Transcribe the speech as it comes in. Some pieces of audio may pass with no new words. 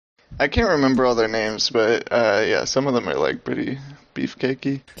I can't remember all their names, but yeah, some of them are like pretty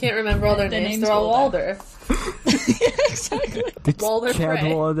beefcakey. Can't remember all their names. They're all Walder. Exactly. It's Walder Chad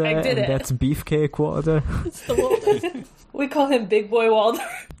Frey. Walder, I did and it. that's Beefcake Walder. It's the Walder. We call him Big Boy Walder.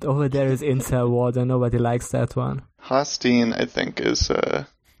 Over there is Incel Walder. Nobody likes that one. Hostine, I think, is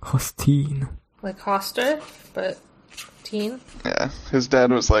Hostine. Like Hoster, but teen. yeah. His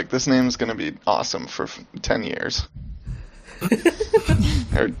dad was like, "This name's gonna be awesome for 10 years."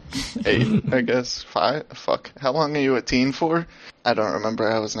 Or 8, I guess. 5? Fuck. How long are you a teen for? I don't remember.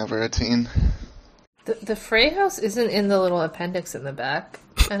 I was never a teen. The Frey house isn't in the little appendix in the back.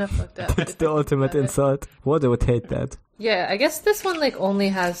 Kind of fucked up. That's the ultimate insult. Walder would hate that. Yeah, I guess this one like only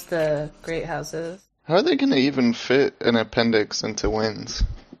has the great houses. How are they gonna even fit an appendix into Wins?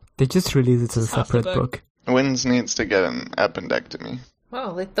 They just released it as a half the separate book. book. Wins needs to get an appendectomy.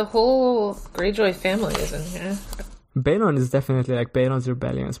 Wow, like the whole Greyjoy family is in here. Balon is definitely like Balon's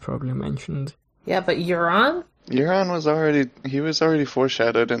Rebellion is probably mentioned. Yeah, but Euron? Euron was already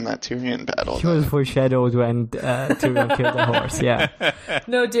foreshadowed in that Tyrion battle. He was foreshadowed when Tyrion killed the horse, yeah.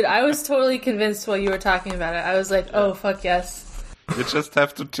 No, dude, I was totally convinced while you were talking about it. I was like, oh, fuck yes. You just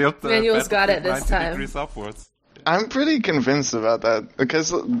have to tilt the Manuel's got it battlefield this 90 time. degrees upwards. I'm pretty convinced about that because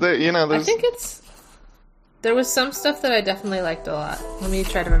there's. I think there was some stuff that I definitely liked a lot. Let me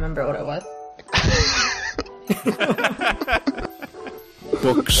try to remember what it was.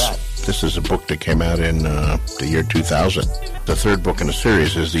 Books. This is a book that came out in the year 2000. The third book in the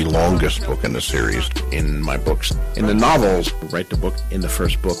series is the longest book in the series in my books. In the novels, write the book in the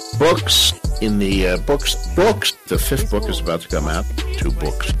first book. Books. In the books. The fifth book is about to come out. 2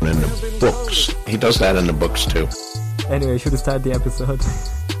 books. And in the books. He does that in the books, too. Anyway, should we start the episode?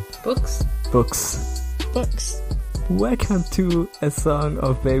 Books? Books. Welcome to a song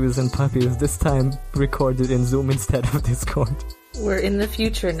of babies and puppies, this time recorded in Zoom instead of Discord. We're in the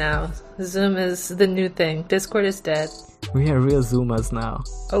future now. Zoom is the new thing. Discord is dead. We are real Zoomers now.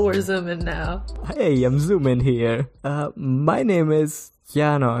 Oh, we're zooming now. Hey, I'm zooming here. My name is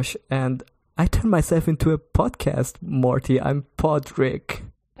Janosch, and I turned myself into a podcast, Morty. I'm Podrick.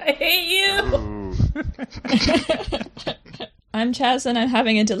 I hate you! Ooh. I'm Chaz, and I'm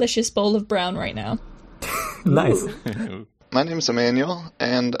having a delicious bowl of brown right now. Nice. My name's Emmanuel,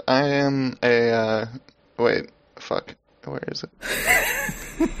 and I am a. Wait, fuck. Where is it?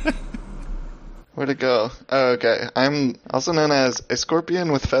 Where'd it go? Oh, okay. I'm also known as a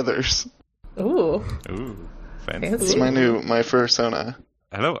scorpion with feathers. Ooh. Ooh, fancy. It's Fancy. my persona.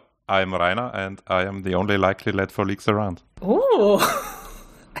 Hello, I'm Rainer, and I am the only likely lad for leaks around. Ooh.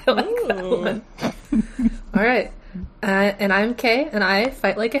 I like that one. Alright. And I'm Kay, and I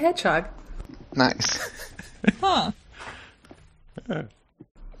fight like a hedgehog. Nice. Huh. I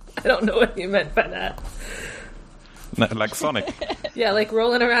don't know what you meant by that. Like Sonic. Yeah, like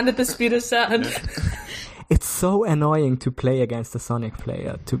rolling around at the speed of sound. It's so annoying to play against a Sonic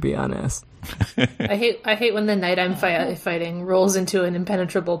player, to be honest. I hate when the knight I'm fighting rolls into an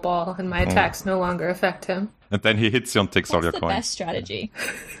impenetrable ball and my attacks no longer affect him. And then he hits you and takes all That's your the coins. best strategy.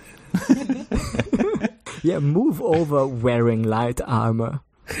 Yeah, move over wearing light armor.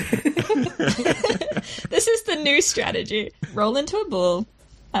 This is the new strategy. Roll into a bull,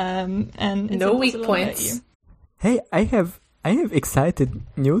 and it's No weak impossible to hit points. you. Hey, I have excited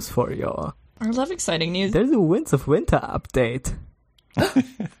news for you. I love exciting news. There's a Winds of Winter update.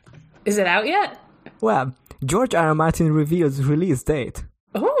 Is it out yet? Well, George R. R. Martin reveals release date.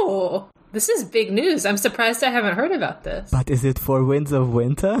 Oh, this is big news. I'm surprised I haven't heard about this. But is it for Winds of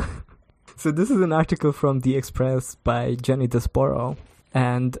Winter? So this is an article from The Express by Jenny Desborough.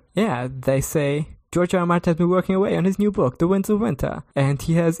 And yeah, they say George R. R. Martin has been working away on his new book, The Winds of Winter. And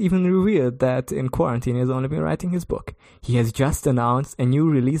he has even revealed that in quarantine he has only been writing his book. He has just announced a new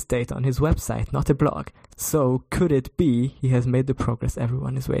release date on his website, not a blog. So could it be he has made the progress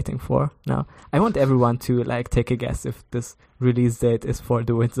everyone is waiting for? Now, I want everyone to take a guess if this release date is for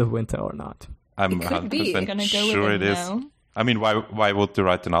The Winds of Winter or not. I'm It could be. 100% I'm gonna go with sure a it is. no. I mean, why would they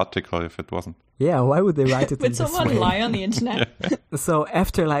write an article if it wasn't? Yeah, why would they write it in Would this someone way? lie on the internet? So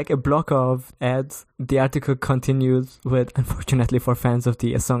after a block of ads, the article continues with, unfortunately for fans of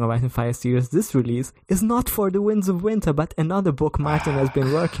the A Song of Ice and Fire series, this release is not for The Winds of Winter, but another book Martin has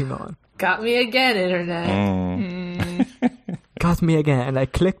been working on. Got me again, internet. Got me again, and I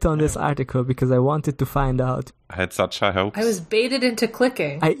clicked on this article because I wanted to find out. I had such high hopes. I was baited into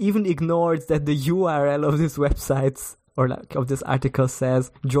clicking. I even ignored that the URL of this website or of this article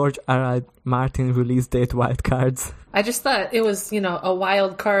says George R. R. Martin release date wildcards. I just thought it was, a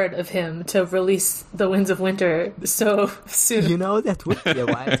wild card of him to release The Winds of Winter so soon. That would be a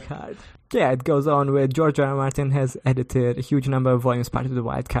wildcard. yeah, it goes on with George R. R. Martin has edited a huge number of volumes part of the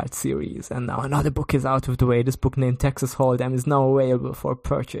Wildcard series, and now another book is out of the way. This book named Texas Hold'em is now available for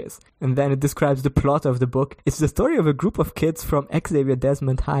purchase. And then it describes the plot of the book. It's the story of a group of kids from Xavier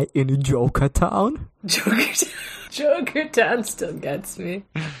Desmond High in Jokertown. Jokertown still gets me.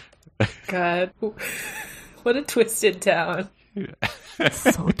 God. What a twisted town.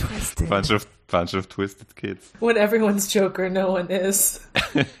 So twisted. Bunch of twisted kids. When everyone's Joker, no one is.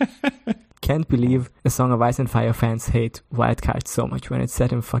 Can't believe A Song of Ice and Fire fans hate Wildcard so much when it's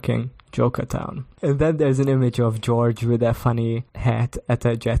set in fucking Jokertown. And then there's an image of George with a funny hat at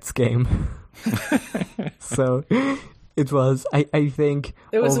a Jets game. So it was, I think,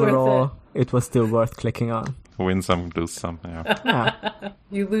 it was overall, it was still worth clicking on. Win some, lose some, yeah.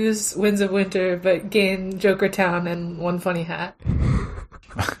 You lose Winds of Winter, but gain Jokertown and one funny hat.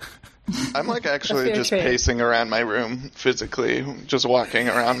 I'm like actually just pacing around my room physically, just walking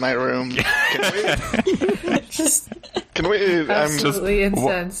around my room. Can we? I'm just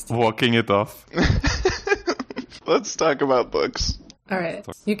incensed. Walking it off. Let's talk about books. All right,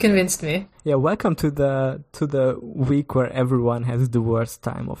 you convinced me. Yeah, welcome to the week where everyone has the worst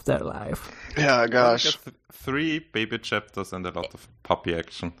time of their life. Yeah, gosh. 3 baby chapters and a lot of puppy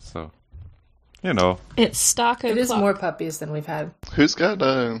action, so you know. It's stock It is more puppies than we've had. Who's got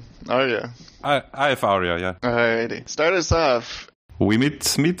Arya? I have Arya, yeah. Alrighty, start us off. We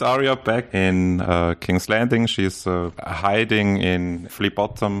meet Arya back in King's Landing. She's hiding in Flea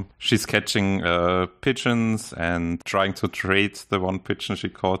Bottom. She's catching pigeons and trying to trade the one pigeon she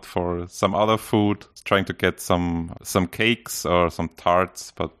caught for some other food. Trying to get some cakes or some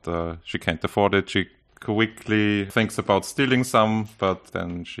tarts, but she can't afford it. She quickly thinks about stealing some, but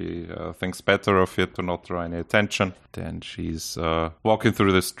then she thinks better of it to not draw any attention. Then she's walking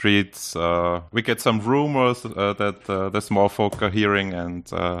through the streets. We get some rumors that the small folk are hearing, and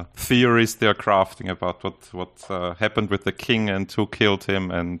theories they are crafting about what happened with the king and who killed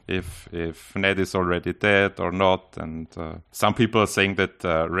him, and if Ned is already dead or not. And some people are saying that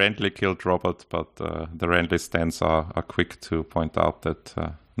Renly killed Robert, but the Renly stands are quick to point out that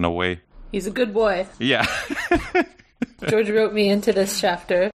no way. He's a good boy. Yeah. George wrote me into this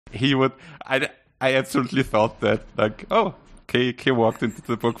chapter. He would. I absolutely thought that, like, oh, Kay walked into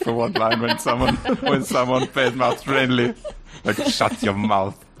the book for one line when someone badmouthed Renly. Like, shut your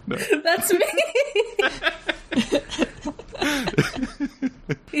mouth. No. That's me.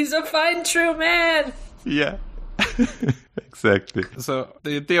 He's a fine, true man. Yeah. Exactly. So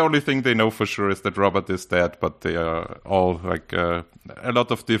the only thing they know for sure is that Robert is dead, but they are all like a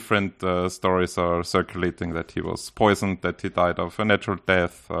lot of different stories are circulating that he was poisoned, that he died of a natural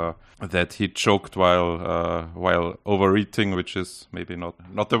death, that he choked while overeating, which is maybe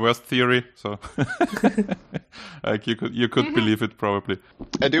not the worst theory. So like you could believe it probably.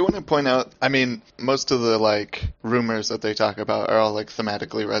 I do want to point out, I mean, most of the like rumors that they talk about are all like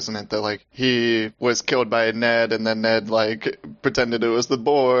thematically resonant. That like he was killed by Ned, and then Ned like pretended it was the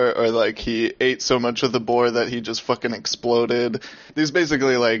boar, or like he ate so much of the boar that he just fucking exploded. These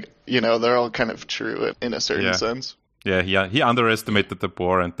basically like, you know, they're all kind of true in a certain sense. Yeah, he underestimated the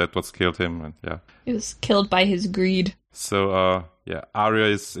boar, and that what killed him. And yeah, he was killed by his greed. So Arya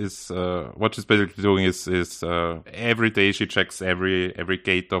is what she's basically doing is every day she checks every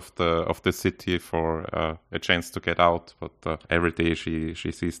gate of the city for a chance to get out. But every day she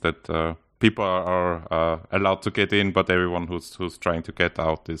sees that people are allowed to get in, but everyone who's trying to get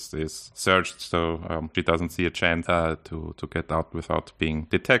out is searched. So she doesn't see a chance to get out without being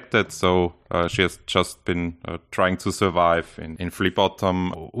detected. So she has just been trying to survive in Flea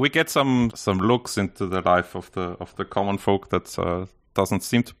Bottom. We get some looks into the life of the common folk that doesn't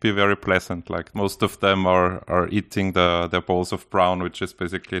seem to be very pleasant. Like most of them are eating their bowls of brown, which is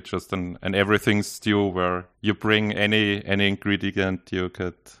basically just an everything stew where you bring any ingredient you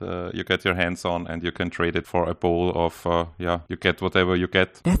get your hands on, and you can trade it for a bowl of you get whatever you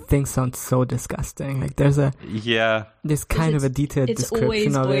get. That thing sounds so disgusting. Like there's this kind of a detailed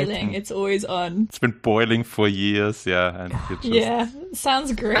description of it. It's always boiling. It's always on. It's been boiling for years, and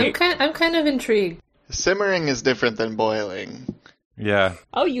sounds great. I'm kind of intrigued. Simmering is different than boiling. Yeah.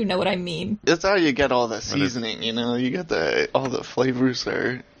 Oh, you know what I mean. That's how you get all the seasoning, you know? You get all the flavors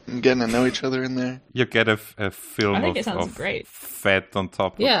are getting to know each other in there. You get a film of great. Fat on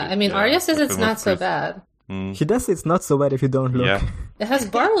top. Yeah, I mean, Arya says it's not so bad. She does say it's not so bad if you don't look. Yeah. It has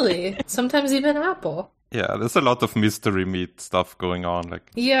barley, sometimes even apple. Yeah, there's a lot of mystery meat stuff going on. Like,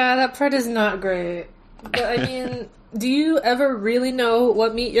 yeah, that part is not great. But I mean, do you ever really know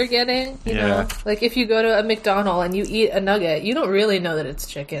what meat you're getting? You know, like if you go to a McDonald's and you eat a nugget, you don't really know that it's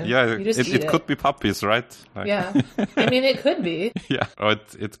chicken. Yeah, you just eat it could be puppies, right? Like, Yeah, I mean, it could be. Yeah, or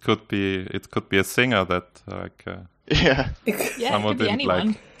it could be a singer that like Yeah. Yeah, someone it could be didn't anyone.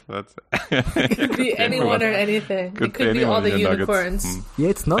 like. That's It could be anyone or anything. Could It could be be all anyone the in your nuggets. unicorns. Yeah,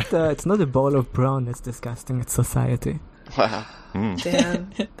 it's not a bowl of brawn that's disgusting. It's society. Wow. Damn,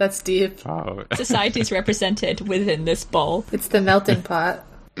 that's deep. Wow. Society's represented within this bowl. It's the melting pot.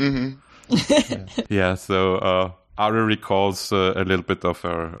 Yeah, so Arya recalls a little bit of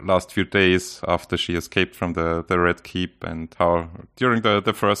her last few days after she escaped from the Red Keep, and how during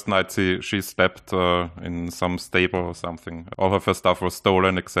the first night she slept in some stable or something. All of her stuff was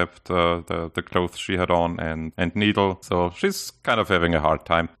stolen except the clothes she had on and needle. So she's kind of having a hard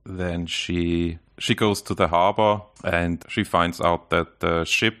time. Then she goes to the harbor and she finds out that the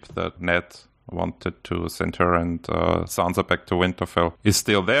ship that Ned wanted to send her and Sansa back to Winterfell is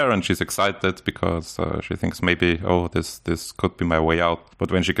still there, and she's excited because she thinks maybe, this could be my way out.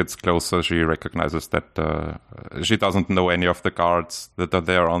 But when she gets closer, she recognizes that she doesn't know any of the guards that are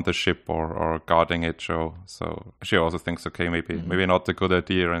there on the ship or guarding it. So she also thinks, okay, maybe not a good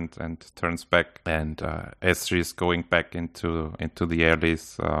idea, and turns back. And as she's going back into the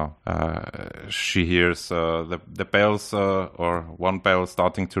alleys, she hears the bells or one bell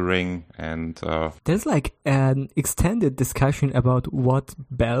starting to ring, and There's like an extended discussion about what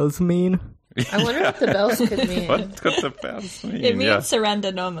bells mean. I wonder what the bells could mean. what could the bells mean? It means Yeah.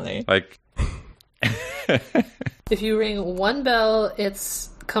 surrender normally. Like, If you ring one bell, it's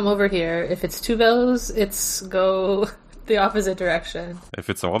come over here. If it's two bells, it's go the opposite direction. if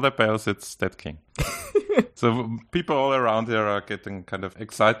it's all the bells, it's Dead King. So people all around here are getting kind of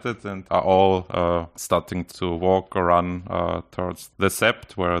excited and are all starting to walk or run towards the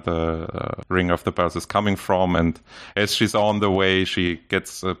sept where the ring of the bells is coming from. And as she's on the way, she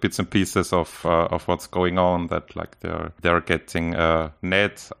gets bits and pieces of what's going on. That like they're getting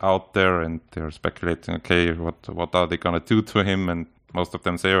Ned out there, and they're speculating, okay, what are they gonna do to him? And most of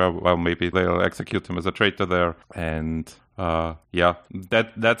them say, well, maybe they'll execute him as a traitor there. And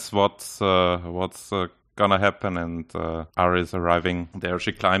that's what's gonna happen. And Arya is arriving there.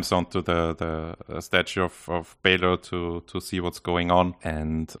 She climbs onto the statue of Baelor to see what's going on,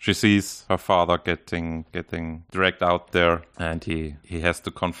 and she sees her father getting dragged out there, and he has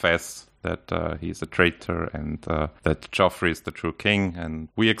to confess that he's a traitor, and that Joffrey is the true king. And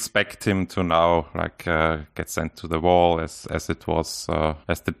we expect him to now get sent to the wall as it was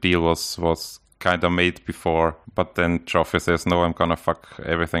as the deal was kind of made before. But then Joffrey says, no, I'm gonna fuck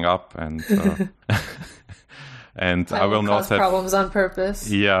everything up, and and I will not cause have problems on purpose.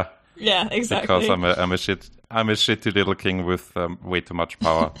 Yeah, Yeah, exactly. because I'm a shitty little king with way too much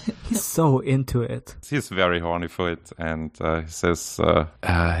power. He's so into it. He's very horny for it, and he says,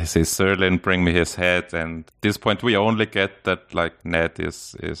 Serlin, bring me his head. And at this point, we only get that like Ned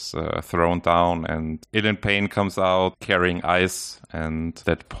is thrown down, and Ilyn Payne comes out carrying ice. And at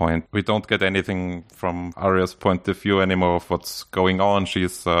that point, we don't get anything from Arya's point of view anymore of what's going on.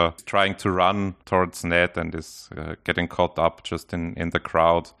 She's trying to run towards Ned and is getting caught up just in the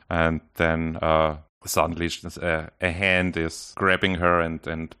crowd, and then suddenly a hand is grabbing her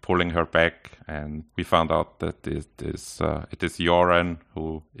and pulling her back, and we found out that it is Yoren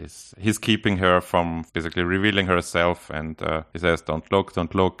who he's keeping her from basically revealing herself, and he says, don't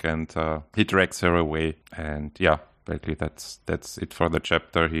look, and he drags her away. And yeah, basically that's it for the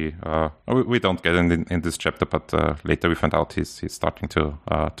chapter. We don't get in this chapter, but later we find out he's starting to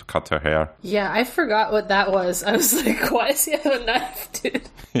cut her hair. Yeah, I forgot what that was. I was like, why does he have a knife, dude?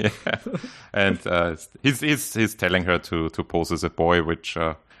 Yeah, and he's telling her to pose as a boy, which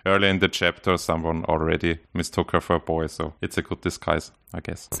early in the chapter someone already mistook her for a boy, so it's a good disguise, I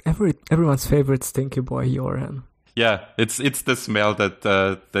guess. It's everyone's favorite stinky boy, Yoren. Yeah, it's the smell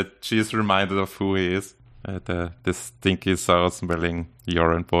that she's reminded of who he is. The stinky, sour-smelling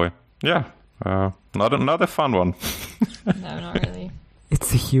Yoren boy. Yeah, not a fun one. No, not really.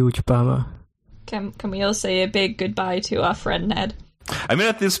 It's a huge bummer. Can we all say a big goodbye to our friend Ned? I mean,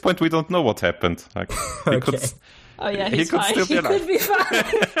 at this point, we don't know what happened. Like, he Okay. could, Oh yeah, he he's could fine. still be He alive. could be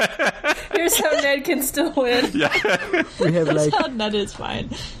fine. Here's how Ned can still win. Yeah, We have like Ned is fine.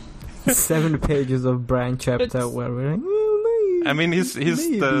 7 pages of Bran chapter It's- where we're like, well, I mean, he's maybe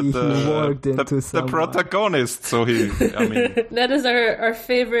he walked into the someone. protagonist, so I mean, Ned is our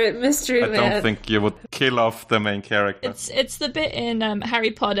favorite mystery I man. don't think you would kill off the main character. It's the bit in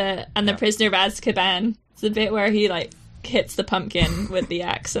Harry Potter and the Prisoner of Azkaban. It's the bit where he like hits the pumpkin with the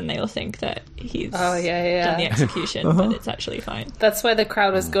axe, and they all think that he's Oh, yeah. done the execution, but it's actually fine. That's why the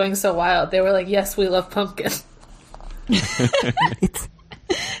crowd was going so wild. They were like, yes, we love pumpkin. It's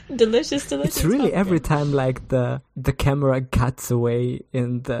Delicious. it's really pumpkin. every time like the camera cuts away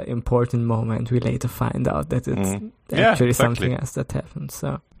in the important moment, we later find out that it's Yeah, actually exactly. something else that happened.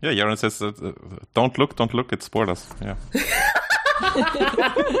 So Yeah, Yaron says, don't look, it's spoilers. Yeah.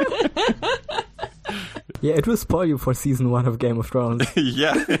 yeah, it will spoil you for season 1 of Game of Thrones.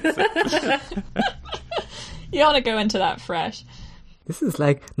 Yeah. You want to go into that fresh. This is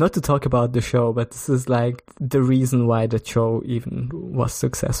like, not to talk about the show, but this is like the reason why the show even was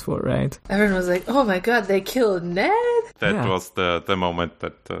successful, right? Everyone was like, oh my god, they killed Ned? That Yeah. was the moment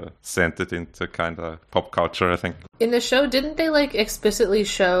that sent it into kind of pop culture, I think. In the show, didn't they like explicitly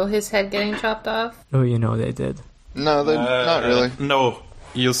show his head getting chopped off? Oh, you know they did. No, they not really. No,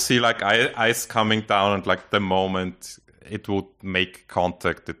 you see like ice coming down, and like the moment it would make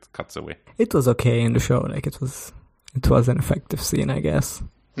contact, it cuts away. It was okay in the show, like it was an effective scene, I guess.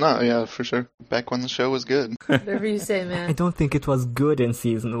 No, yeah, for sure. Back when the show was good. Whatever you say, I man. don't think it was good in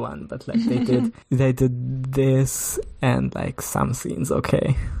season 1, but like they did this and like some scenes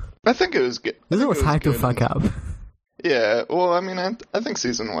okay. I think it was good. I This think was it hard to good. fuck up. Yeah, well, I mean, I think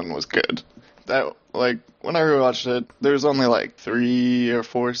season 1 was good. That, like, when I rewatched it, there's only like 3 or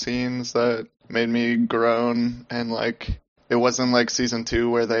 4 scenes that made me groan, and like, it wasn't like season 2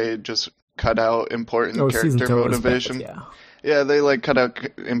 where they just cut out important Season character 2 was motivation. bad, yeah. Yeah, they like cut out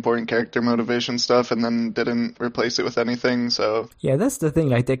important character motivation stuff and then didn't replace it with anything, so Yeah, that's the thing,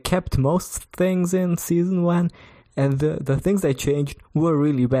 like they kept most things in season 1, and the things they changed were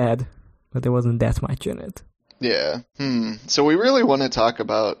really bad, but there wasn't that much in it. yeah. So we really want to talk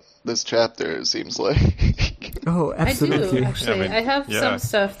about this chapter, it seems like. Oh, I absolutely. do, actually. I mean, I have yeah. some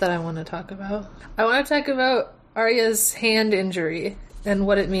stuff that I want to talk about. I want to talk about Arya's hand injury and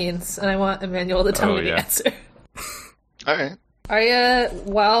what it means, and I want Emmanuel to tell Oh, me the yeah. answer. Alright. Arya,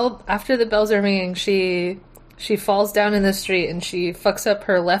 after the bells are ringing, she falls down in the street and she fucks up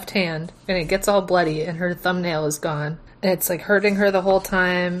her left hand, and it gets all bloody, and her thumbnail is gone. And it's like hurting her the whole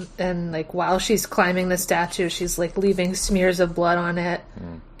time, and like while she's climbing the statue, she's like leaving smears of blood on it.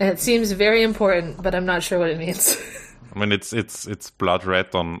 And it seems very important, but I'm not sure what it means. I mean, it's blood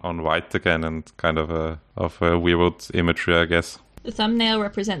red on white again, and kind of a weird imagery, I guess. The thumbnail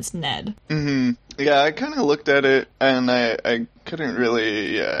represents Ned. Yeah, I kind of looked at it and I couldn't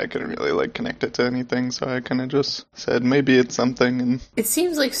really like connect it to anything, so I kind of just said maybe it's something. And It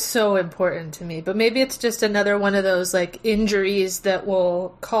seems like so important to me, but maybe it's just another one of those like injuries that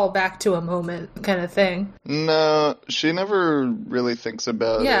will call back to a moment kind of thing. no, she never really thinks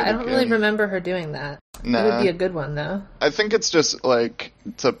about it. Yeah, I don't really again. remember her doing that. It Nah. would be a good one though. I think it's just like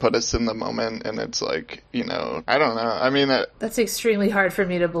to put us in the moment, and it's like, you know, I don't know. I mean, That's extremely hard for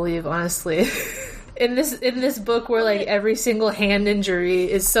me to believe, honestly. In this book where like every single hand injury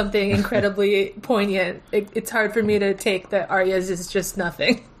is something incredibly poignant, it's hard for me to take that Arya's is just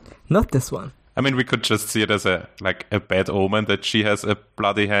nothing. Not this one. I mean, we could just see it as a bad omen that she has a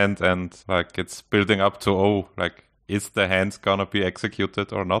bloody hand, and like it's building up to, like, is the hand gonna be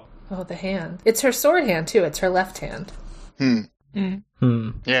executed or not? Oh, the hand. It's her sword hand too. It's her left hand.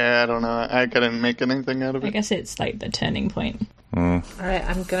 yeah, I don't know. I couldn't make anything out of I it. guess it's like the turning point. All right,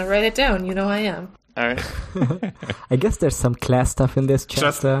 I'm gonna write it down. You know I am. All right. I guess there's some class stuff in this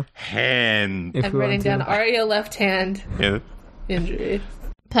Just chapter. hand. If I'm we writing want to. down Arya left hand Yeah. injury.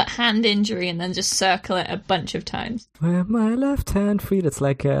 Put hand injury and then just circle it a bunch of times. With my left hand free. That's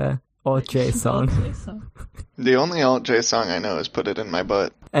like a Alt J song. The only Alt J song I know is "Put It in My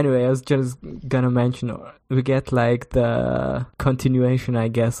Butt." Anyway, I was just gonna mention we get like the continuation, I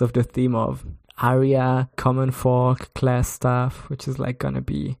guess, of the theme of Arya, common folk, class stuff, which is like gonna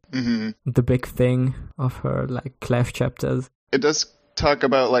be the big thing of her like clash chapters. It does talk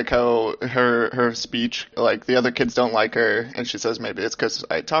about like how her speech, like the other kids don't like her, and she says maybe it's because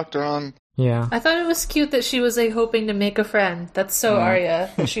I talked her on. Yeah. I thought it was cute that she was like hoping to make a friend. That's so Arya.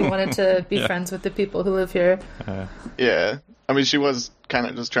 She wanted to be friends with the people who live here. Yeah. I mean, she was kind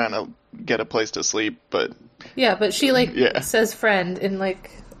of just trying to get a place to sleep, but Yeah, but she like Yeah. says friend in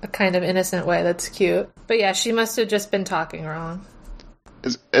like a kind of innocent way. That's cute. But yeah, she must have just been talking wrong.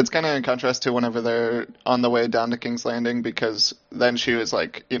 it's kind of in contrast to whenever they're on the way down to King's Landing, because then she was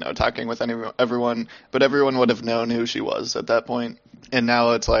like, you know, talking with everyone, but everyone would have known who she was at that point. And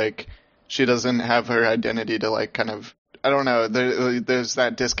now it's like she doesn't have her identity to like kind of I don't know. There's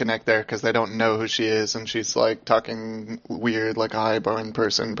that disconnect there because they don't know who she is, and she's like talking weird, like a highborn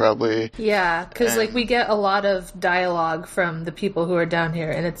person, probably. Yeah, because like we get a lot of dialogue from the people who are down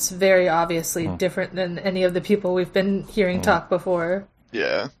here, and it's very obviously different than any of the people we've been hearing talk before.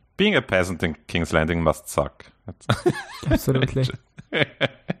 Yeah. Being a peasant in King's Landing must suck. Absolutely.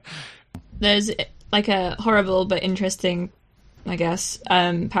 There's like a horrible but interesting, I guess,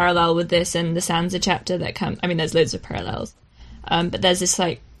 parallel with this and the Sansa chapter that comes. I mean, there's loads of parallels, but there's this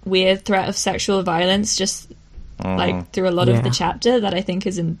like weird threat of sexual violence just like through a lot of the chapter that I think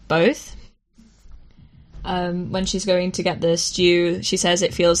is in both. When she's going to get the stew, she says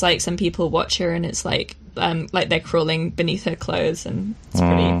it feels like some people watch her, and it's like they're crawling beneath her clothes, and it's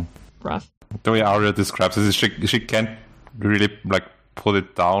pretty rough. The way Arya describes it is she can't really like put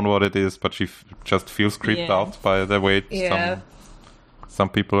it down what it is, but she just feels creeped out by the way some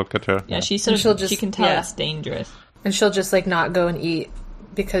people look at her. Yeah, she can tell it's dangerous. And she'll just like not go and eat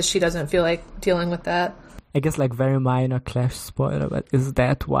because she doesn't feel like dealing with that. I guess like very minor Clash spoiler, but is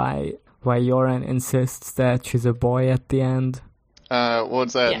that why Yoren insists that she's a boy at the end?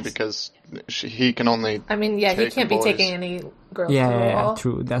 What's that? Yes. Because he can only. I mean, yeah, he can't be taking any girls. Yeah,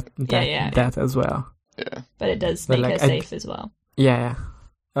 true. That as well. Yeah, but it does make her safe as well. Yeah.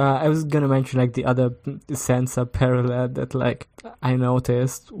 I was gonna mention like the other Sansa parallel that like I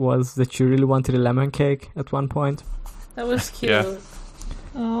noticed was that she really wanted a lemon cake at one point. That was cute. Yeah.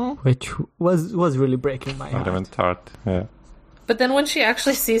 Oh. Which was really breaking my heart. Lemon tart. Yeah. But then when she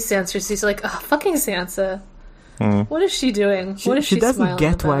actually sees Sansa, she's like, "Oh, fucking Sansa! What is she doing? What is she doesn't smiling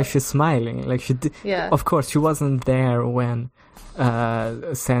get why about?" she's smiling. Like of course, she wasn't there when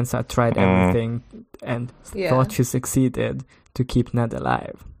Sansa tried everything and thought she succeeded to keep Ned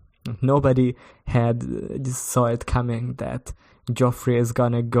alive. Nobody saw it coming that Joffrey is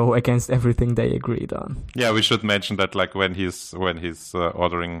gonna go against everything they agreed on. Yeah, we should mention that like when he's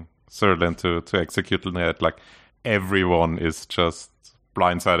ordering Serlan to execute Ned, like everyone is just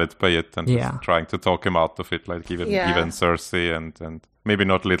blindsided by it and is trying to talk him out of it, like even Cersei and maybe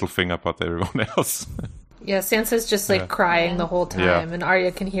not Littlefinger, but everyone else. Yeah, Sansa's just like crying the whole time, and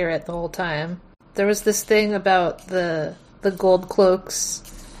Arya can hear it the whole time. There was this thing about the gold cloaks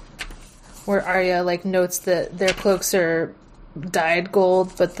where Arya like notes that their cloaks are dyed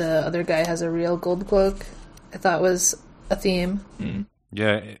gold, but the other guy has a real gold cloak. I thought was a theme.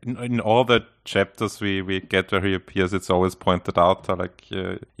 Yeah, in all the chapters we get where he appears, it's always pointed out like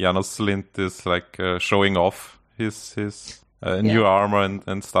Janos Slynt is like showing off his new armor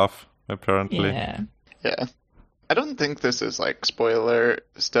and stuff, apparently. Yeah. I don't think this is like spoiler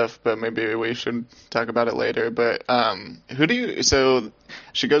stuff, but maybe we should talk about it later. But so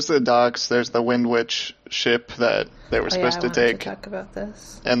she goes to the docks, there's the Wind Witch ship that they were supposed to take. To talk about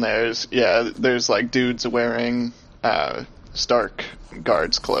this. And there's like dudes wearing Stark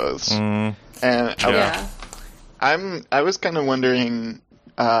guards clothes. And I was kind of wondering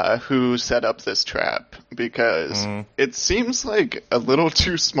who set up this trap, because it seems like a little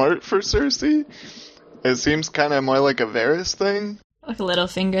too smart for Cersei. It seems kind of more like a Varys thing. Like a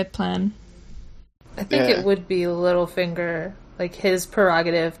Littlefinger plan. I think it would be Littlefinger, like his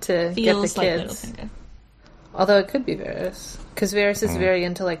prerogative to Feels get the kids. Like Littlefinger. Although it could be Varys, because Varys is very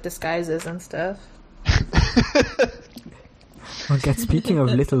into like disguises and stuff. Okay, speaking of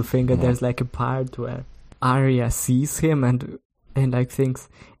Littlefinger, there's like a part where Arya sees him and like thinks,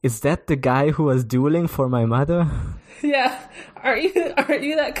 "Is that the guy who was dueling for my mother?" Yeah, aren't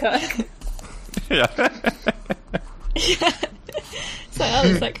you that cuck? Yeah. So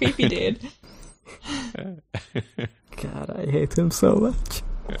it's that creepy dude. God, I hate him so much.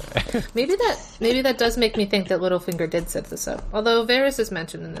 Maybe that does make me think that Littlefinger did set this up. Although Varys is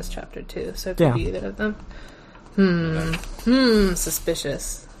mentioned in this chapter too, so it could be either of them.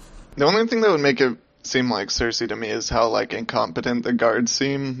 Suspicious. The only thing that would make it seem like Cersei to me is how like incompetent the guards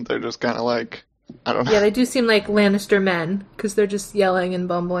seem. They're just kind of like, I don't know. Yeah, they do seem like Lannister men because they're just yelling and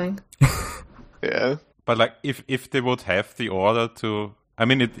bumbling. Yeah. But like if they would have the order to, I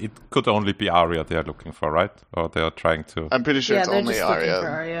mean, it could only be Arya they are looking for, right? Or they are trying to. I'm pretty sure it's only just Arya. looking for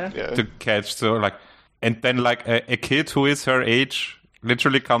Arya. Yeah. To catch, so like, and then like a kid who is her age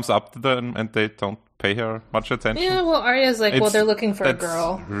literally comes up to them and they don't pay her much attention. Yeah, well, Arya's like, well, they're looking for a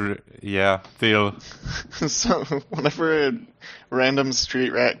girl. Still. So whenever a random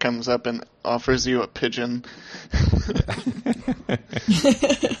street rat comes up and offers you a pigeon, get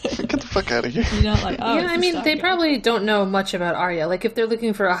the fuck out of here. You're not like, I mean, they probably don't know much about Arya. Like, if they're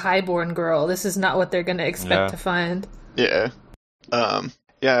looking for a highborn girl, this is not what they're going to expect to find. Yeah.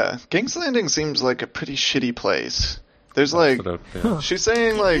 King's Landing seems like a pretty shitty place. There's like, Absolutely, yeah. she's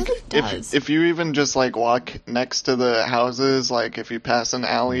saying like, really does. if you even just like walk next to the houses, like if you pass an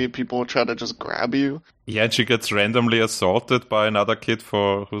alley, people will try to just grab you. Yeah, and she gets randomly assaulted by another kid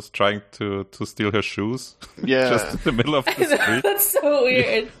who's trying to steal her shoes. Yeah. Just in the middle of the street. That's so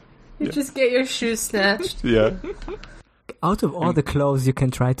weird. You just get your shoes snatched. Yeah. Out of all the clothes you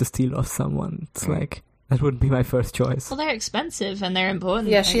can try to steal off someone, it's like, that would be my first choice. Well, they're expensive and they're important.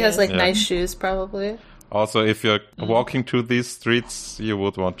 Yeah, she has like Yeah. nice shoes probably. Also, if you're walking through these streets, you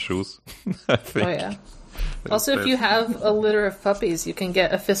would want shoes. I think. Oh yeah. Also, if you have a litter of puppies, you can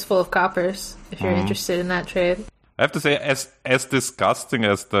get a fistful of coppers if you're interested in that trade. I have to say, as disgusting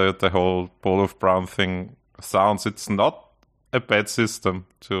as the whole bowl of brown thing sounds, it's not a bad system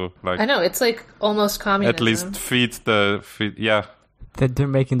to like I know, it's like almost communism. at least feed. Yeah, That they're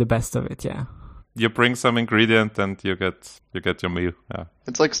making the best of it, yeah. you bring some ingredient and you get your meal. Yeah.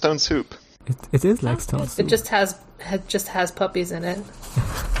 It's like stone soup. It is like stone It soup. just has puppies in it.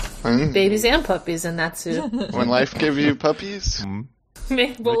 Mm. Babies and puppies in that soup. When life give you puppies,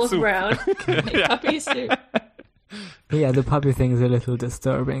 Make bowl of soup. brown. Puppy soup. Yeah, the puppy thing is a little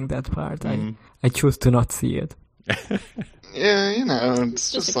disturbing, that part. I choose to not see it. yeah, you know,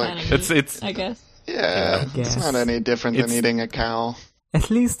 it's Just just a like, kind of meat, It's I guess. yeah, it's Yes. not any different than It's- eating a cow. At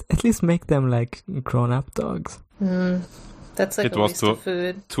least make them like grown-up dogs. That's like It a was waste too- of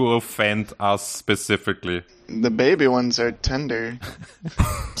food. to offend us specifically. The baby ones are tender.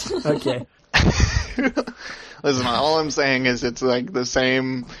 Okay. Listen, all I'm saying is it's like the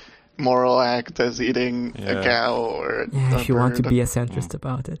same moral act as eating a Yeah. cow or a Yeah, if you want to bird. be a centrist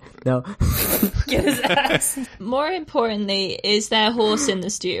about it. No. Get his ass. More importantly, is there horse in the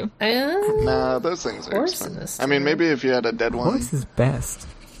stew? Nah, those things are Horse in expensive. this I mean, too. maybe if you had a dead one. Horse is best.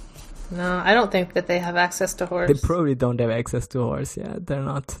 No, I don't think that they have access to horse. They probably don't have access to horse, yeah. They're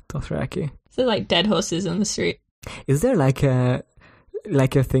not Dothraki. So like dead horses on the street. Is there like a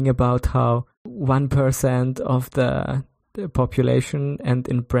thing about how 1% of the population, and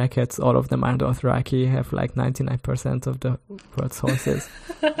in brackets all of them are Dothraki, have like 99% of the world's horses?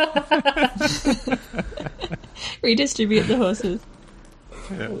 Redistribute the horses.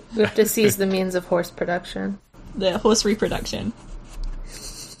 We have to seize the means of horse production. The horse reproduction.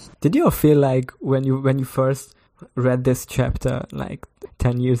 Did you feel like when you first read this chapter like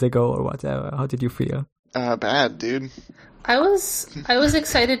 10 years ago or whatever, how did you feel? Bad, dude. I was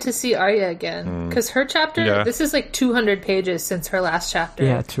excited to see Arya again because her chapter. Yeah. This is like 200 pages since her last chapter.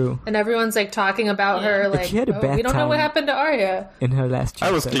 Yeah, true. And everyone's like talking about her. Like, she had a bad we don't know what time. happened to Arya. In her last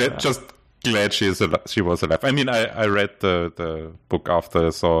chapter. I was glad she was alive. I mean, I read the book after I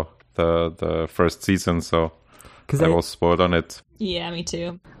saw the first season, so 'Cause I was spoiled on it. Yeah, me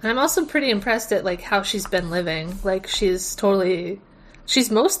too. And I'm also pretty impressed at like how she's been living. Like she's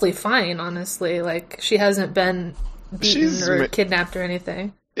mostly fine, honestly. Like she hasn't been beaten She's or ma- kidnapped or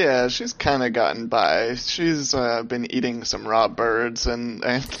anything. Yeah, she's kind of gotten by. She's been eating some raw birds and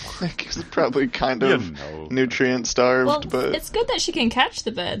like is probably kind of You know. nutrient starved, Well, but it's good that she can catch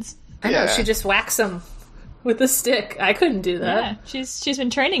the birds. I know Yeah. she just whacks them with a stick. I couldn't do that. Yeah, she's been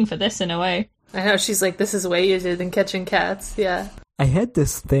training for this in a way. I know she's like, this is way easier than catching cats. Yeah. I had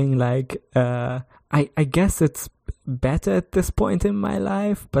this thing like I guess it's better at this point in my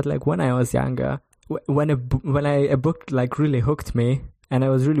life, but like when I was younger, when a book like really hooked me and I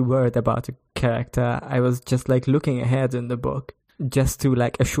was really worried about a character, I was just like looking ahead in the book just to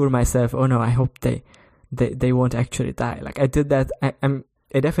like assure myself, oh no, I hope they won't actually die. Like I did that.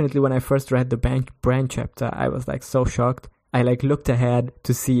 I definitely, when I first read the Bran chapter, I was like so shocked. I like looked ahead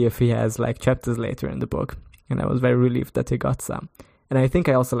to see if he has like chapters later in the book, and I was very relieved that he got some. And I think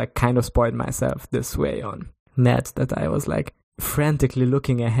I also like kind of spoiled myself this way on Ned, that I was like frantically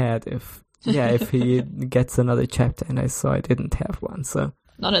looking ahead if he gets another chapter, and I saw I didn't have one. So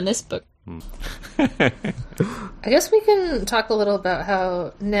Not in this book. I guess we can talk a little about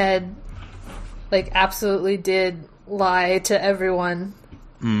how Ned like absolutely did lie to everyone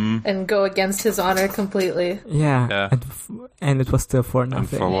and go against his honor completely. yeah. And it was still for And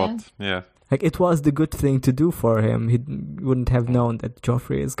nothing. for what? Yeah. Like it was the good thing to do for him. He wouldn't have known that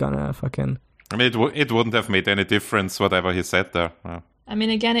Joffrey is gonna fucking. I mean, it wouldn't have made any difference whatever he said there. I mean,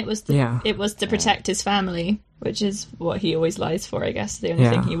 again, it was to protect his family, which is what he always lies for, I guess. The only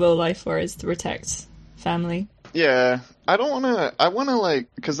thing he will lie for is to protect family. yeah, I want to like,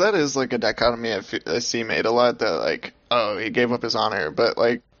 because that is like a dichotomy I see made a lot, that like, oh, he gave up his honor, but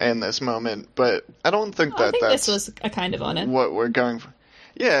like in this moment, but I don't think I think that's this was a kind of honor. what we're going for.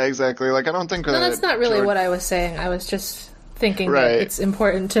 Yeah, exactly. Like I don't think No, that's not really what I was saying. I was just thinking that it's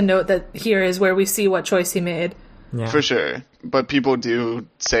important to note that here is where we see what choice he made. Yeah. For sure. But people do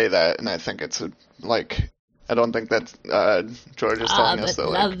say that, and I think it's I don't think that George is telling us but that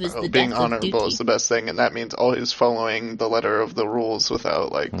love like is the being death of honorable duty. is the best thing, and that means always following the letter of the rules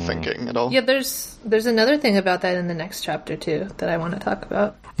without like thinking at all. Yeah, there's another thing about that in the next chapter too that I want to talk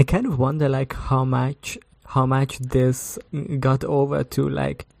about. I kind of wonder like how much this got over to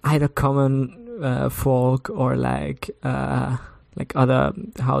like either common folk or like other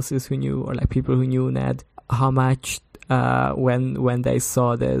houses who knew, or like people who knew Ned. How much when they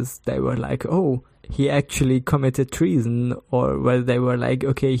saw this, they were like, oh, he actually committed treason, or whether they were like,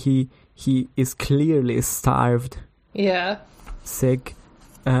 okay, he is clearly starved, Yeah. sick,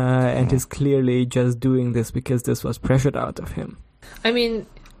 and is clearly just doing this because this was pressured out of him. I mean,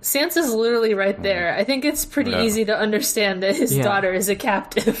 Sansa's literally right there. I think it's pretty easy to understand that his daughter is a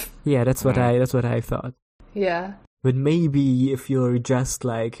captive. Yeah, that's what I thought. Yeah. But maybe if you're just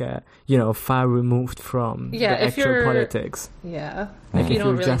like, far removed from the if actual you're- politics, Yeah. like If if you don't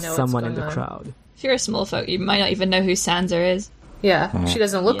you're really just know what's someone in going the on. crowd. If you're a small folk, you might not even know who Sansa is. Yeah. She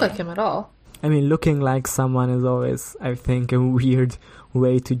doesn't look Yeah. like him at all. I mean, looking like someone is always, I think, a weird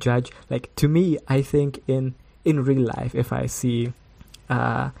way to judge. Like, to me, I think in real life, if I see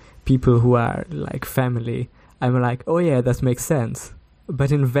people who are like family, I'm like, oh yeah, that makes sense.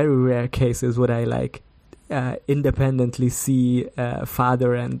 But in very rare cases would I like independently see a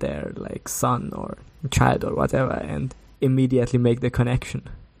father and their like son or child or whatever and immediately make the connection.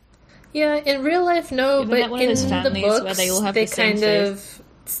 Yeah, in real life, no, Isn't but that one of in those the families books, where they all have they the same kind of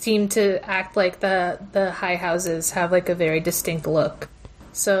seem to act like the high houses have like a very distinct look.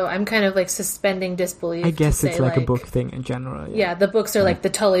 So I'm kind of like suspending disbelief. I guess to it's say, like a book thing in general. Yeah, the books are like the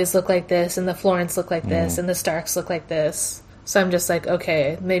Tullys look like this, and the Florents look like this, and the Starks look like this. So I'm just like,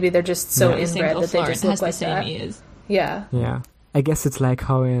 okay, maybe they're just so Yeah. inbred that they just has look the like same that. ears. Yeah. Yeah. I guess it's like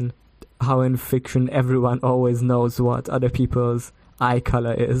how in fiction everyone always knows what other people's eye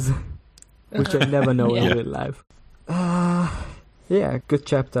color is, which I never know in Yeah. real life. Yeah, good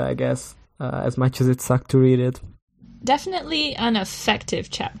chapter, I guess. As much as it sucked to read it. Definitely an effective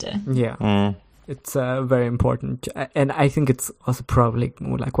chapter. Yeah. It's very important, and I think it's also probably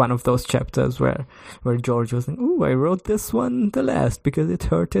like one of those chapters where George was like, "Ooh, I wrote this one the last because it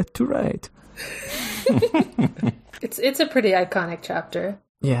hurted to write." It's a pretty iconic chapter.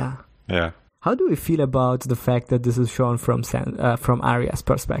 Yeah. Yeah. How do we feel about the fact that this is shown from Arya's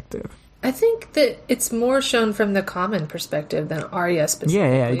perspective? I think that it's more shown from the common perspective than Arya specifically.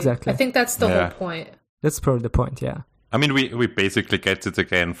 Yeah, exactly. I think that's the Yeah. whole point. That's probably the point. Yeah. I mean, we basically get it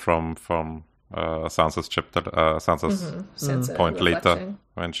again from Sansa's chapter, Sansa's Sansa point later reflecting.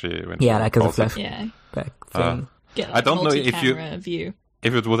 when she Yeah, like as a calls it. Yeah. flashback thing. Get, I don't know if you- multi-camera view.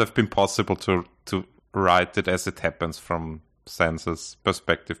 If it would have been possible to write it as it happens from Sansa's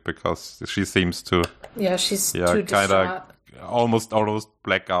perspective, because she seems to Yeah, she's too kind distraught. of almost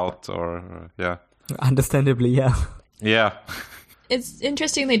black out, or Understandably, yeah. yeah. It's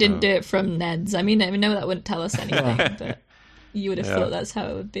interesting they didn't do it from Ned's. I mean, I know that wouldn't tell us anything, but you would have Yeah. thought that's how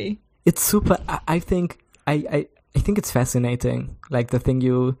it would be. It's super. I think I think it's fascinating. Like the thing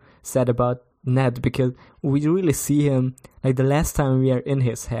you said about Ned, because we really see him. Like the last time we are in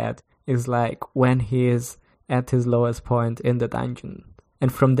his head is like when he is at his lowest point in the dungeon,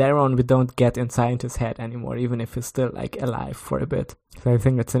 and from there on we don't get inside his head anymore, even if he's still like alive for a bit. So I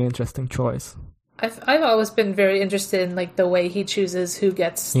think that's an interesting choice. I've always been very interested in like the way he chooses who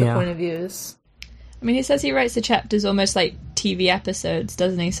gets the Yeah. point of views. I mean, he says he writes the chapters almost like TV episodes,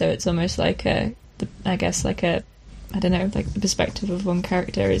 doesn't he? So it's almost like I don't know, like the perspective of one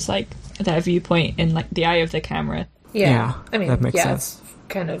character is like their viewpoint in like the eye of the camera. Yeah, I mean, that makes yeah, sense. it's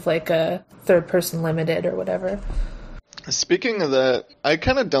kind of like a third person limited or whatever. Speaking of that, I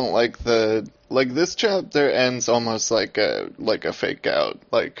kind of don't like this chapter ends almost like a fake out,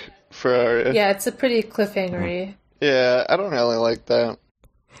 like for Arya. Yeah, it's a pretty cliffhangery. Yeah, I don't really like that.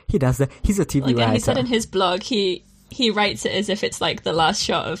 He does that. He's a TV Well, again, writer. he said in his blog he writes it as if it's like the last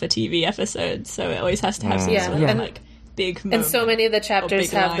shot of a TV episode, so it always has to have some Yeah, sort and- of like big moment. And so many of the chapters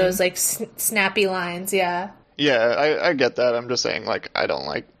big have line. those like snappy lines. Yeah. Yeah, I get that. I'm just saying, like, I don't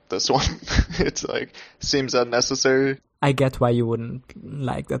like this one. It's like seems unnecessary. I get why you wouldn't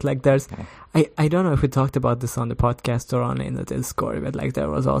like that. Like, there's, I don't know if we talked about this on the podcast or on in the Discord, but like there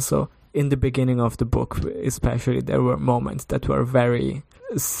was also in the beginning of the book, especially, there were moments that were very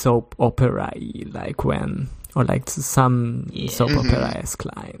soap opera-y, like when, or like some soap opera-esque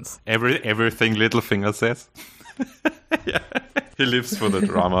lines. Everything Littlefinger says. Yeah, he lives for the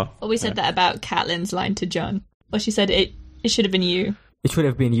drama. Well, we said that about Catelyn's line to Jon. Well, she said it should have been you. It should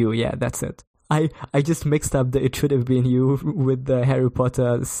have been you. Yeah, that's it. I just mixed up the "it should have been you" with the Harry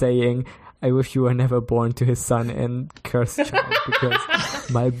Potter saying, I wish you were never born to his son and curse child because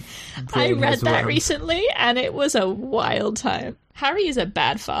my I brain read has that worms. recently, and it was a wild time. Harry is a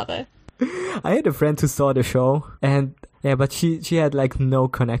bad father. I had a friend who saw the show, and yeah, but she had like no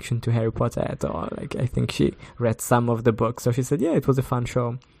connection to Harry Potter at all. Like, I think she read some of the books, so she said, yeah, it was a fun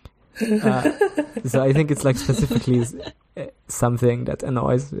show. So I think it's like specifically something that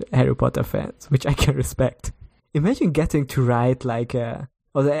annoys Harry Potter fans, which I can respect. Imagine getting to write like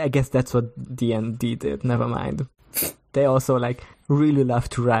I guess that's what D&D did, never mind. They also like really love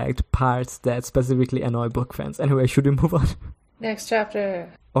to write parts that specifically annoy book fans. Anyway, should we move on? Next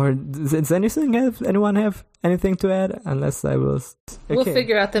chapter. Or does anyone have anything to add? Unless I will... Okay. We'll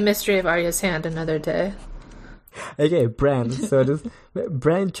figure out the mystery of Arya's hand another day. Okay, Bran. So this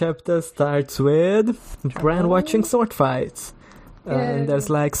Bran chapter starts with Bran watching sword fights. And there's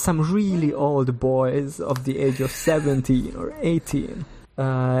like some really old boys of the age of 17 or 18.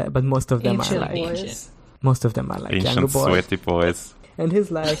 But most of them Ancient are like... boys. Most of them are like younger Ancient boys. sweaty boys. And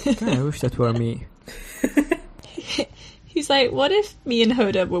he's like, God, I wish that were me. He's like, what if me and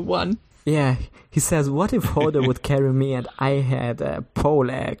Hoda were one? Yeah, he says, what if Hoda would carry me and I had a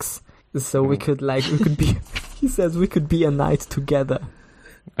pole axe? So we could be, he says we could be a knight together.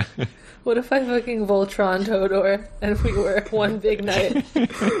 What if I fucking Voltron Hodor and we were one big night?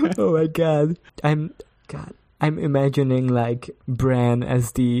 Oh my god. I'm imagining like Bran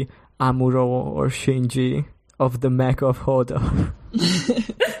as the Amuro or Shinji of the mech of Hodor.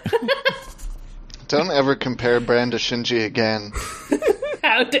 Don't ever compare Bran to Shinji again.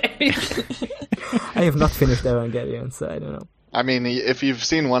 How dare you? I have not finished Evangelion, so I don't know. I mean, if you've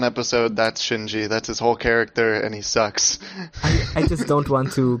seen one episode, that's Shinji. That's his whole character, and he sucks. I just don't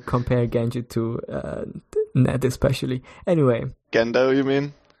want to compare Genji to Ned especially. Anyway. Gendo, you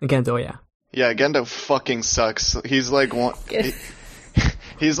mean? Gendo, yeah. Yeah, Gendo fucking sucks. He's like one.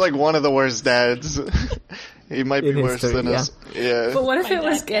 He's like one of the worst dads. He might be In worse history, than yeah. us. Yeah. But what if My it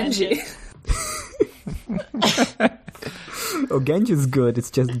was dad, Genji? Oh, Genji's good.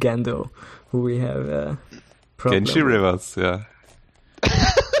 It's just Gendo who we have problem Genji with. Rivers, yeah.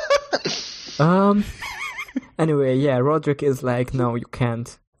 Anyway, yeah, Roderick is like, no, you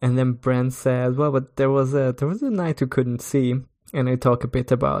can't. And then Bran says, well, but there was a knight who couldn't see. And they talk a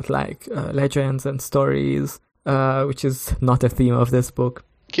bit about like legends and stories, which is not a theme of this book.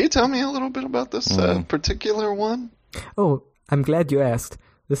 Can you tell me a little bit about this particular one? Oh, I'm glad you asked.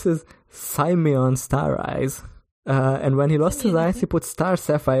 This is Simeon Star Eyes. And when he lost his eyes, he put star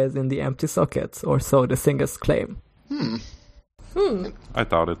sapphires in the empty sockets, or so the singers claim. I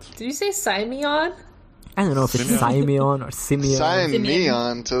doubt it. Did you say Simeon? I don't know if it's Simeon or Simeon. Sign me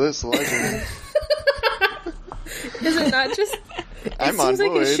on to this legend. Is it not just... I'm It on seems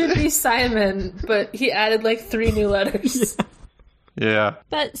like board. it should be Simon, but he added like 3 new letters. Yeah.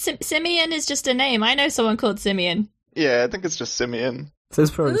 But Simeon is just a name. I know someone called Simeon. Yeah, I think it's just Simeon. So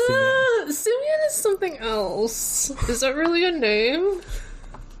it's probably Simeon. Simeon is something else. Is that really a name?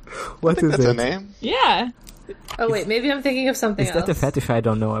 What is That's it? a name. Yeah. Oh wait, maybe I'm thinking of something Is else. that a fetish I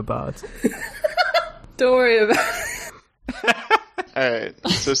don't know about? Don't worry about it. Alright,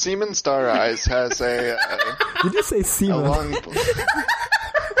 so Seaman Star Eyes has a Did you say a Seaman? long...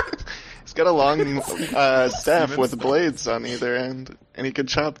 He's got a long staff with blades on either end, and he could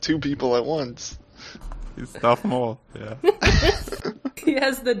chop 2 people at once. He's Darth Maul, yeah. He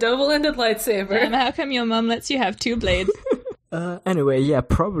has the double-ended lightsaber. How come your mum lets you have 2 blades? Anyway, yeah,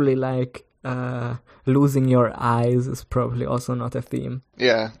 probably like losing your eyes is probably also not a theme.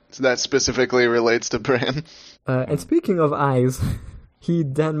 Yeah, so that specifically relates to Bran. And speaking of eyes, he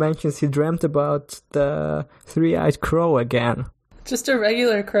then mentions he dreamt about the 3-eyed crow again. Just a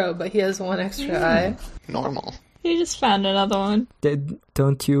regular crow, but he has 1 extra eye. Normal. You just found another one.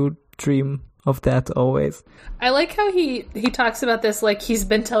 Don't you dream of that always? I like how he talks about this like he's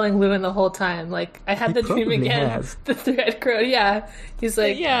been telling Lewin the whole time. Like, I had He the dream probably again. has. The 3-eyed crow, yeah. He's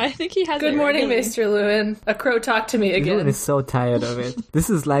like, Yeah, I think he has good it morning, regularly. Maester Lewin. A crow talked to me Lewin again. is so tired of it.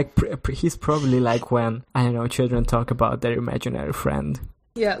 This is like, he's probably like when, I don't know, children talk about their imaginary friend.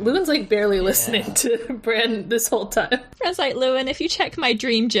 Yeah, Lewin's like barely listening to Bran this whole time. Friends like, Lewin, if you check my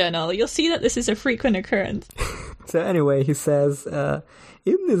dream journal, you'll see that this is a frequent occurrence. So anyway, he says,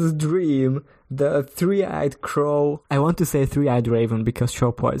 in this dream, the 3-eyed crow... I want to say 3-eyed raven because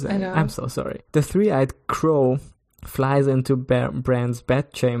show poison. I know. I'm so sorry. The 3-eyed crow flies into Bran's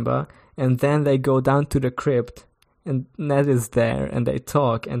bedchamber, and then they go down to the crypt, and Ned is there, and they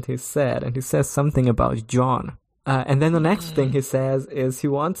talk, and he's sad, and he says something about Jon. And then the next thing he says is he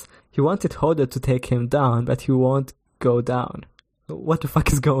wanted Hoda to take him down, but he won't go down. What the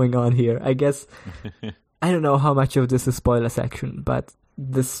fuck is going on here? I guess... I don't know how much of this is spoiler section, but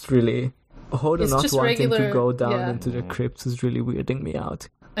this really Hodo It's not just wanting to regular- go down yeah. into the crypts is really weirding me out.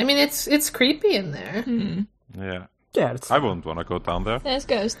 I mean, it's creepy in there. Yeah. Yeah, it's I wouldn't want to go down there. There's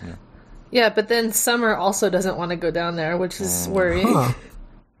Ghost. Yeah, but then Summer also doesn't want to go down there, which is worrying. Huh.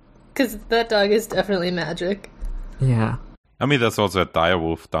 Because that dog is definitely magic. Yeah. I mean, there's also a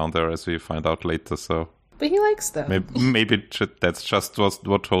direwolf down there, as we find out later, so But he likes them. maybe that's just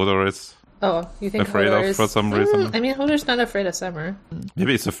what Hodor is Oh, you think afraid Hodor of is... for some reason. I mean, Hodor's not afraid of Summer.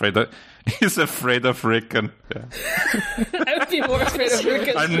 Maybe he's afraid of Rick, and yeah. I would be more afraid of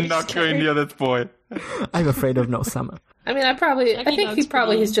Rick. I'm not going near that boy. I'm afraid of no Summer. I mean, I think he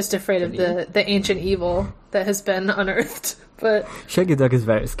probably is just afraid of the ancient evil that has been unearthed. But Shaggy Dog is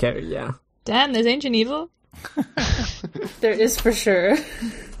very scary, yeah. Damn, there's ancient evil? there is for sure.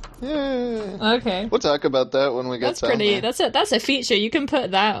 Yeah. Okay. We'll talk about that when we get That's down pretty. there. That's a feature. You can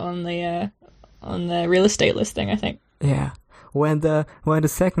put that on the real estate listing, I think. Yeah. When the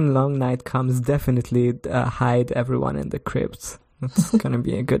second long night comes, definitely hide everyone in the crypts. That's gonna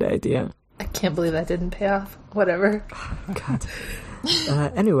be a good idea. I can't believe that didn't pay off. Whatever. God.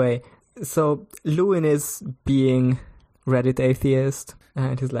 Anyway, so Lewin is being Reddit atheist,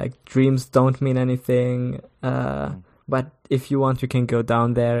 and he's like, dreams don't mean anything, but if you want, you can go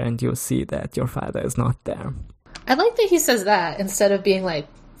down there and you'll see that your father is not there. I like that he says that instead of being like,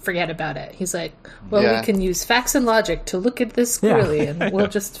 forget about it. He's like, well, Yeah. we can use facts and logic to look at this clearly, and we'll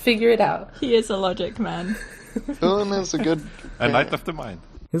just figure it out. He is a logic man. Lewin is a good... A knight of the mind.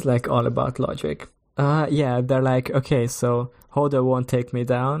 He's like all about logic. Yeah, they're like, okay, so Hodor won't take me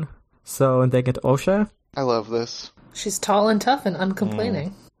down, so they get Osha. I love this. She's tall and tough and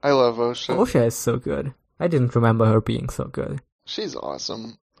uncomplaining. I love Osha. Osha is so good. I didn't remember her being so good. She's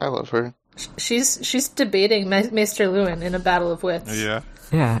awesome. I love her. She's debating Maester Lewin in a battle of wits. Yeah.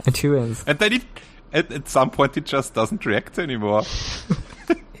 Yeah, and she wins. And then at some point he just doesn't react anymore.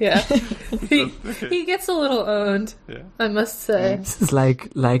 Yeah. he gets a little owned, Yeah. I must say. This is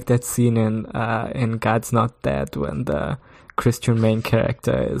like that scene in God's Not Dead when the Christian main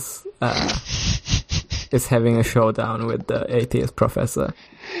character is having a showdown with the atheist professor.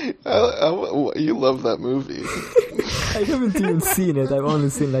 You love that movie. I haven't even seen it. I've only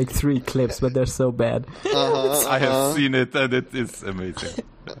seen like 3 clips, but they're so bad. I have seen it, and it is amazing.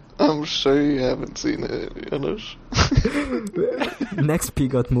 I'm sure you haven't seen it, Janusz. Next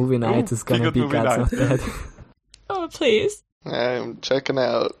Pigot movie night is gonna Pigot be movie God's night. Not Dead. Oh, please. I'm checking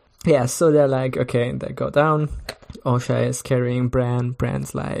out. Yeah, so they're like, okay, they go down. Osha is carrying Bran.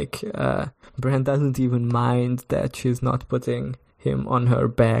 Bran's like, Bran doesn't even mind that she's not putting him on her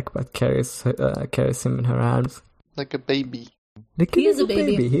back, but carries him in her arms. Like a baby. The kid He is a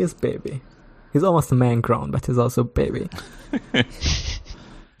baby. He is baby. He's almost a man grown, but he's also baby.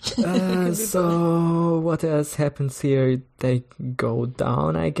 So what else happens here? They go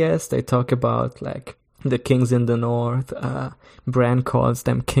down, I guess. They talk about like the kings in the north. Bran calls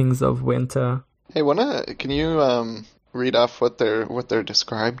them kings of winter. Hey, can you read off what they're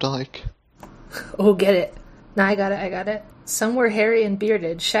described like? Oh, get it. No, I got it. Some were hairy and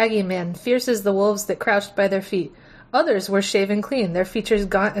bearded, shaggy men, fierce as the wolves that crouched by their feet. Others were shaven clean, their features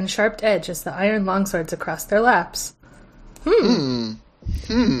gaunt and sharp-edged as the iron longswords across their laps. Huh.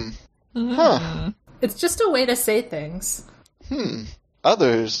 It's just a way to say things.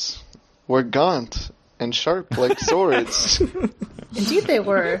 Others were gaunt and sharp like swords. Indeed they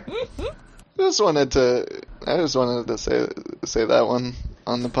were. I just wanted to say that one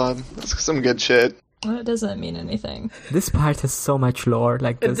on the pod. That's some good shit. Well, it doesn't mean anything. This part has so much lore.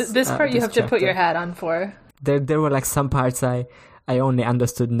 Like This part you this have to put chapter. your hat on for. There were like some parts I only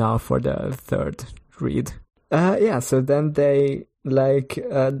understood now for the third read. Yeah, so then they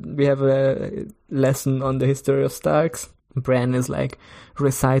we have a lesson on the history of Starks. Bran is like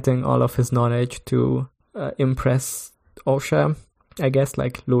reciting all of his knowledge to impress Osha. I guess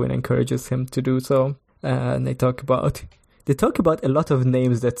like Lewin encourages him to do so. And they talk about a lot of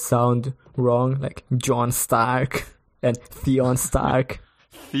names that sound wrong, like Jon Stark and Theon Stark.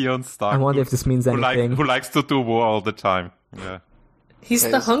 Theon Stark. I wonder if this means anything. Who likes to do war all the time. Yeah. He's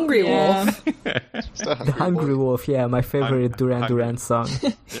the hungry wolf. It's a The Hungry Wolf, yeah, my favorite Duran hungry. Duran song.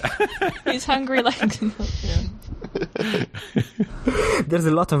 He's hungry like... There's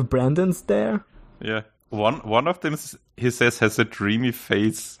a lot of Brandons there. Yeah. One of them, he says, has a dreamy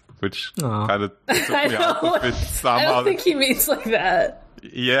face, which Aw. kind of took I me out of it I somehow. don't think he means like that.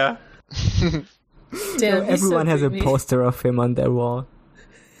 Yeah. Damn, he's Everyone so has a dreamy. poster of him on their wall.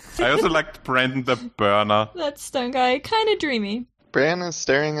 I also liked Brandon the Burner. That stone guy, kind of dreamy. Bran is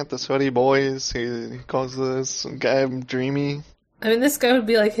staring at the sweaty boys. He calls this guy dreamy. I mean, this guy would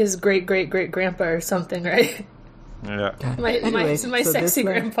be like his great-great-great-grandpa or something, right? Yeah. My so sexy this, like,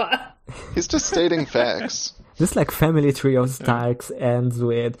 grandpa. He's just stating facts. This like family tree of Starks ends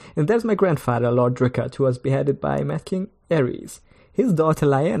with, and there's my grandfather, Lord Rickard, who was beheaded by Mad King Aerys. His daughter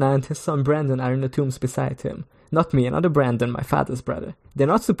Lyanna and his son Brandon are in the tombs beside him. Not me, another Brandon, my father's brother. They're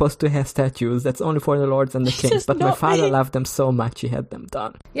not supposed to have statues, that's only for the lords and the kings, Just but my not father me. loved them so much he had them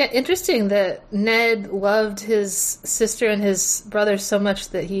done. Yeah, interesting that Ned loved his sister and his brother so much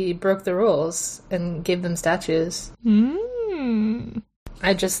that he broke the rules and gave them statues.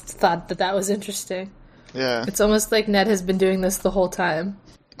 I just thought that was interesting. Yeah. It's almost like Ned has been doing this the whole time.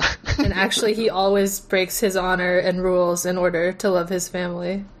 And actually, he always breaks his honor and rules in order to love his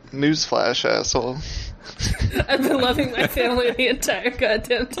family. Newsflash, asshole. I've been loving my family the entire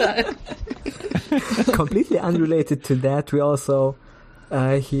goddamn time. Completely unrelated to that, we also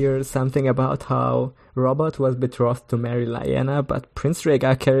hear something about how Robert was betrothed to marry Lyanna, but Prince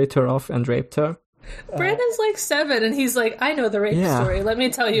Rhaegar carried her off and raped her. Brandon's like 7, and he's like, I know the rape story. Let me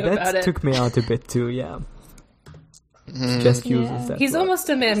tell you about That it. took me out a bit too, yeah. Just uses that He's word. almost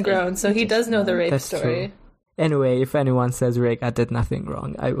a man grown, so he does know the rape That's story. true. Anyway, if anyone says Rhaegar did nothing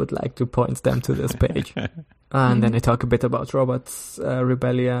wrong, I would like to point them to this page. And then they talk a bit about Robert's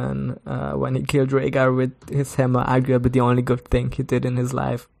rebellion when he killed Rhaegar with his hammer, arguably the only good thing he did in his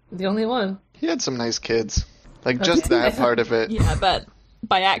life. The only one. He had some nice kids. Like, just that part of it. Yeah, but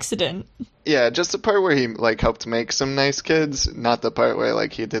by accident. Yeah, just the part where he, like, helped make some nice kids, not the part where,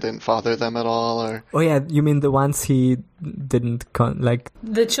 like, he didn't father them at all, or... Oh yeah, you mean the ones he didn't,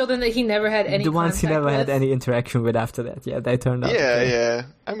 The children that he never had any the ones he contact never had with. any interaction with after that. Yeah, they turned out. Yeah, okay. yeah.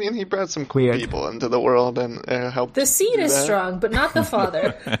 I mean, he brought some cool Weird. people into the world and helped The seed do is that. strong, but not the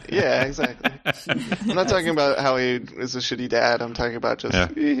father. Yeah, exactly. I'm not talking about how he is a shitty dad. I'm talking about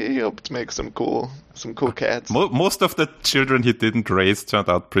just he helped make some cool cats. Most of the children he didn't raise turned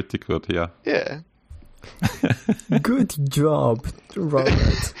out pretty good, yeah. Yeah. Good job,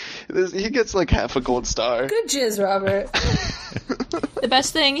 Robert. He gets like half a gold star. Good jizz, Robert. The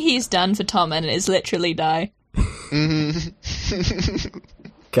best thing he's done for Tommen is literally die.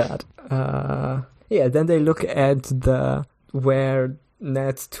 God. Yeah, then they look at where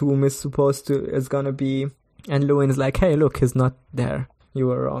Ned's tomb is gonna be, and Luwin's like, hey, look, he's not there. You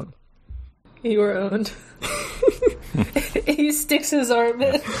were wrong. You were owned. He sticks his arm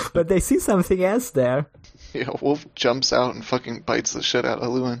in. But they see something else there. Yeah, Wolf jumps out and fucking bites the shit out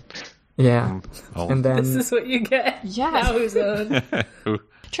of Lewin. Yeah. Oh. And This then is what you get. Yeah. Now who's owned?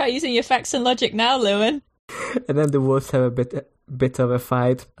 Try using your facts and logic now, Lewin. the wolves have a bit of a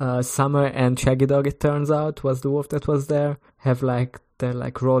fight. Summer and Shaggy Dog, it turns out, was the wolf that was there. They're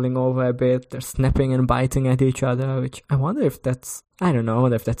like rolling over a bit. They're snapping and biting at each other, which I wonder if that's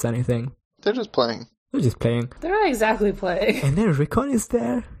anything. They're just playing. They're just playing. They're not exactly playing. And then Rickon is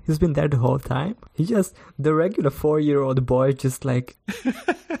there. He's been there the whole time. The regular 4-year-old boy just like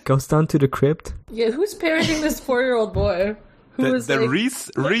goes down to the crypt. Yeah, who's parenting this 4-year-old boy?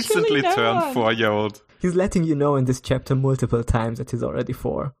 Recently no turned one. 4-year-old. He's letting you know in this chapter multiple times that he's already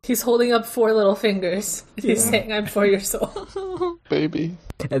 4. He's holding up 4 little fingers. He's saying, I'm 4 years old. Baby.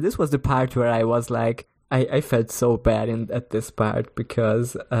 And this was the part where I was like, I felt so bad at this part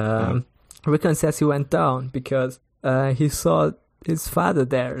because Rickon says he went down because he saw his father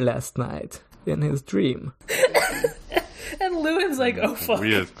there last night in his dream. And Lewin's like, oh fuck.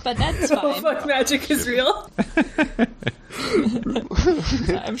 Weird. But that's Oh fine. fuck, magic is real.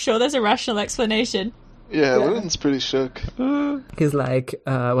 I'm sure there's a rational explanation. Yeah, Lewin's pretty shook. He's like,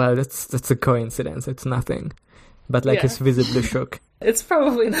 well, that's a coincidence. It's nothing. But like he's visibly shook. It's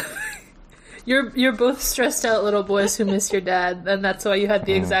probably not. You're both stressed out little boys who miss your dad, and that's why you had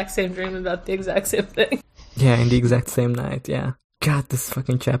the exact same dream about the exact same thing. Yeah, in the exact same night, yeah. God, this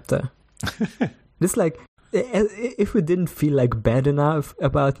fucking chapter. This, like, if we didn't feel, like, bad enough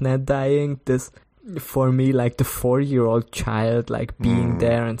about Ned dying, this, for me, like, the 4-year-old child, like, being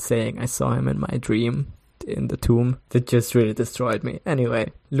there and saying, I saw him in my dream in the tomb, that just really destroyed me.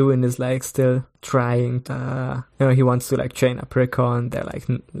 Anyway, Lewin is, like, still trying, he wants to, like, chain up Rickon. They're, like,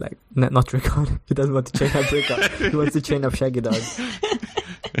 not Rickon. He doesn't want to chain up Rickon. He wants to chain up Shaggy Dog.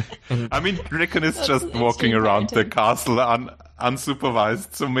 I mean, Rickon is just walking around the castle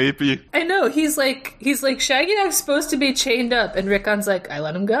unsupervised, so maybe... I know, he's like Shaggy Dog's supposed to be chained up, and Rickon's like, I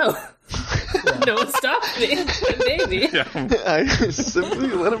let him go. No one stopped me. Maybe. Yeah. I simply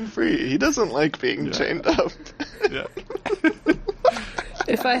let him free. He doesn't like being chained up. Yeah.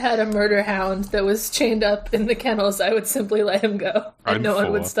 If I had a murder hound that was chained up in the kennels, I would simply let him go, and I'm no one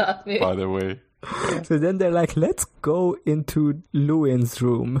for, would stop me. By the way. So then they're like, let's go into Lewin's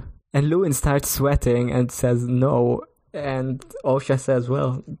room. And Lewin starts sweating and says no. And Osha says,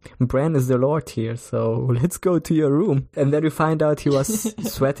 well, Bran is the lord here, so let's go to your room. And then we find out he was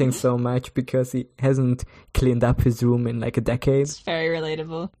sweating so much because he hasn't cleaned up his room in like a decade. It's very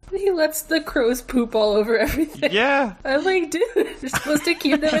relatable. He lets the crows poop all over everything. Yeah. I'm like, dude, you're supposed to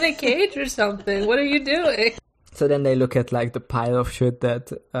keep them in a cage or something. What are you doing? So then they look at like the pile of shit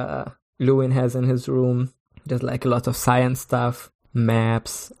that Lewin has in his room. There's like a lot of science stuff,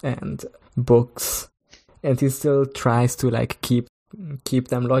 maps and books. And he still tries to like keep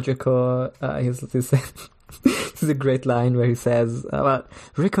them logical. He's a great line where he says, well,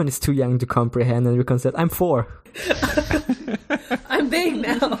 Rickon is too young to comprehend, and Rickon said, I'm 4. I'm big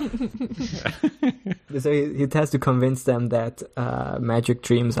now. So he has to convince them that magic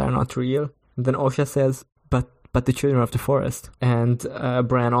dreams are not real. And then Osha says, but the children of the forest. And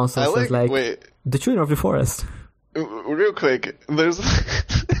Bran also says wait, the children of the forest. real quick, there's...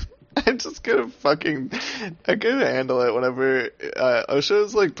 I'm just gonna I couldn't handle it whenever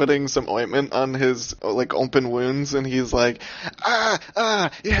Osha's like putting some ointment on his like open wounds, and he's like,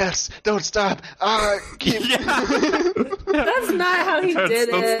 yes, don't stop, keep. That's not how he did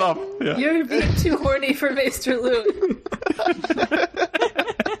Don't it. stop. Yeah. You're being too horny for Maester Lewin.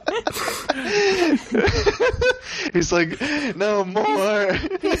 He's like, no more.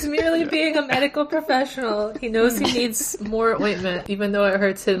 He's merely being a medical professional. He knows he needs more ointment, even though it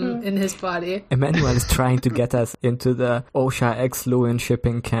hurts him in his body. Emmanuel is trying to get us into the Osha X Lewin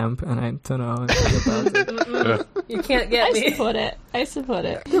shipping camp, and I don't know about it. You can't get me. I support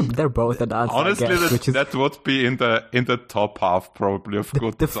it. They're both adults, Honestly, I guess, that would be in the top half probably of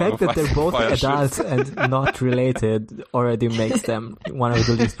good. the fact that they're both adults and not related already makes them one of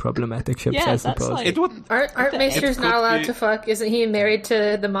the least problematic ships, Yeah, I that's suppose. like- It would. Aren't Maesters It not could allowed be- to fuck? Isn't he married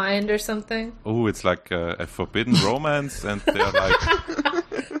to the Mind or something? Oh, it's like a forbidden romance, and they're like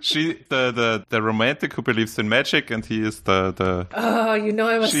the romantic who believes in magic, and he is the. Oh, you know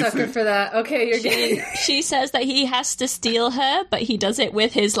I'm a She's sucker a- for that. Okay, you're getting... She says that he has to steal her, but he does it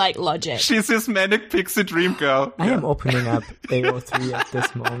with his like logic. She's his manic pixie dream girl. I am opening up AO3 at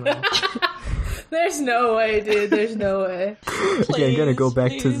this moment. There's no way, dude. There's no way. Okay, I'm gonna go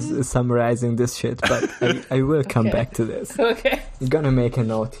back Please. to summarizing this shit, but I will come Okay. back to this. Okay. I'm gonna make a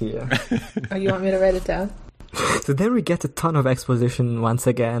note here. Oh, you want me to write it down? So then we get a ton of exposition once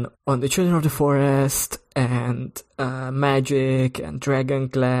again on the Children of the Forest and magic and dragon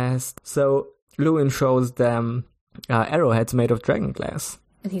glass. So Lewin shows them arrowheads made of dragon glass.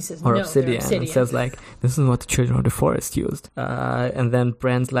 And he says, Or no, obsidian, they're obsidian. and says like, this is what the Children of the Forest used. And then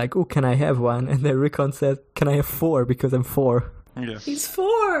Bran's like, oh, can I have one? And then Rickon says, can I have 4 because I'm 4. Yeah. He's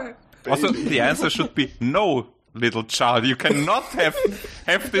 4. Also, the answer should be no, little child. You cannot have this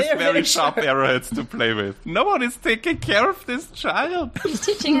They're very very sharp sharp. arrowheads to play with. No one is taking care of this child. He's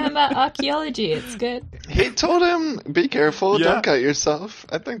teaching him about archaeology. It's good. He told him, be careful, Yeah. don't cut yourself.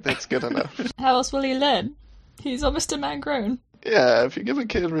 I think that's good enough. How else will he learn? He's almost a man grown. Yeah, if you give a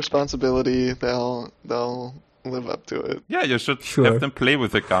kid responsibility, they'll live up to it. Yeah, you should Sure. have them play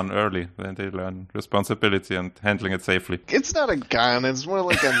with a gun early. Then they learn responsibility and handling it safely. It's not a gun, it's more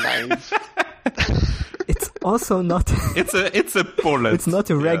like a knife. It's also not... It's a bullet. It's not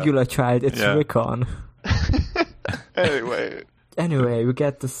a regular child, it's Yeah. Rickon. Anyway, We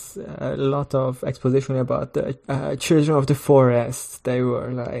get this a lot of exposition about the children of the forest. They were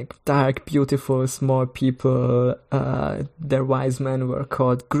like dark, beautiful, small people. Their wise men were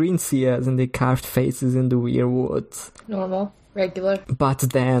called green seers, and they carved faces in the weirwoods. Normal. Regular. But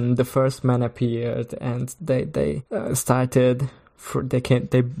then the first man appeared, and they started.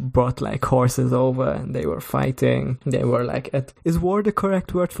 They brought like horses over, and they were fighting. They were like, is war the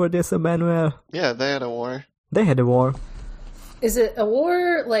correct word for this, Emmanuel? yeah, they had a war. They had a war. Is it a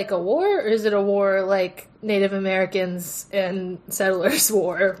war like a war, or is it a war like Native Americans and settlers'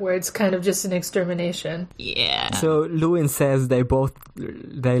 war, where it's kind of just an extermination? Yeah. So Lewin says they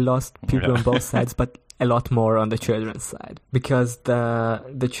lost people on both sides, but a lot more on the children's side, because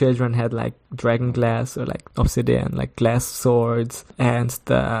the children had like dragon glass or like obsidian, like glass swords, and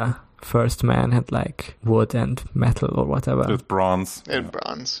the first man had like wood and metal or whatever, With bronze. They had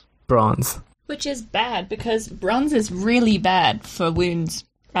bronze. bronze. Which is bad, because bronze is really bad for wounds.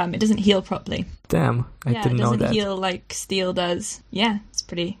 It doesn't heal properly. Damn, I Yeah, didn't it know doesn't that. heal like steel does. Yeah, it's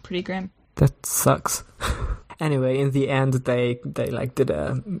pretty grim. That sucks. Anyway, in the end, they like did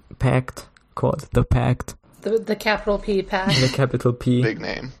a pact called the Pact, The capital P pack. The capital P. Big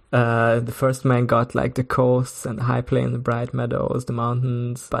name. The first man got like the coasts and the high plains, the bright meadows, the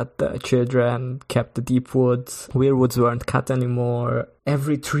mountains, but the children kept the deep woods. Weirwoods weren't cut anymore.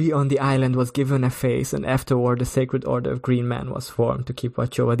 Every tree on the island was given a face, and afterward the Sacred Order of Green Men was formed to keep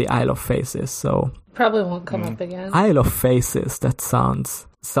watch over the Isle of Faces. So Probably won't come up again. Isle of Faces, that sounds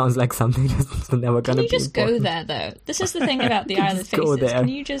like something that's never Can gonna you be just go important. there, though? This is the thing about the Can Isle of just go Faces. there. Can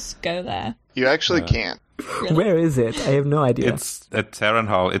you just go there? You actually can't. Really? Where is it? I have no idea. It's at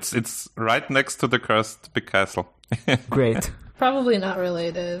Terranhal. It's right next to the cursed big castle. Great. Probably not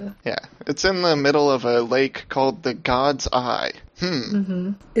related. Yeah, it's in the middle of a lake called the God's Eye.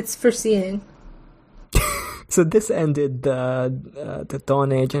 It's for seeing. So this ended the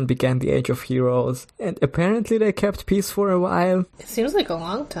Dawn Age and began the Age of Heroes. And apparently they kept peace for a while. It seems like a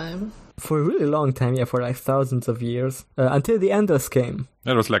long time. For a really long time, yeah, for like thousands of years. Until the Enders came.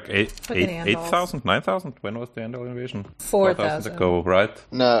 It was like Fucking Andals. 8,000, 9,000? When was the Andal invasion? 4,000 ago, right?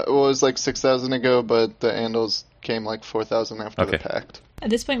 No, it was like 6,000 ago, but the Andals came like 4,000 after the Okay. Pact. At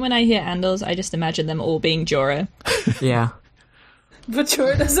this point, when I hear Andals, I just imagine them all being Jorah. Yeah. But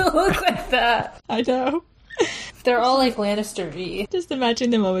Jorah doesn't look like that. I know. They're all like Lannister-y. Just imagine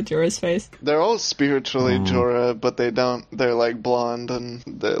them all with Jorah's face. They're all spiritually Jorah, but they're like blonde and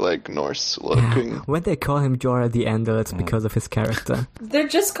they're like Norse looking. When they call him Jorah the Ender, it's because of his character. They're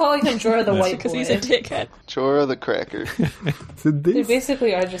just calling him Jorah the White Because Boy. he's a dickhead. Jorah the Cracker. So They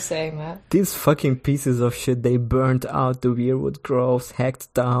basically are just saying that. these fucking pieces of shit, they burnt out the weirwood groves,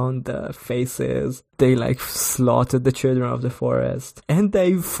 hacked down the faces, they like slaughtered the children of the forest, and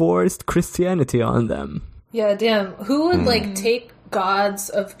they forced Christianity on them. Yeah, damn. Who would like take gods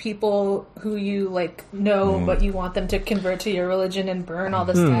of people who you like know, but you want them to convert to your religion and burn all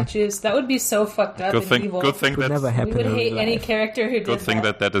the statues? That would be so fucked up and evil. Good thing Would never that happen We would in hate real any life. character who did good thing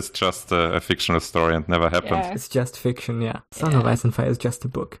that. that is just a fictional story and never happened. Yeah. It's just fiction, yeah. Song of Ice and Fire is just a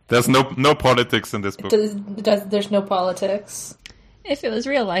book. There's no politics in this book. There's no politics. If it was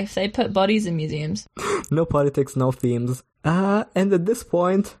real life, they'd put bodies in museums. No politics, no themes. And at this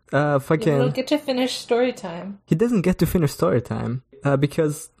point, You don't fucking... get to finish story time. He doesn't get to finish story time,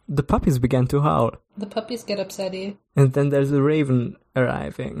 because the puppies began to howl. The puppies get upsetty. And then there's a raven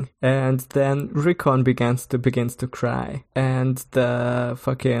arriving. And then Rickon begins to cry. And the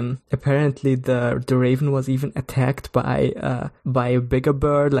fucking... Apparently the raven was even attacked by a bigger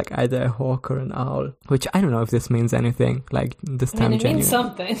bird, like either a hawk or an owl. Which I don't know if this means anything, like this I time mean, it means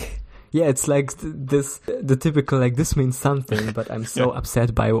genuine. something. Yeah, it's like the typical, like, this means something, but I'm so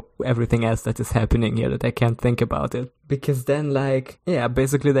upset by everything else that is happening here that I can't think about it. Because then, like, yeah,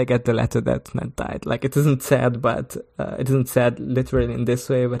 basically they get the letter that Ned died. Like, it isn't sad, but it isn't sad literally in this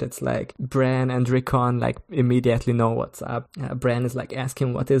way, but it's like Bran and Rickon, like, immediately know what's up. Bran is, like,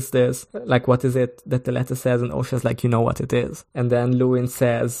 asking, what is this? Like, what is it that the letter says? And Osha's like, you know what it is. And then Luwin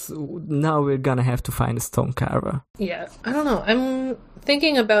says, now we're gonna have to find a stone carver. Yeah, I don't know. I'm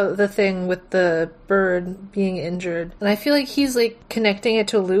thinking about the thing with the bird being injured, and I feel like he's like connecting it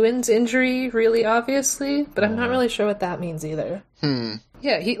to Lewin's injury really obviously, but I'm not really sure what that means either.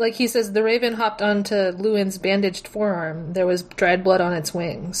 Yeah, he says the raven hopped onto Lewin's bandaged forearm. There was dried blood on its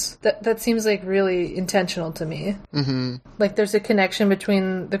wings. That seems like really intentional to me. Mm-hmm. Like there's a connection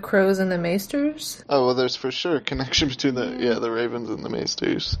between the crows and the maesters. Oh, well, there's for sure a connection between the ravens and the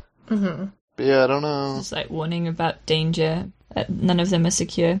maesters. Mm-hmm. But yeah, I don't know. Just like warning about danger. None of them are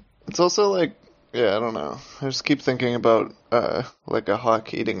secure. It's also like, yeah, I don't know. I just keep thinking about, like a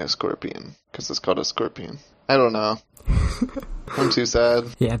hawk eating a scorpion, because it's called a scorpion. I don't know. I'm too sad.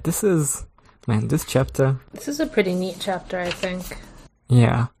 Yeah, this chapter, This is a pretty neat chapter, I think.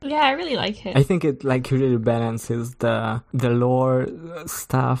 yeah. Yeah, I really like it. I think it like really balances the lore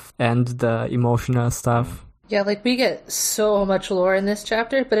stuff and the emotional stuff. Yeah, like we get so much lore in this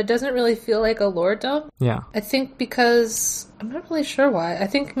chapter, but it doesn't really feel like a lore dump. Yeah. I think because... I'm not really sure why. I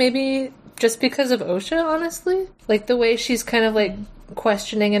think maybe just because of Osha, honestly. Like, the way she's kind of, like,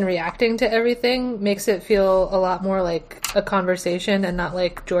 questioning and reacting to everything makes it feel a lot more like a conversation and not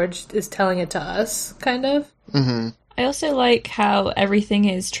like George is telling it to us, kind of. Mm-hmm. I also like how everything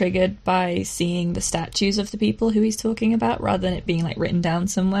is triggered by seeing the statues of the people who he's talking about, rather than it being like written down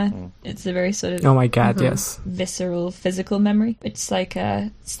somewhere. It's a very sort of Oh my god, yes. visceral, physical memory. It's like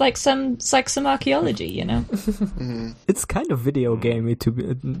some archaeology, you know. It's kind of video gamey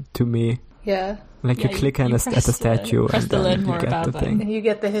to me. Yeah. Like Yeah, you click you at a press statue press and to learn then more you get about the them. thing. And you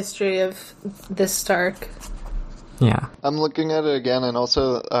get the history of this Stark. Yeah. I'm looking at it again, and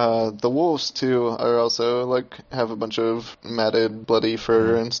also, the wolves, too, are also, like, have a bunch of matted, bloody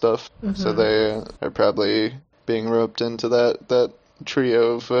fur and stuff. So they are probably being roped into that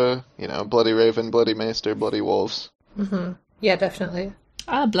trio of, Bloody Raven, Bloody Maester, Bloody Wolves. Mm-hmm. Yeah, definitely.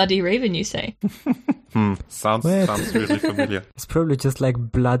 Ah, Bloody Raven, you say? Sounds What? really familiar. It's probably just like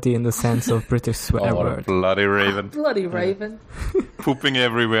bloody in the sense of British swear word. Bloody Raven. Bloody Raven. Pooping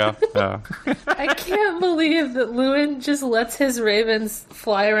everywhere. Yeah. I can't believe that Lewin just lets his ravens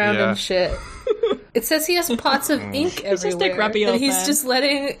fly around Yeah. and shit. It says he has pots of ink He's just a everywhere. grubby and old he's man. just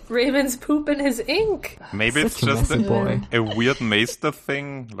letting ravens poop in his ink. Maybe it's Such a just messy boy. a weird maester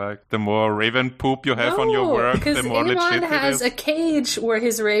thing. Like, the more raven poop you have on your work, because the more legit Aemon it has is. a cage where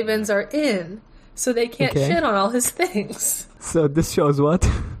his ravens are in, so they can't Okay. shit on all his things. So this shows what?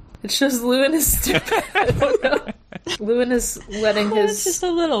 It shows Lewin is stupid. I don't know. Lewin is letting He's just his...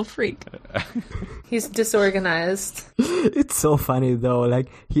 a little freak. He's disorganized. It's so funny though, like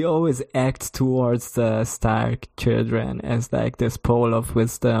he always acts towards the Stark children as like this pole of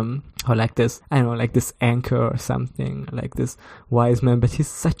wisdom, or like this, I don't know, like this anchor or something, like this wise man, but he's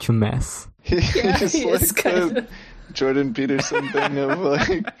such a mess. Yeah, He's he like is kind the of... Jordan Peterson thing of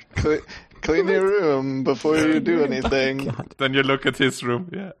like, clean your room before you do anything. God, Then you look at his room.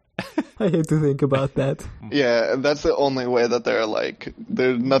 Yeah. I hate to think about that. Yeah, that's the only way that they're alike.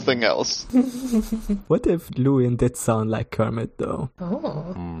 There's nothing else. What if Lewin did sound like Kermit though?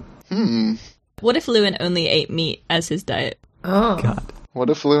 Oh. What if Lewin only ate meat as his diet? Oh. God. What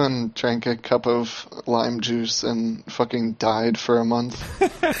if Lewin drank a cup of lime juice and fucking died for a month?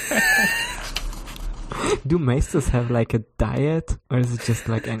 Do maesters have like a diet, or is it just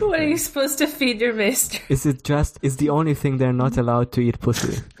like anything? What are you supposed to feed your maester? Is the only thing they're not allowed to eat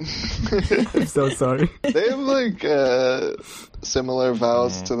pussy? I'm so sorry. They have like similar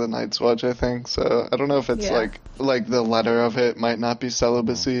vows to the Night's Watch, I think. So I don't know if it's Yeah. like the letter of it might not be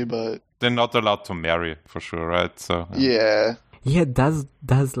celibacy, but They're not allowed to marry, for sure, right? So, yeah. Yeah, does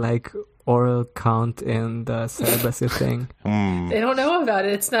like oral count in the celibacy thing? They don't know about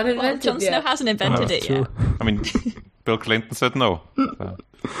it. It's not Well, invented Jon Snow yet. hasn't invented Oh, it true. yet. I mean, Bill Clinton said no. So,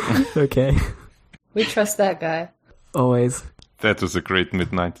 Okay, We trust that guy. always. that was a great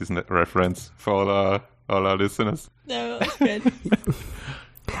mid-90s reference for all our listeners. No, that's good.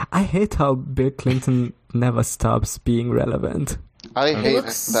 I hate how Bill Clinton never stops being relevant. I He hate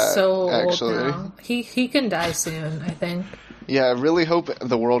looks that, so actually. old now. He can die soon, I think. Yeah, I really hope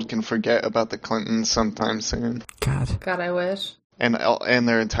the world can forget about the Clintons sometime soon. God, God, I wish. And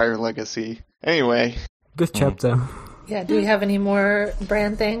their entire legacy. Anyway, good chapter. Yeah, do we have any more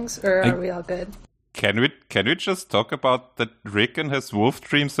brand things, or are we all good? Can we just talk about that Rickon has wolf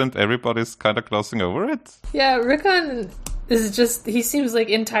dreams and everybody's kind of glossing over it? Yeah, Rickon is just... He seems like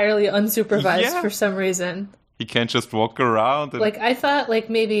entirely unsupervised Yeah. for some reason. He can't just walk around. And Like, I thought like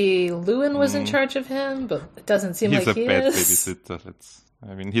maybe Lewin was in charge of him, but it doesn't seem he's like a he bad is.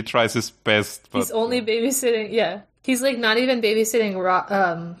 babysitter. He tries his best, but He's only babysitting. Yeah, he's like not even babysitting.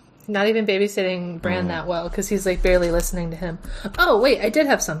 Not even babysitting Bran that well because he's like barely listening to him. Oh wait, I did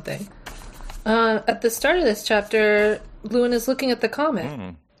have something. At the start of this chapter, Lewin is looking at the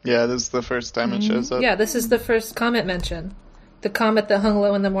comet. yeah, this is the first time it shows up. Yeah, this is the first comet mention. The comet that hung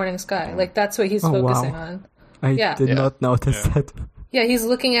low in the morning sky. Like that's what he's Oh, wow. focusing on. I Yeah. did Yeah. not notice that. Yeah, he's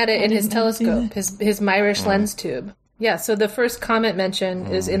looking at it in his didn't see telescope, his Myrish lens tube. Yeah, so the first comet mention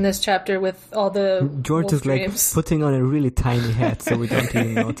is in this chapter with all the George wolf is like dreams. putting on a really tiny hat, so we don't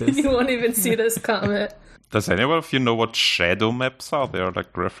even notice. You won't even see this comet. does anyone of you know what shadow maps are? They are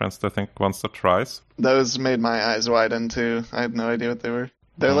like referenced, I think, once or twice. Those made my eyes widen too. I had no idea what they were.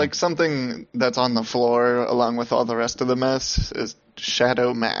 They're like something that's on the floor along with all the rest of the mess is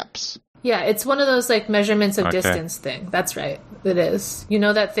shadow maps. Yeah, it's one of those like measurements of Okay. distance thing. That's right. It is. You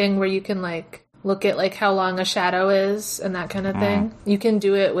know that thing where you can like look at like how long a shadow is and that kind of thing? You can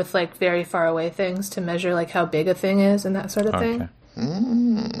do it with like very far away things to measure like how big a thing is and that sort of thing.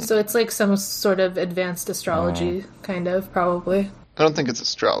 So it's like some sort of advanced astrology kind of probably. I don't think it's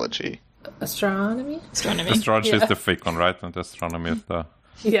astrology. Astronomy? Astronomy. Astrology Yeah. is the fake one, right? And astronomy is the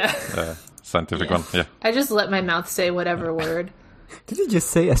Yeah. scientific one. Yeah. I just let my mouth say whatever word. Did you just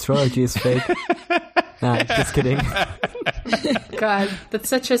say astrology is fake? Nah, just kidding. God, that's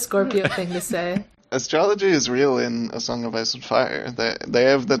such a Scorpio thing to say. Astrology is real in A Song of Ice and Fire. They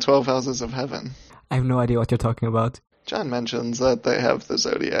have the 12 houses of heaven. I have no idea what you're talking about. John mentions that they have the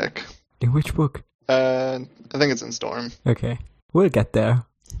zodiac. In which book? I think it's in Storm. Okay, we'll get there.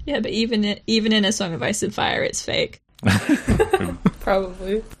 Yeah, but even in A Song of Ice and Fire, it's fake.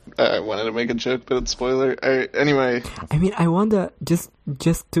 Probably. I wanted to make a joke, but it's spoiler. Anyway, I mean, I wonder, just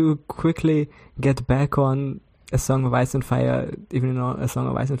to quickly get back on A Song of Ice and Fire, even though A Song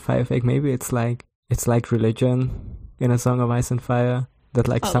of Ice and Fire fake, maybe it's like religion in A Song of Ice and Fire, that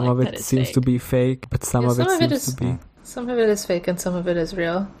like Oh, some like of that it it's seems fake. to be fake, but some Yeah, of it some of it seems is- to be... Some of it is fake and some of it is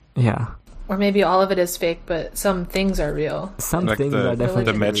real. Yeah. Or maybe all of it is fake, but some things are real. Some Like things are definitely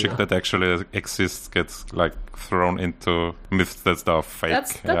the magic real. that actually exists gets like thrown into myths that are fake.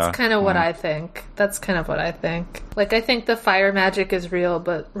 That's kind of what I think. That's kind of what I think. Like, I think the fire magic is real,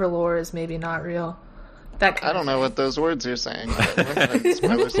 but R'hllor is maybe not real. That kind I don't know what those words you're saying. But we're gonna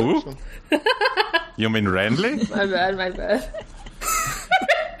spoiler section. You mean Renly? My bad.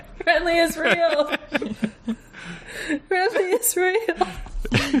 Renly is real. Renly is real.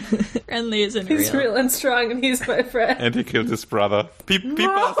 Renly isn't He's real and strong, and he's my friend. And he killed his brother. People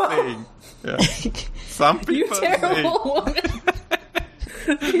are saying. Yeah. Some people You are saying. terrible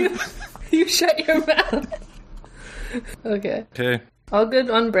woman. you shut your mouth. Okay. Okay. All good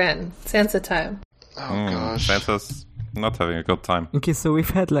on Bran. Sansa time. Oh gosh. Sansa's not having a good time. Okay, so we've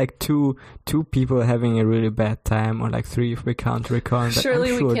had like two people having a really bad time, or like three if we count Rickon. But Surely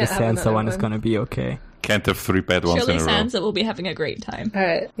I'm we sure the can't have Sansa another one is one. gonna be okay. Can't have 3 bad ones Surely in a row. Sansa will be having a great time. All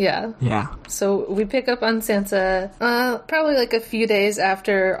right. Yeah. Yeah. So we pick up on Sansa probably like a few days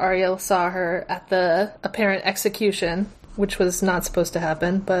after Arya saw her at the apparent execution, which was not supposed to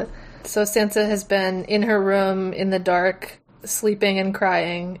happen. But so Sansa has been in her room in the dark, sleeping and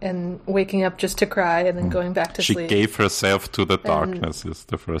crying, and waking up just to cry, and then going back to She sleep. gave herself to the darkness is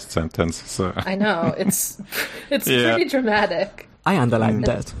the first sentence. So. I know it's Yeah. pretty dramatic. I underlined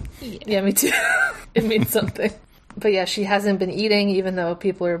that. Yeah, me too. It means something. But yeah, she hasn't been eating, even though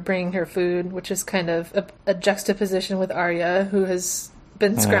people are bringing her food, which is kind of a juxtaposition with Arya, who has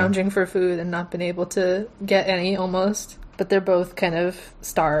been scrounging for food and not been able to get any, almost. But they're both kind of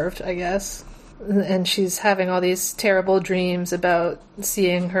starved, I guess. And she's having all these terrible dreams about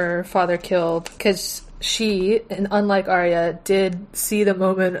seeing her father killed, because she, and unlike Arya, did see the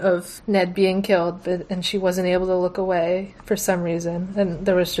moment of Ned being killed, and she wasn't able to look away for some reason. And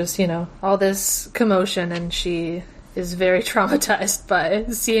there was just, all this commotion, and she is very traumatized by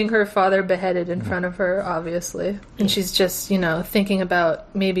seeing her father beheaded in front of her, obviously. And she's just, thinking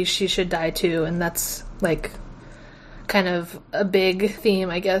about maybe she should die too, and that's, like, kind of a big theme,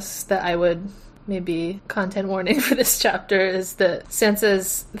 I guess, that I would... maybe content warning for this chapter is that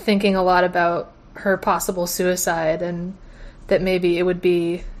Sansa's thinking a lot about her possible suicide, and that maybe it would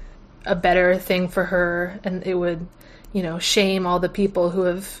be a better thing for her, and it would, shame all the people who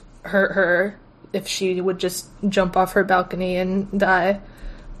have hurt her if she would just jump off her balcony and die.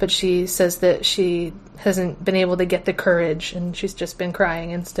 But she says that she hasn't been able to get the courage, and she's just been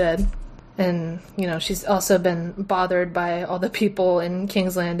crying instead. And, she's also been bothered by all the people in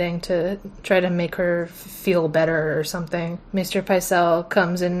King's Landing to try to make her feel better or something. Maester Pycelle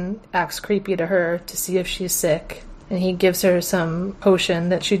comes and acts creepy to her to see if she's sick. And he gives her some potion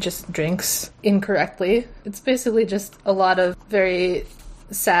that she just drinks incorrectly. It's basically just a lot of very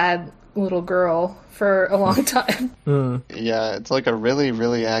sad little girl for a long time. Yeah, it's like a really,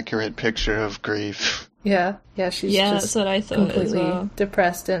 really accurate picture of grief. Yeah, she's just that's what I thought as completely well.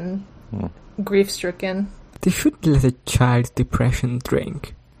 depressed and grief-stricken. They should let a child depression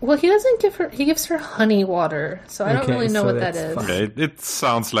drink. Well, he doesn't give her... He gives her honey water, so I don't Okay, really know so what that that's is. fine. Yeah, it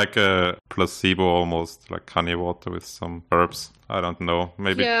sounds like a placebo almost, like honey water with some herbs. I don't know.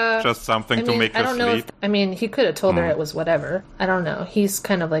 Maybe Yeah, just something to make I her don't know sleep. he could have told her it was whatever. I don't know. He's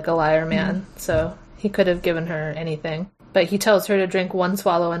kind of like a liar man, so he could have given her anything. But he tells her to drink 1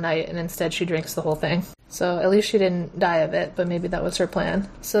 swallow a night, and instead she drinks the whole thing. So at least she didn't die of it, but maybe that was her plan.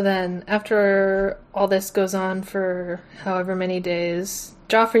 So then, after all this goes on for however many days,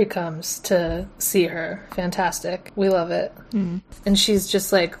 Joffrey comes to see her. Fantastic. We love it. And she's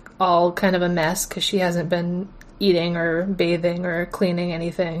just like all kind of a mess because she hasn't been eating or bathing or cleaning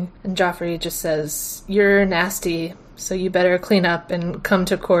anything. And Joffrey just says, "You're nasty, so you better clean up and come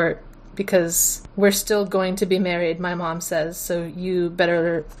to court. Because we're still going to be married, my mom says, so you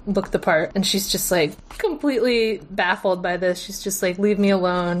better look the part." And she's just like completely baffled by this. She's just like, "Leave me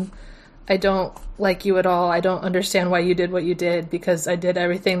alone. I don't like you at all. I don't understand why you did what you did, because I did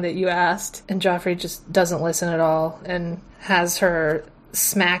everything that you asked." And Joffrey just doesn't listen at all and has her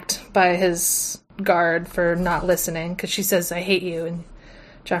smacked by his guard for not listening, because she says, "I hate you." And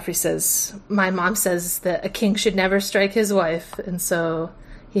Joffrey says, "My mom says that a king should never strike his wife," and so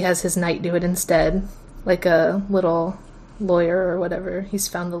he has his knight do it instead, like a little lawyer or whatever. He's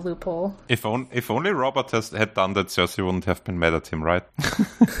found the loophole. If only Robert had done that, Cersei wouldn't have been mad at him, right?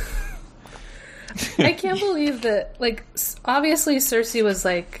 I can't believe that, like, obviously Cersei was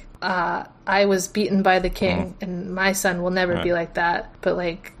like, I was beaten by the king, and my son will never be like that. But,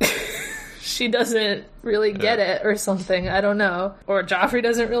 like, she doesn't really get it or something. I don't know. Or Joffrey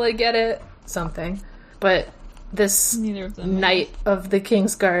doesn't really get it. Something. But this Neither of them. knight of the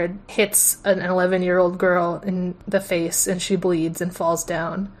Kingsguard hits an 11-year-old girl in the face and she bleeds and falls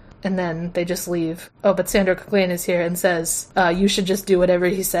down. And then they just leave. Oh, but Sandor Clegane is here and says, you should just do whatever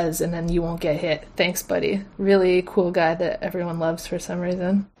he says and then you won't get hit. Thanks, buddy. Really cool guy that everyone loves for some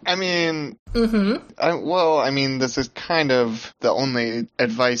reason. I mean, this is kind of the only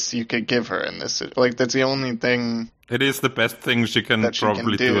advice you could give her in this. Like, that's the only thing. It is the best thing she can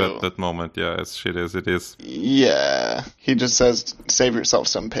probably do at that moment. Yeah, as shit as it is. Yeah. He just says, save yourself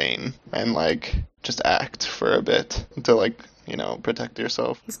some pain and, like, just act for a bit to, like, protect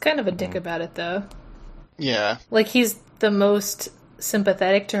yourself. He's kind of a dick about it, though. Yeah. Like, he's the most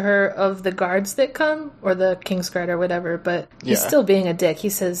sympathetic to her of the guards that come, or the Kingsguard or whatever, but he's still being a dick. He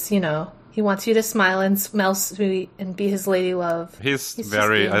says, he wants you to smile and smell sweet and be his lady love. He's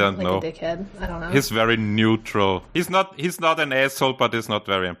very, I don't know. A dickhead. I don't know. He's very neutral. He's not an asshole, but he's not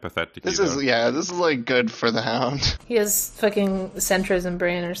very empathetic This either. is like good for the Hound. He has fucking centrism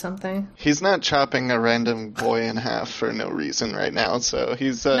brain or something. He's not chopping a random boy in half for no reason right now, so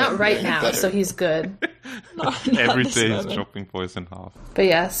he's... not right now, better. So he's good. Every day he's chopping boys in half. But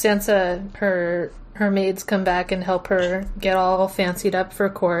yeah, Sansa, her maids come back and help her get all fancied up for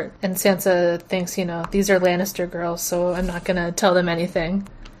court. And Sansa thinks, these are Lannister girls, so I'm not going to tell them anything.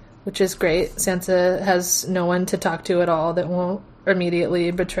 Which is great. Sansa has no one to talk to at all that won't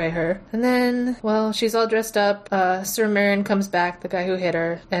immediately betray her. And then, she's all dressed up. Sir Meryn comes back, the guy who hit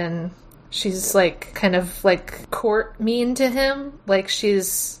her, and she's kind of court mean to him. Like,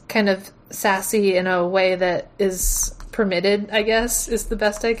 she's kind of sassy in a way that is permitted, I guess, is the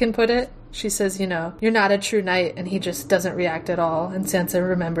best I can put it. She says, you're not a true knight, and he just doesn't react at all. And Sansa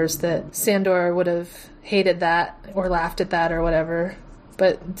remembers that Sandor would have hated that or laughed at that or whatever.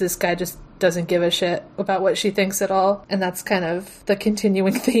 But this guy just doesn't give a shit about what she thinks at all. And that's kind of the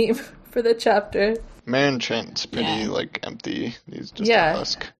continuing theme for the chapter. Meryn Trent's pretty, empty. He's just a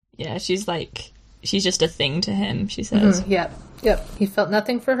husk. Yeah, she's just a thing to him, she says. Mm-hmm. Yep. He felt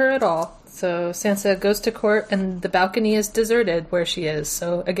nothing for her at all. So Sansa goes to court, and the balcony is deserted where she is.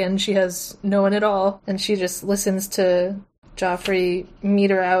 So again, she has no one at all, and she just listens to Joffrey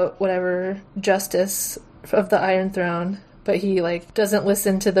meter out whatever justice of the Iron Throne. But he, doesn't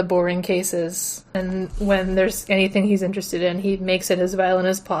listen to the boring cases. And when there's anything he's interested in, he makes it as violent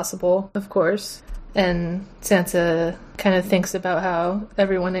as possible, of course. And Sansa kind of thinks about how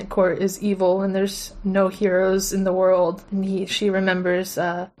everyone at court is evil and there's no heroes in the world. And she remembers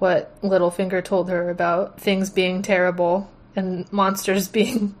what Littlefinger told her about things being terrible and monsters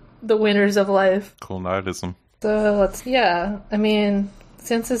being the winners of life. Colonialism. So,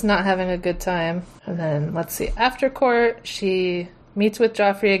 Sansa's not having a good time. And then, let's see, after court, she meets with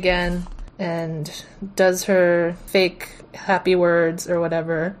Joffrey again and does her fake happy words or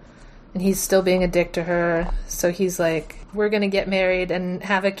whatever. And he's still being a dick to her. So he's like, we're going to get married and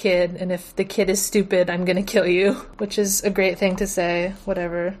have a kid. And if the kid is stupid, I'm going to kill you. Which is a great thing to say.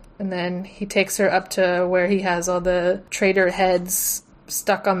 Whatever. And then he takes her up to where he has all the traitor heads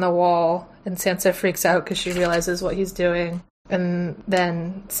stuck on the wall. And Sansa freaks out because she realizes what he's doing. And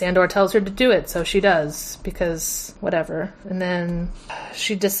then Sandor tells her to do it. So she does. Because whatever. And then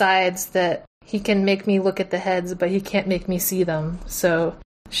she decides that he can make me look at the heads, but he can't make me see them. So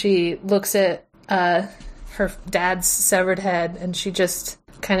she looks at her dad's severed head, and she just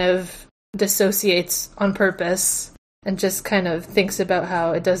kind of dissociates on purpose and just kind of thinks about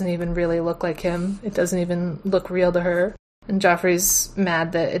how it doesn't even really look like him. It doesn't even look real to her. And Joffrey's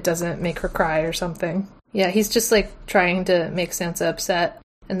mad that it doesn't make her cry or something. Yeah, he's just trying to make Sansa upset.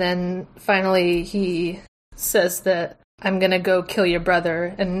 And then finally he says that I'm gonna go kill your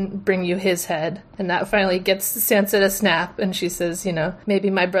brother and bring you his head. And that finally gets Sansa to snap, and she says, maybe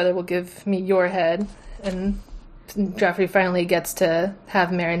my brother will give me your head. And Joffrey finally gets to have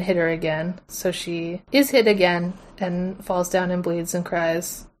Meryn hit her again. So she is hit again and falls down and bleeds and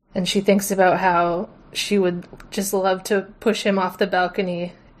cries. And she thinks about how she would just love to push him off the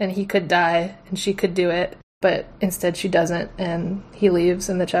balcony and he could die and she could do it. But instead she doesn't, and he leaves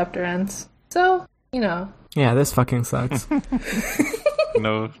and the chapter ends. So, Yeah, this fucking sucks.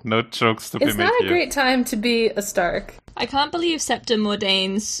 No jokes to be made here. It's not a great time to be a Stark. I can't believe Septa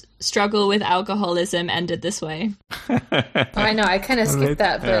Mordane's struggle with alcoholism ended this way. I know, I kind of skipped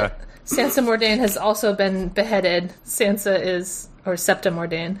that, but Sansa Mordaine has also been beheaded. Septa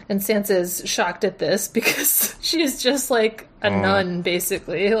Mordaine. And Sansa is shocked at this because she's just a nun,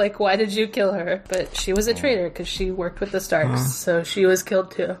 basically. Why did you kill her? But she was a traitor because she worked with the Starks, so she was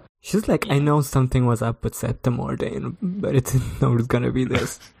killed too. She's like, I know something was up with Septimordain, but it didn't know it was gonna be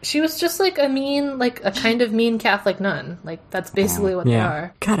this. She was just like a kind of mean Catholic nun. Like, that's basically what they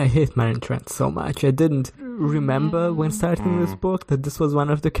are. God, I hate Marion Trent so much. I didn't remember when starting this book that this was one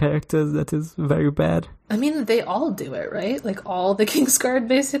of the characters that is very bad. I mean, they all do it, right? Like, all the Kingsguard,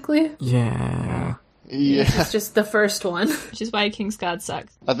 basically. Yeah. Yeah. It's just the first one. Which is why Kingsguard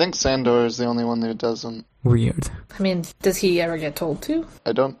sucks. I think Sandor is the only one that doesn't. Weird. I mean, does he ever get told to?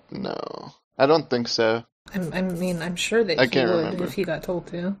 I don't know. I don't think so. I mean, I'm sure that I he can't would remember. if he got told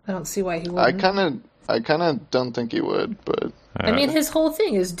to. I don't see why he I wouldn't. kind of don't think he would, but I mean, his whole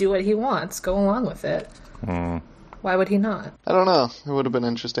thing is do what he wants, go along with it. Why would he not? I don't know. It would have been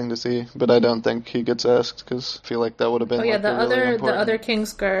interesting to see, but I don't think he gets asked because I feel like that would have been. Oh yeah, like, a really important... the other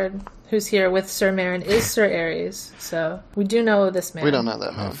Kingsguard who's here with Sir Marin is Sir Ares, so we do know this man. We don't know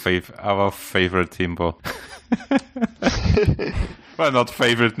that man. Our favorite himbo. Well, not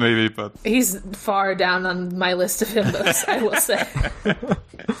favorite maybe, but He's far down on my list of himbos, I will say.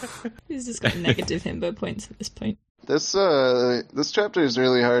 He's just got negative himbo points at this point. This chapter is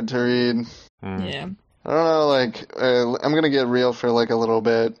really hard to read. Yeah. I don't know, like, I'm gonna get real for, like, a little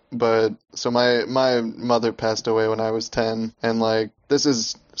bit, but, so my mother passed away when I was 10, and, like, this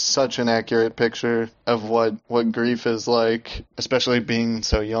is such an accurate picture of what grief is like, especially being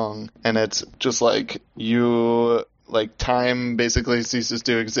so young, and it's just, like, time basically ceases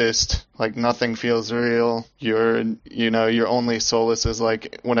to exist. Like, nothing feels real. Your only solace is,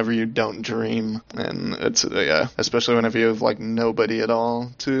 like, whenever you don't dream. And it's, especially whenever you have, like, nobody at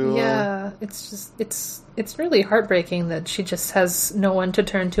all to... Yeah, it's really heartbreaking that she just has no one to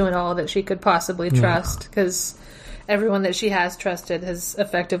turn to at all that she could possibly trust, because everyone that she has trusted has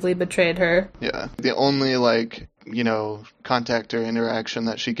effectively betrayed her. Yeah. The only, like, contact or interaction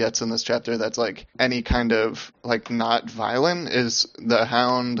that she gets in this chapter that's, like, any kind of, like, not violent is the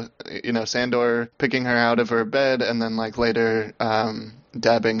Hound, Sandor picking her out of her bed and then, like, later,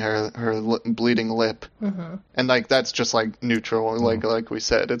 dabbing her bleeding lip. Mm-hmm. And, like, that's just, like, neutral, like we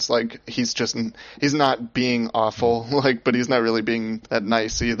said. It's, like, he's not being awful, like, but he's not really being that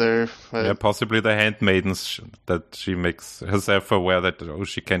nice either. But... Yeah, possibly the handmaidens that she makes herself aware that,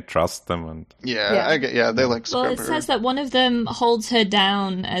 she can't trust them. And they, like, scrub her. Well, it says that one of them holds her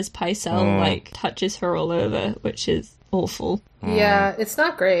down as Pycelle, like, touches her all over, which is awful. Yeah, it's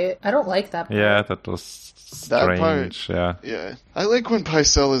not great. I don't like that part. Yeah, that was strange. Yeah. I like when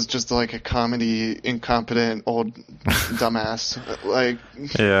Pycelle is just like a comedy incompetent old dumbass. Like,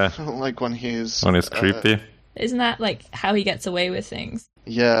 I don't like when he's creepy. Isn't that like how he gets away with things?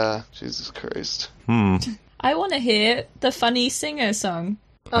 Yeah, Jesus Christ. I want to hear the funny singer song.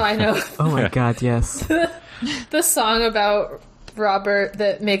 Oh, I know. Oh my god, yes. The song about Robert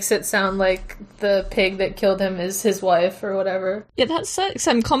that makes it sound like the pig that killed him is his wife or whatever. Yeah, that's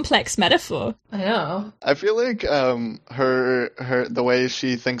some complex metaphor. I know. I feel like her the way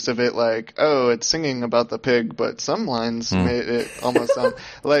she thinks of it, like, oh, it's singing about the pig, but some lines made it almost sound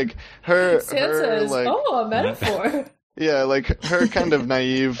like her. Says, like, oh, a metaphor. Yeah, like, her kind of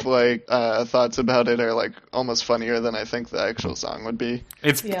naive, like, thoughts about it are, like, almost funnier than I think the actual song would be.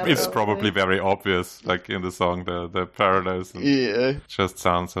 It's probably very obvious, like, in the song, the parallels. Yeah. Just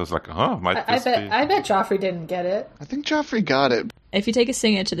sounds, I was like, I bet Joffrey didn't get it. I think Joffrey got it. If you take a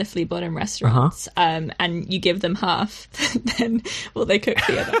singer to the Flea Bottom restaurants, and you give them half, then, they cook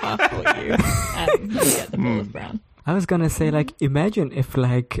the other half for you, and you get the bowl of brown. I was gonna say, like, imagine if,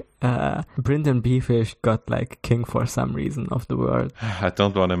 like, Brynden Beefish got, like, king for some reason of the world. I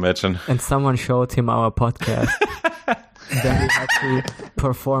don't want to imagine. And someone showed him our podcast. Then we had to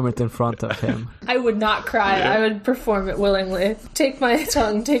perform it in front of him. I would not cry. I would perform it willingly. Take my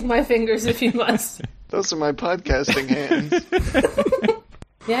tongue, take my fingers if you must. Those are my podcasting hands.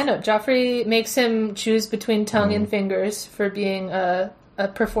 Yeah, no, Joffrey makes him choose between tongue and fingers for being a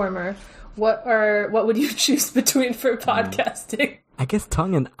performer. What would you choose between for podcasting? I guess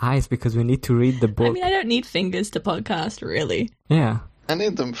tongue and eyes, because we need to read the book. I mean, I don't need fingers to podcast, really. Yeah. I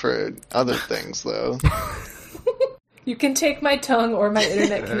need them for other things, though. You can take my tongue or my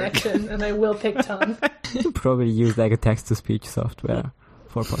internet connection, and I will pick tongue. Probably use, like, a text-to-speech software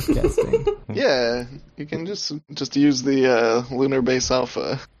for podcasting. Yeah, you can just use the Lunar Base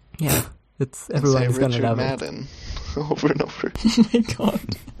Alpha. Yeah, everyone's gonna Richard love Madden over and over. Oh my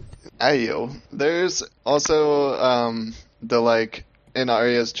god. Ayo. There's also, the, like, in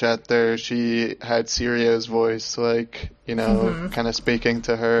Arya's chat there, she had Sirio's voice, like, kind of speaking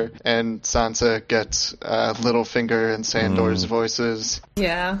to her, and Sansa gets Littlefinger and Sandor's voices.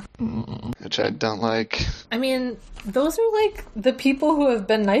 Yeah. Which I don't like. I mean, those are like the people who have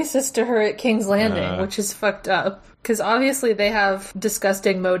been nicest to her at King's Landing, which is fucked up. Because obviously they have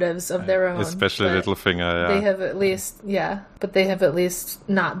disgusting motives of their own. Especially Littlefinger, They have at least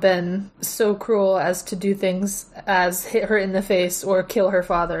not been so cruel as to do things as hit her in the face or kill her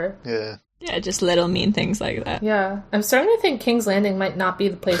father. Yeah. Yeah, just little mean things like that. Yeah. I'm starting to think King's Landing might not be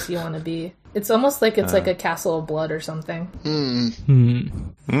the place you want to be. It's almost like it's like a castle of blood or something.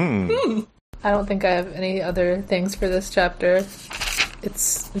 I don't think I have any other things for this chapter.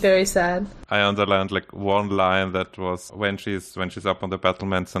 It's very sad. I underlined like one line that was when she's up on the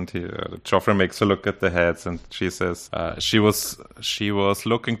battlements and Joffrey makes her look at the heads and she says she was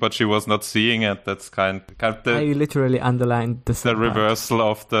looking but she was not seeing it. That's kind of I literally underlined the reversal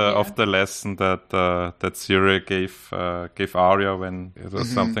of the lesson that Ciri gave Arya when it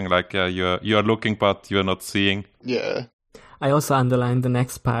was something like you're looking but you're not seeing. Yeah. I also underlined the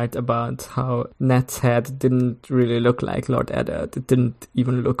next part about how Ned's head didn't really look like Lord Eddard. It didn't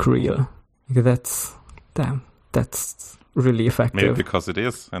even look real. That's really effective. Maybe because it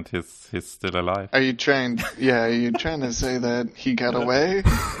is, and he's still alive. Are you trying to say that he got away?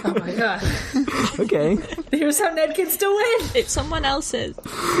 Oh my god. Okay. Here's how Ned gets to win! It's someone else's.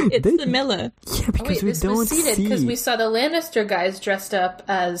 It's the Miller. Yeah, because we this don't was seated see. because we saw the Lannister guys dressed up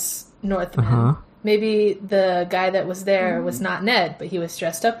as Northmen. Maybe the guy that was there was not Ned, but he was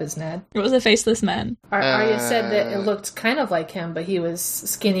dressed up as Ned. It was a faceless man. Arya said that it looked kind of like him, but he was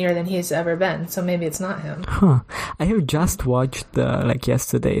skinnier than he's ever been, so maybe it's not him. I have just watched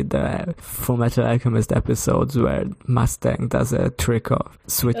yesterday the Fullmetal Alchemist episodes where Mustang does a trick of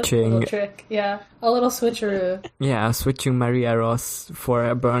switching. A little trick, yeah. A little switcheroo. Yeah, switching Maria Ross for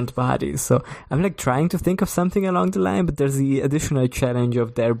a burnt body. So I'm like trying to think of something along the line, but there's the additional challenge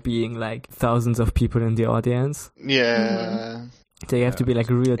of there being like thousands of people in the audience. Yeah. So you have to be like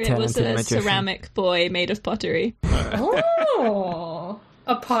a real talented magician. It was a magician. ceramic boy made of pottery. Oh,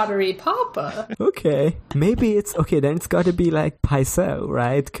 a pottery papa. Okay. Maybe it's... Okay, then it's got to be like Pycelle,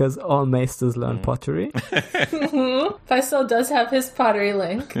 right? Because all maesters learn pottery. Pycelle does have his pottery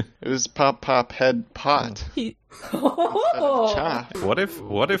link. It was Pop Head Pot. What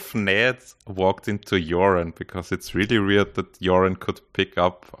if Ned walked into Yoren? Because it's really weird that Yoren could pick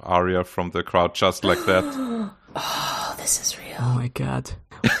up Arya from the crowd just like that. Oh, this is real. Oh my god.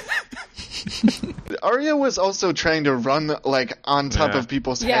 Arya was also trying to run like on top of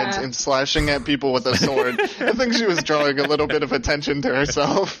people's heads and slashing at people with a sword. I think she was drawing a little bit of attention to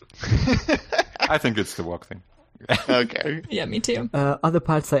herself. I think it's the walk thing. Okay. Yeah, me too. Other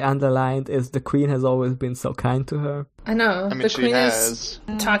parts I underlined is the queen has always been so kind to her. I know. I mean, the she queen has. is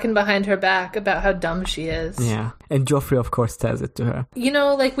talking behind her back about how dumb she is. Yeah. And Joffrey, of course, tells it to her. You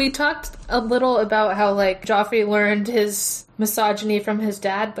know, like, we talked a little about how, like, Joffrey learned his misogyny from his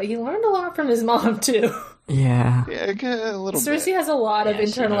dad, but he learned a lot from his mom, too. Yeah. Yeah, a little Cersei bit. has a lot of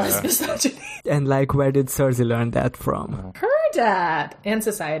internalized misogyny. And, like, where did Cersei learn that from? Her dad. And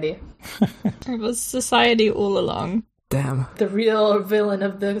society. It was society all along. Damn. The real villain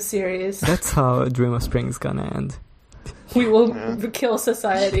of the series. That's how Dream of Spring is gonna end. We will kill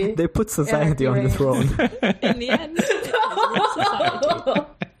society. They put society on the throne. In the end, it was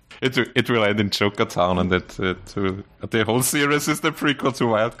society. It will end in Joker Town, and the whole series is the prequel to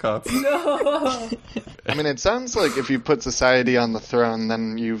Wildcard. No. I mean, it sounds like if you put society on the throne,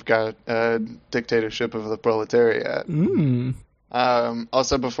 then you've got a dictatorship of the proletariat.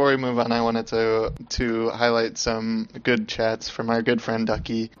 Also, before we move on, I wanted to highlight some good chats from our good friend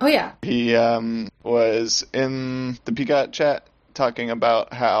Ducky. Oh, yeah. He was in the Peacock chat talking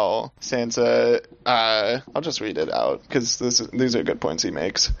about how Sansa... I'll just read it out, because these are good points he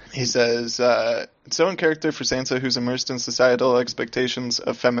makes. He says, it's so in character for Sansa, who's immersed in societal expectations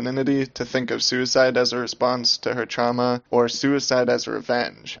of femininity, to think of suicide as a response to her trauma, or suicide as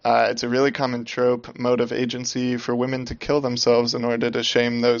revenge. It's a really common trope, mode of agency, for women to kill themselves in order to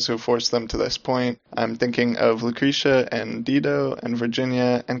shame those who forced them to this point. I'm thinking of Lucretia and Dido and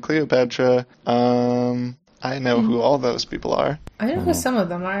Virginia and Cleopatra. I know who all those people are. I know who some of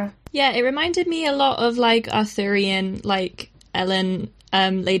them are. Yeah, it reminded me a lot of, like, Arthurian, like, Ellen,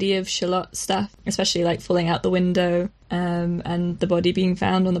 Lady of Shalott stuff, especially, like, falling out the window, and the body being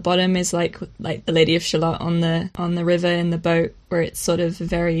found on the bottom is, like the Lady of Shalott on the river in the boat, where it's sort of a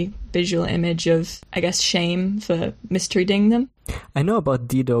very visual image of, I guess, shame for mistreating them. I know about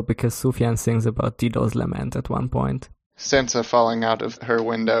Dido because Sufjan sings about Dido's lament at one point. Sansa falling out of her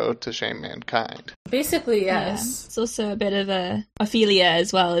window to shame mankind. Basically, yes. Yeah. It's also a bit of a Ophelia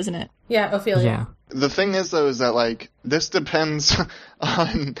as well, isn't it? Yeah, Ophelia. Yeah. The thing is, though, is that, like, this depends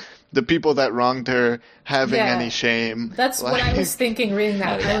on the people that wronged her having Yeah. any shame. That's what I was thinking reading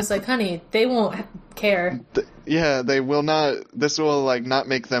that. I was like, honey, they won't care. Yeah, they will not. This will, like, not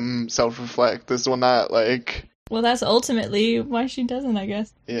make them self-reflect. This will not, like. Well, that's ultimately why she doesn't, I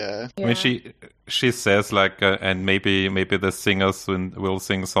guess. Yeah. I mean, she says like, and maybe the singers will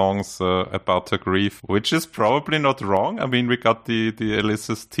sing songs about her grief, which is probably not wrong. I mean, we got the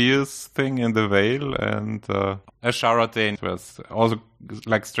Alyssa's tears thing in the veil, and Ashara Dane was also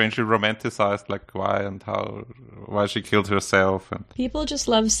like strangely romanticized, like why she killed herself. And People just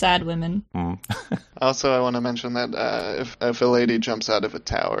love sad women. Also, I want to mention that if a lady jumps out of a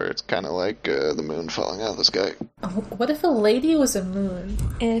tower, it's kind of like the moon falling out of the sky. What if a lady was a moon?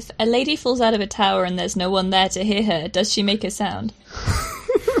 If a lady falls out of a tower and there's no one there to hear her, does she make a sound?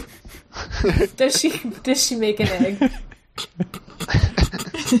 Does she make an egg?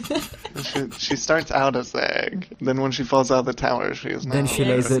 She starts out as the egg. Then when she falls out of the tower, she is now. Then she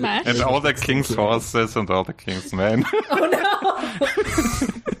lays it. Smash. And all the king's horses and all the king's men.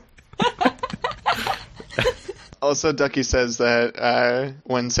 Also, Ducky says that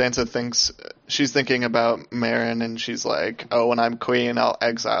when Sansa thinks, she's thinking about Meryn, and she's like, oh, when I'm queen, I'll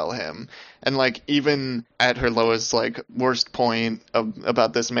exile him. And, like, even at her lowest, like, worst point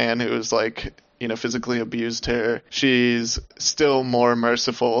about this man who's, like, you know, physically abused her, she's still more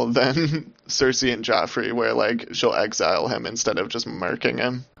merciful than Cersei and Joffrey, where, like, she'll exile him instead of just murking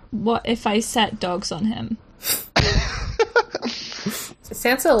him. What if I set dogs on him?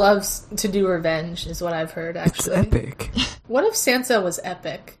 Sansa loves to do revenge, is what I've heard, It's actually. epic. What if Sansa was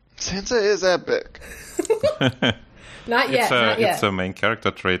epic? Sansa is epic. Not yet. It's a main character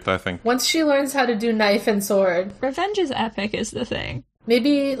trait, I think. Once she learns how to do knife and sword, Revenge is epic is the thing.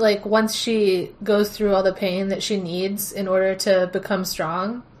 maybe, like, once she goes through all the pain that she needs in order to become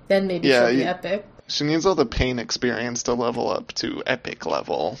strong, then maybe Yeah, she'll be epic. She needs all the pain experience to level up to epic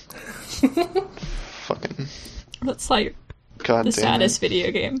level. Fucking That's like god the damn saddest it.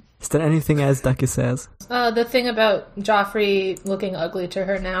 video game. Is there anything else Ducky says? The thing about Joffrey looking ugly to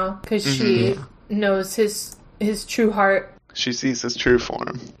her now, because she knows his true heart. She sees his true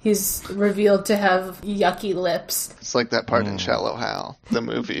form. He's revealed to have yucky lips. It's like that part in Shallow Hal, the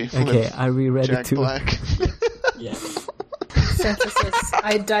movie. Okay, with are we ready Jack to... Black. Yeah. Sansa says,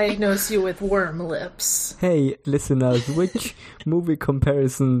 I diagnose you with worm lips. Hey, listeners, which movie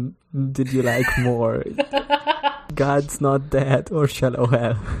comparison did you like more? God's Not Dead or Shallow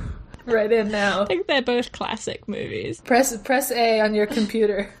Hell? Right in now. I think they're both classic movies. Press A on your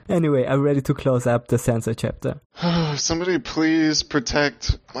computer. Anyway, I'm ready to close up the Sansa chapter. Somebody please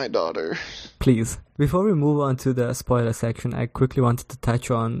protect my daughter. Please. Before we move on to the spoiler section, I quickly wanted to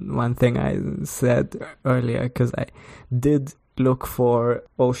touch on one thing I said earlier, because I did look for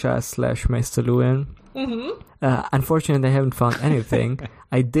Osha / Maester Luwin. Unfortunately, I haven't found anything.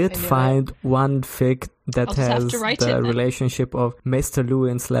 I did find one fic that I'll just have has to write the it then. relationship of Maester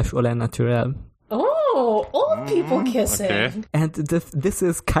Luwin / Olenna Tyrell. Oh, old people kissing. okay. And this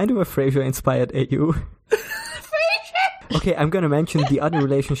is kind of a Frasier-inspired AU. Okay, I'm gonna mention the other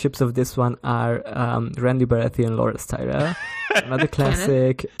relationships of this one are Renly Baratheon and Loras Tyrell. Another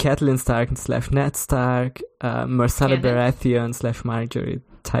classic, Catelyn Stark / Ned Stark, Myrcella Canon. Baratheon / Marjorie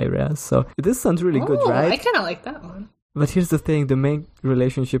Tyrell. So this sounds really good, Oh, right? I kind of like that one. But here's the thing, the main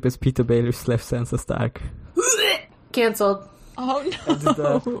relationship is Peter Baelish / Sansa Stark. Cancelled. Oh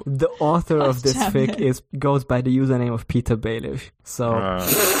no. The author of this Damn fic it. goes by the username of Peter Baelish. So,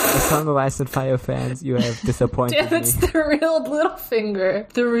 as Song of Ice and Fire fans, you have disappointed Damn, it's me. the real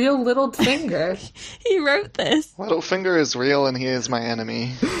Littlefinger. The real little finger. He wrote this. Littlefinger is real and he is my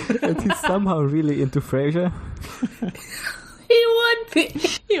enemy. And he's somehow really into Frasier. He would be.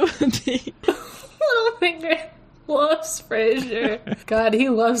 He would be. Littlefinger loves Frasier. God, he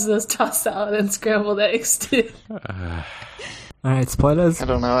loves those tossed salad and scrambled eggs too. Alright, spoilers. I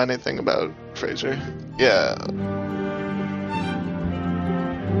don't know anything about Frasier. Yeah.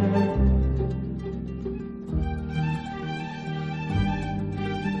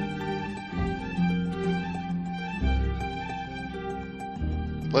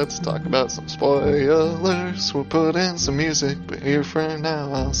 Let's talk about some spoilers. We'll put in some music, but here for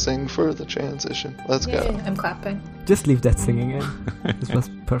now, I'll sing for the transition. Let's Yay, go. I'm clapping. Just leave that singing in. This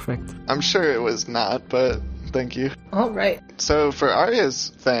was perfect. I'm sure it was not, but thank you. All right. So for Arya's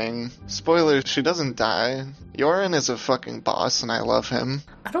thing, spoilers, she doesn't die. Yoren is a fucking boss, and I love him.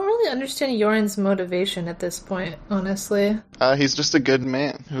 I don't really understand Yoren's motivation at this point, honestly. He's just a good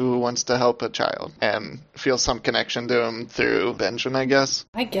man who wants to help a child and feels some connection to him through Benjen, I guess.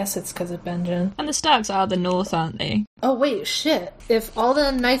 I guess it's because of Benjen. And the Starks are the North, aren't they? Oh, wait, shit. If all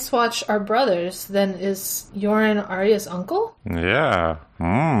the Night's Watch are brothers, then is Yoren Arya's uncle? Yeah.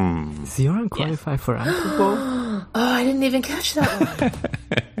 Does Yoren qualify for Uncle Bo? Oh, I didn't even catch that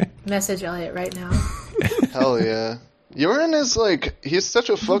one. Message Elliot right now. Hell yeah. Yoren is he's such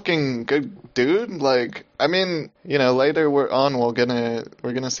a fucking good dude. I mean, later we're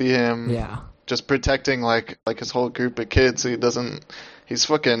gonna see him just protecting his whole group of kids. He's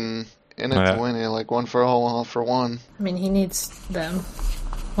fucking in it to win it, one for all for one. I mean, he needs them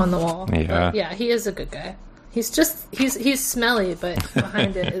on the wall. Yeah. But yeah, he is a good guy. He's smelly, but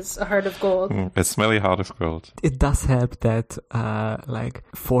behind it is a heart of gold. A smelly heart of gold. It does help that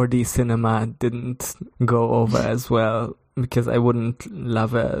 4D cinema didn't go over as well, because I wouldn't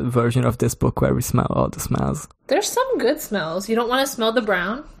love a version of this book where we smell all the smells. There's some good smells. You don't want to smell the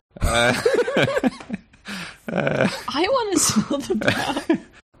brown? I want to smell the brown.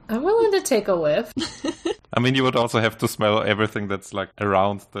 I'm willing to take a whiff. I mean, you would also have to smell everything that's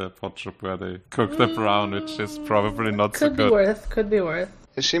around the pot shop where they cook the brown, which is probably not so good. Could be worth.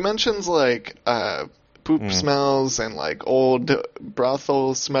 She mentions poop smells and old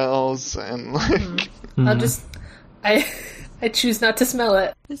brothel smells and I choose not to smell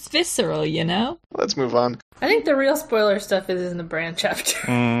it. It's visceral, Let's move on. I think the real spoiler stuff is in the Bran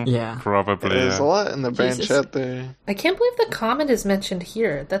chapter. Yeah. Probably. There's a lot in the Bran chapter. I can't believe the comet is mentioned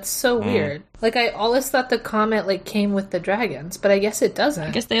here. That's so weird. I always thought the comet came with the dragons, but I guess it doesn't. I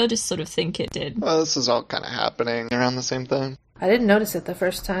guess they all just sort of think it did. Well, this is all kind of happening around the same time. I didn't notice it the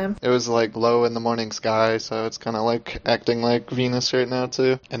first time. It was low in the morning sky, so it's kind of acting like Venus right now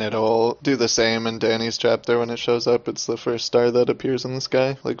too. And it'll do the same in Dany's chapter when it shows up. It's the first star that appears in the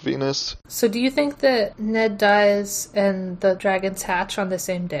sky, like Venus. So do you think that Ned dies and the dragons hatch on the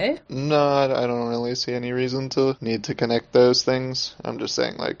same day? No, I don't really see any reason to need to connect those things. I'm just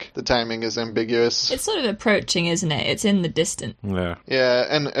saying the timing is ambiguous. It's sort of approaching, isn't it? It's in the distance. Yeah. Yeah,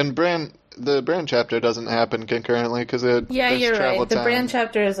 and the Bran chapter doesn't happen concurrently because it. Yeah, you're right. The time. Bran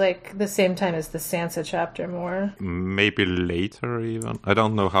chapter is the same time as the Sansa chapter more. Maybe later even. I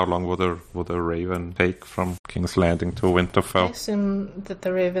don't know how long would a raven take from King's Landing to I Winterfell. assume that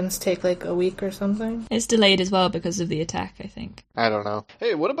the ravens take a week or something. It's delayed as well because of the attack, I think. I don't know.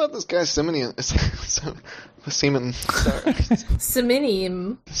 Hey, what about this guy Simeon? Seaman. Sorry.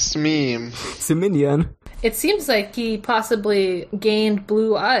 Seminium. Siminian. It seems like he possibly gained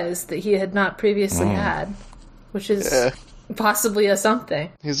blue eyes that he had not previously had, which is possibly a something.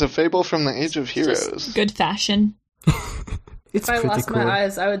 He's a fable from the Age of Heroes. Just good fashion. It's If I pretty lost cool. my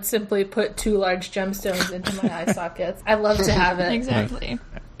eyes, I would simply put 2 large gemstones into my eye sockets. I love to have it. Exactly.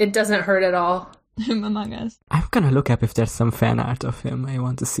 It doesn't hurt at all. Among Us. I'm gonna look up if there's some fan art of him. I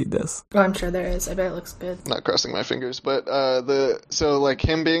want to see this. Oh, I'm sure there is. I bet it looks good. Not crossing my fingers, but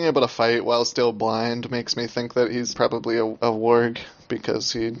him being able to fight while still blind makes me think that he's probably a warg,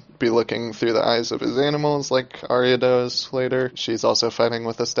 because he'd be looking through the eyes of his animals like Arya does later. She's also fighting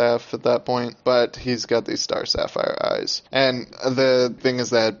with a staff at that point, but he's got these star sapphire eyes. And the thing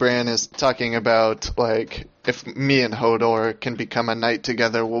is that Bran is talking about if me and Hodor can become a knight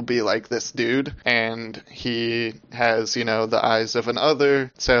together, we'll be like this dude. And he has, the eyes of an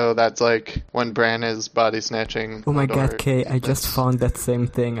other. So that's when Bran is body snatching. Oh my Hodor. god, Kay, I just found that same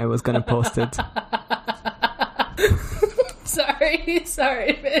thing. I was gonna post it.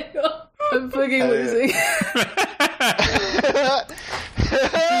 Sorry, Manuel. I'm fucking losing.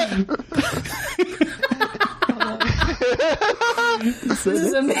 This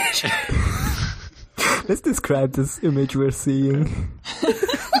is amazing. Let's describe this image we're seeing.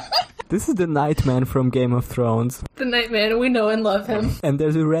 This is the Nightman from Game of Thrones. The Nightman, we know and love him. And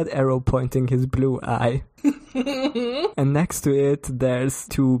there's a red arrow pointing his blue eye. And next to it, there's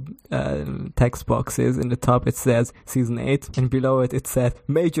 2 text boxes. In the top it says Season 8, and below it says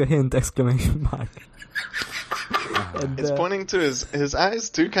Major Hint! Exclamation mark. And, it's pointing to his eyes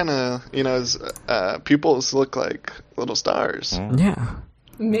too, kind of, his pupils look like little stars. Yeah.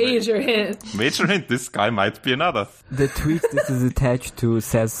 Major hint. Major hint, this guy might be another. The tweet this is attached to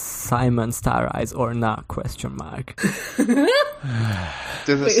says Simon Star Eyes or not, question mark. Wait,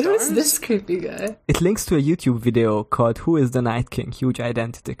 who's this creepy guy? It links to a YouTube video called Who is the Night King? Huge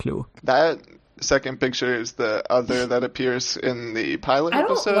identity clue. That second picture is the other that appears in the pilot I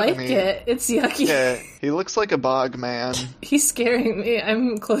don't episode. like and it. It's yucky. Yeah, he looks like a bog man. He's scaring me.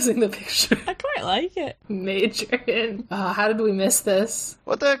 I'm closing the picture. I quite like it. Major hint. Oh, how did we miss this?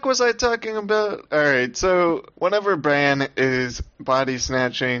 What the heck was I talking about? Alright, so whenever Bran is body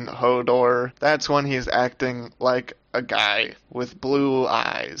snatching Hodor, that's when he's acting like a guy with blue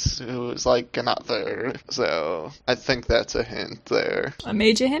eyes who's like another. So I think that's a hint there. A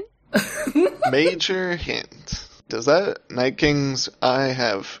major hint? Major hint. Does that Night King's eye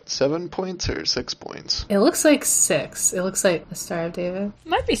have 7 points or 6 points? It looks like 6. It looks like the Star of David.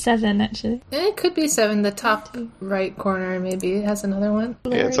 Might be 7, actually. It could be 7. The top right corner maybe has another one.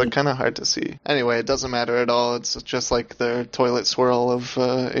 Yeah, it's like kind of hard to see. Anyway, it doesn't matter at all. It's just like the toilet swirl of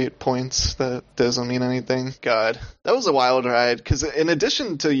 8 points that doesn't mean anything. God, that was a wild ride. Because in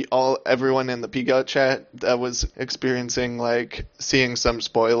addition to everyone in the Peacock chat that was experiencing like seeing some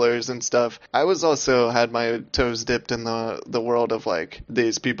spoilers and stuff, I was also had my toes dipped in the world of like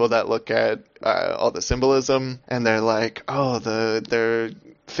these people that look at all the symbolism and they're like, oh, they're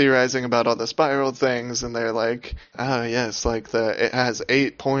theorizing about all the spiral things, and they're like, oh yes, like it has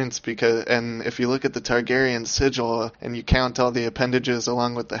 8 points because, and if you look at the Targaryen sigil and you count all the appendages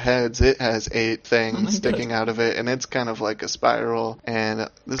along with the heads, it has 8 things sticking out of it, and it's kind of like a spiral. And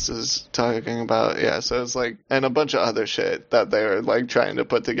this is talking about, yeah, so it's like, and a bunch of other shit that they're like trying to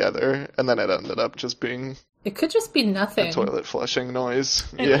put together, and then it ended up just being It could just be nothing. a toilet flushing noise.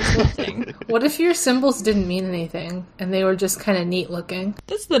 It was nothing. What if your symbols didn't mean anything and they were just kind of neat looking?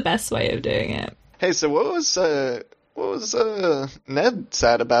 That's the best way of doing it. Hey, so what was Ned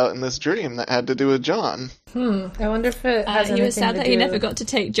sad about in this dream that had to do with Jon? I wonder if it has He anything was sad to that do... he never got to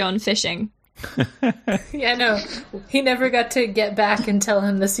take John fishing. Yeah, no. He never got to get back and tell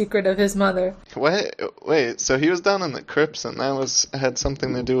him the secret of his mother. Wait, so he was down in the crypts and that had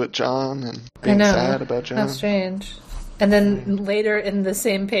something to do with Jon and I being know. sad about Jon? How strange. And then later in the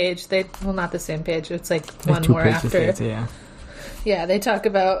same page, not the same page, it's like one Two more pages after. later, yeah. Yeah, they talk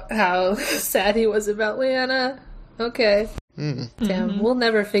about how sad he was about Lyanna. Okay. Damn, we'll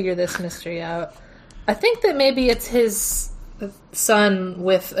never figure this mystery out. I think that maybe it's his son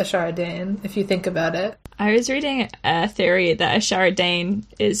with Ashara Dane, if you think about it. I was reading a theory that Ashara Dane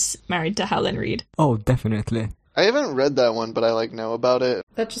is married to Howland Reed. Oh, definitely. I haven't read that one, but I know about it.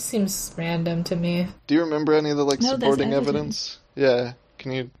 That just seems random to me. Do you remember any of the No, there's supporting evidence? Yeah,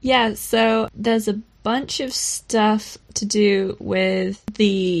 can you? Yeah, so there's a bunch of stuff to do with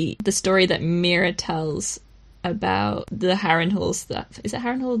the story that Mira tells about the Harrenhal stuff. Is it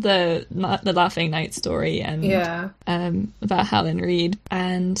Harrenhal, the Laughing Knight story, and about Howland Reed?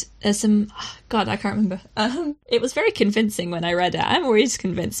 And there's some God, I can't remember. It was very convincing when I read it. I'm always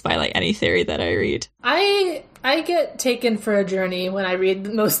convinced by like any theory that I read. I get taken for a journey when I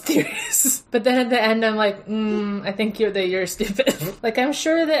read most theories. But then at the end I'm like, I think you're stupid. Like, I'm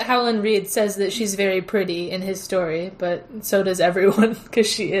sure that Howland Reed says that she's very pretty in his story, but so does everyone, because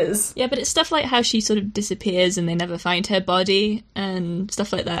she is. Yeah, but it's stuff like how she sort of disappears and they never find her body and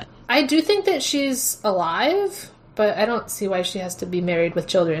stuff like that. I do think that she's alive, but I don't see why she has to be married with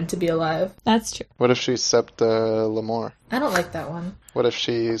children to be alive. That's true. What if she's Septa Lemore? I don't like that one. What if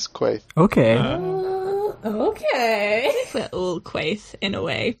she's Quaithe? Okay. Okay. We're all Quaithe in a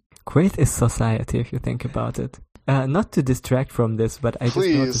way. Quaithe is society, if you think about it. Not to distract from this, but I just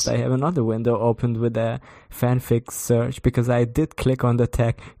noticed I have another window opened with a fanfic search because I did click on the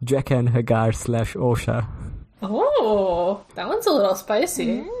tag Jekka and Hagar /Osha. Oh, that one's a little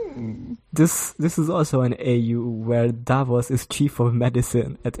spicy. This is also an AU where Davos is chief of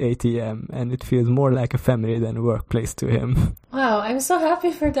medicine at ATM, and it feels more like a family than a workplace to him. Wow, I'm so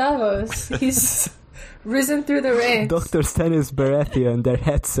happy for Davos. He's risen through the ranks. Dr. Stannis Baratheon, their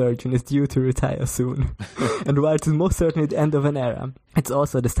head surgeon, is due to retire soon. And while it is most certainly the end of an era, it's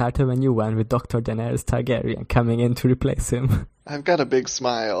also the start of a new one with Dr. Daenerys Targaryen coming in to replace him. I've got a big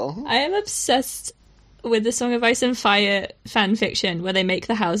smile. I am obsessed with the Song of Ice and Fire fan fiction where they make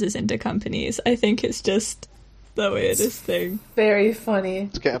the houses into companies. I think it's just the weirdest thing. Very funny.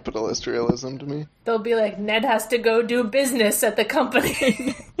 It's capitalist realism to me. They'll be like, Ned has to go do business at the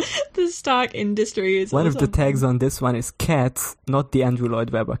company. The Stark Industries. One of the tags on this one is cats, not the Andrew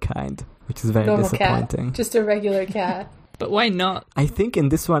Lloyd Webber kind, which is very Normal disappointing. cat. Just a regular cat. But why not? I think in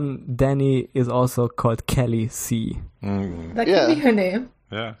this one, Dany is also called Kelly C. That could be her name.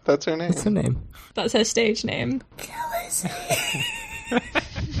 Yeah. That's her name. That's her name. That's her stage name. Kelly C.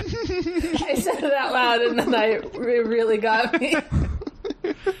 I said it out loud and then it really got me.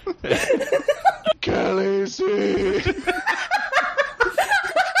 Kelly C.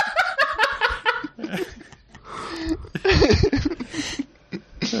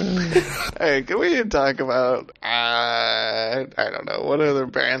 Hey, can we talk about, I don't know, what other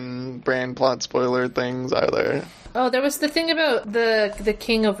brand plot spoiler things are there? Oh, there was the thing about the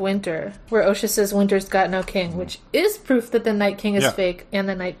King of Winter, where Osha says Winter's got no king, which is proof that the Night King is fake and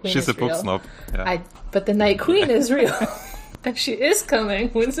the Night Queen She's is a book real. snob. Yeah. But the Night Queen is real. And she is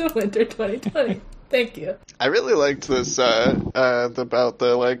coming, Winds of Winter 2020. Thank you. I really liked this, about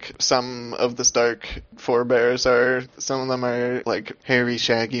the, like, some of the Stark forebears some of them are, like, hairy,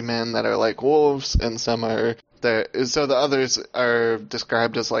 shaggy men that are like wolves, and some are... So the others are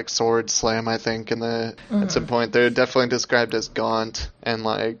described as, like, sword slam, I think, at some point. They're definitely described as gaunt, and,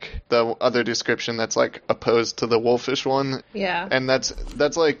 like, the other description that's, like, opposed to the wolfish one. Yeah. And that's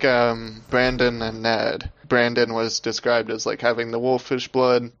like, Brandon and Ned. Brandon was described as, like, having the wolfish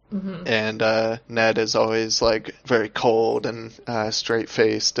blood, and Ned is always, like, very cold and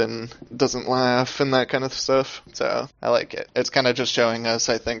straight-faced and doesn't laugh and that kind of stuff. So I like it. It's kind of just showing us,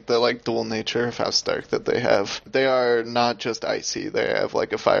 I think, the, like, dual nature of House Stark that they have. They are not just icy. They have,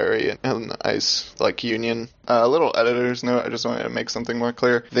 like, a fiery and ice, like, union. A little editor's note, I just wanted to make something more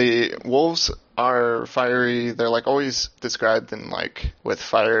clear. The wolves are fiery. They're, like, always described in, like, with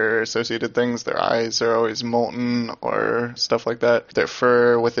fire-associated things. Their eyes are always molten or stuff like that. Their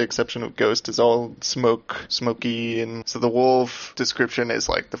fur, with the exception of Ghost, is all smoky, and so the wolf description is,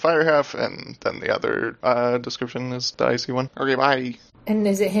 like, the fire half, and then the other description is the icy one. Okay, bye. And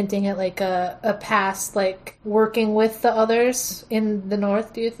is it hinting at, like, a past, like, working with the others in the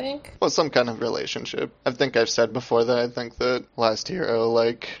North, do you think? Well, some kind of relationship. I think I've said before that I think that Last Hero,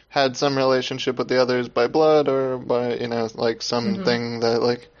 like, had some relationship with the others by blood or by, like, something that,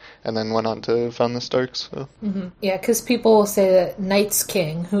 like, and then went on to found the Starks, so. Yeah, because people will say that Night's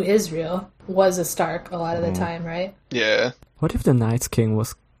King, who is real, was a Stark a lot of the time, right? Yeah. What if the Night's King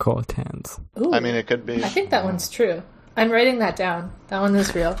was Cold Hands? Ooh, I mean, it could be. I think that one's true. I'm writing that down. That one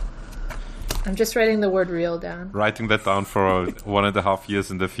is real. I'm just writing the word real down. Writing that down for 1.5 years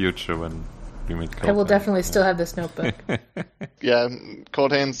in the future when we meet Cold I will Hands. definitely still have this notebook. Yeah,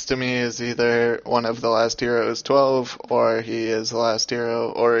 Cold Hands to me is either one of the Last Heroes 12, or he is the Last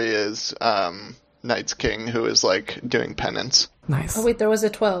Hero, or he is Night's King, who is, like, doing penance. Nice. Oh wait, there was a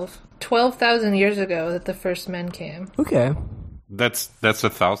 12. 12,000 years ago that the first men came. Okay. That's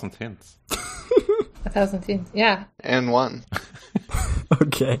 1,000 hints. 1,000 teens. Yeah. And one.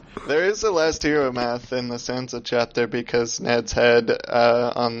 Okay. There is a Last Hero math in the Sansa chapter because Ned's head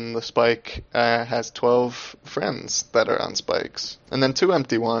on the spike has 12 friends that are on spikes. And then 2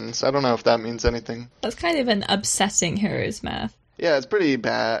 empty ones. I don't know if that means anything. That's kind of an upsetting hero's math. Yeah, it's pretty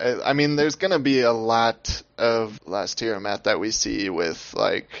bad. I mean, there's gonna be a lot of Last Hero math that we see with,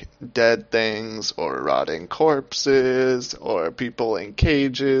 like, dead things or rotting corpses or people in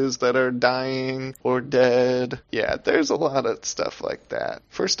cages that are dying or dead. Yeah, there's a lot of stuff like that.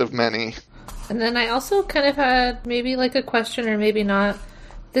 First of many. And then I also kind of had maybe like a question or maybe not.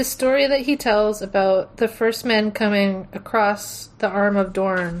 This story that he tells about the first men coming across the arm of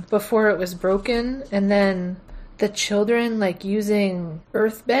Dorne before it was broken, and then the children, like, using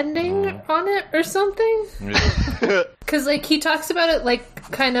earthbending on it or something? Because, like, he talks about it,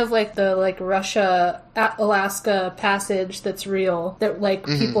 like, kind of like the, like, Russia-Alaska passage that's real. That, like,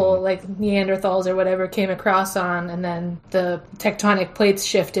 people, like, Neanderthals or whatever came across on, and then the tectonic plates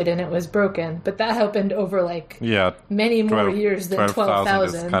shifted and it was broken. But that happened over, like, many more years than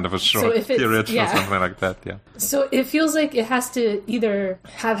 12,000. is kind of a short period or something like that, yeah. So it feels like it has to either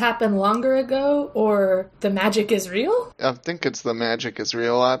have happened longer ago or the magic is real? I think it's the magic is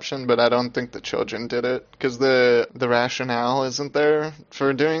real option, but I don't think the children did it. Because the rationale isn't there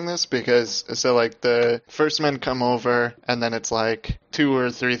for doing this, because, so, like, the first men come over, and then it's, like, 2,000 or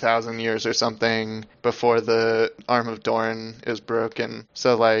 3,000 years or something before the Arm of Dorne is broken.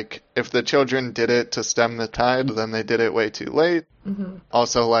 So, like, if the children did it to stem the tide, then they did it way too late.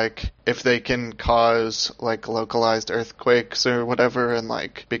 Also, like, if they can cause, like, localized earthquakes or whatever, and,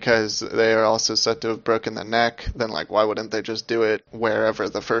 like, because they are also said to have broken the neck, then, like, why wouldn't they just do it wherever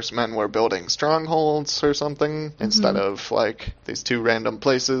the first men were building strongholds or something, instead of, like, these 2 random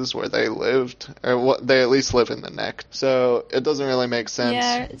places where they lived, or what they at least live in the neck. So it doesn't really make sense.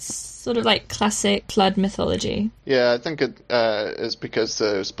 Yeah, it's sort of like classic flood mythology. Yeah, I think it is because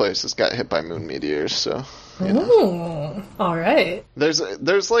those places got hit by moon meteors, so... You know. Ooh, all right.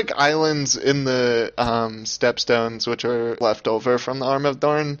 There's like islands in the stepstones which are left over from the Arm of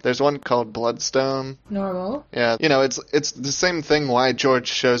Dorne. There's one called Bloodstone. Normal. Yeah, you know, it's the same thing why George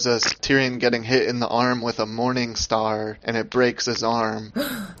shows us Tyrion getting hit in the arm with a morning star and it breaks his arm.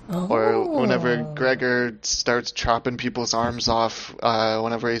 Or whenever Gregor starts chopping people's arms off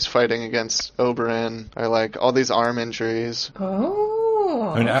whenever he's fighting against Oberyn, or like all these arm injuries. Oh. Oh,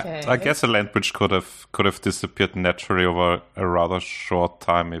 I mean, okay. I guess a land bridge could have disappeared naturally over a rather short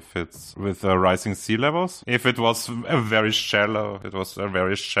time if it's with rising sea levels. If it was a very shallow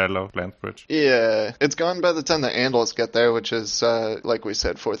land bridge. Yeah, it's gone by the time the Andals get there, which is, like we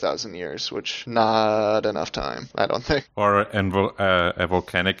said, 4,000 years, which not enough time, I don't think. Or a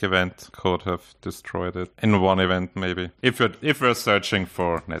volcanic event could have destroyed it in one event, maybe. If we're searching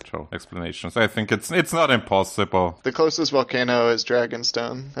for natural explanations, I think it's not impossible. The closest volcano is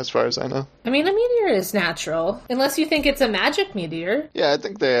Dragonstone, as far as I know. I mean, a meteor is natural, unless you think it's a magic meteor. Yeah, I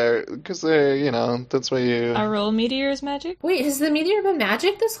think they're, because they're, that's why you... Are all meteors magic? Wait, has the meteor been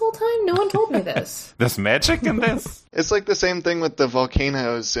magic this whole time? No one told me this. There's magic in this? It's like the same thing with the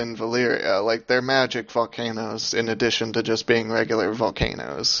volcanoes in Valyria. Like, they're magic volcanoes in addition to just being regular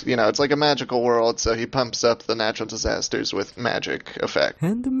volcanoes. It's like a magical world, so he pumps up the natural disasters with magic effect.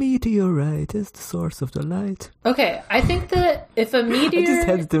 And the meteorite is the source of the light. Okay, I think that if a meteor... I just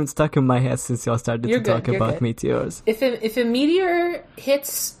had them stuck in my head since y'all started You're to good, talk you're about good. meteors. If a meteor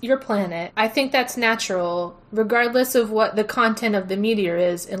hits your planet, I think that's natural, regardless of what the content of the meteor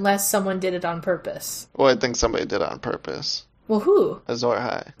is, unless someone did it on purpose. Well, I think somebody did it on purpose. Well, who? Azor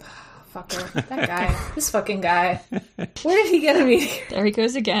Ahai. Fucker. That guy. This fucking guy. Where did he get a meteor? There he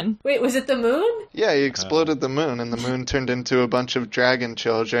goes again. Wait, was it the moon? Yeah, he exploded the moon, and the moon turned into a bunch of dragon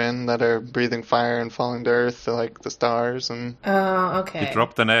children that are breathing fire and falling to earth like the stars, and... Oh, okay. He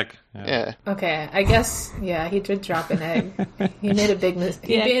dropped an egg. Yeah. Okay, I guess, yeah, he did drop an egg. He made a big mess.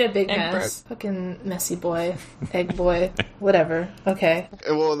 He Yeah, made a big egg mess. Fucking messy boy. Egg boy. Whatever. Okay.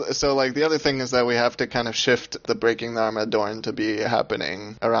 Well, so, the other thing is that we have to kind of shift the Breaking the Armageddon to be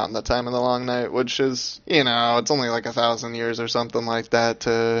happening around the time of the Long Night, which is, it's only 1,000 years or something like that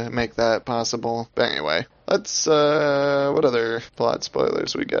to make that possible. But anyway. Let's, what other plot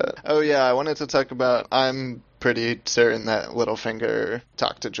spoilers we got? Oh yeah, I wanted to talk about, I'm pretty certain that Littlefinger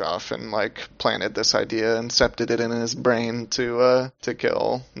talked to Joff and, planted this idea and incepted it in his brain to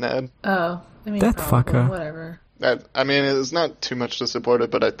kill Ned. Oh. I mean, That probably, fucker. Whatever. It's not too much to support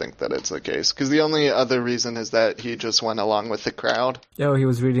it, but I think that it's the case. Because the only other reason is that he just went along with the crowd. Oh, he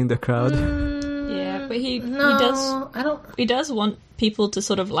was reading the crowd. Yeah, but No, I don't... he does want people to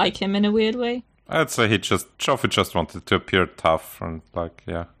sort of like him in a weird way. I'd say Joffrey just wanted to appear tough and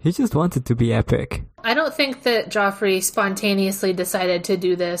yeah. He just wanted to be epic. I don't think that Joffrey spontaneously decided to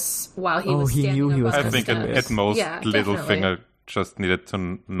do this while he was he standing knew he up was on I the think steps. at most Yeah, Littlefinger definitely. just needed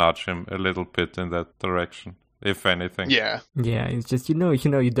to nudge him a little bit in that direction, if anything. Yeah. Yeah, it's just you know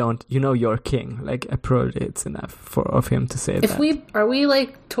you're king. Probably it's enough of him to say If that. are we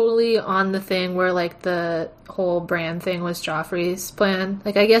totally on the thing where the whole Bran thing was Joffrey's plan?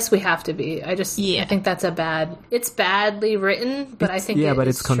 I guess we have to be. I think that's it's badly written, but I think but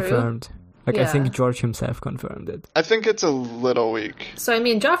it's it's confirmed. I Yeah. think George himself confirmed it. I think it's a little weak. So I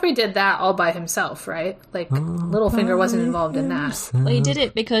mean, Joffrey did that all by himself, right? Littlefinger wasn't involved in that. Well, he did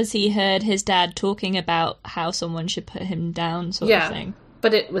it because he heard his dad talking about how someone should put him down, sort Yeah. of thing.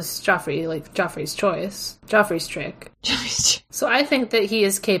 But it was Joffrey's choice, Joffrey's trick. So I think that he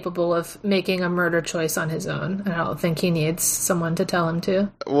is capable of making a murder choice on his own. I don't think he needs someone to tell him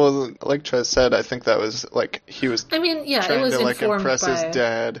to. Well, like Trez said, I think that was, he was I mean, yeah, it trying was to, informed impress by... his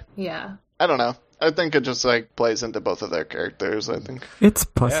dad. Yeah. I don't know. I think it just, plays into both of their characters, I think. It's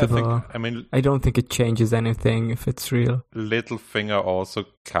Yeah, possible. I don't think it changes anything if it's real. Littlefinger also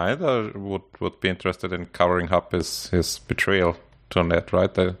kinda would be interested in covering up his betrayal to Ned,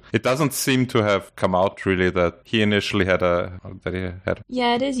 right? It doesn't seem to have come out really that he initially had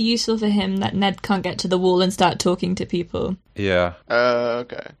Yeah, it is useful for him that Ned can't get to the wall and start talking to people. Yeah.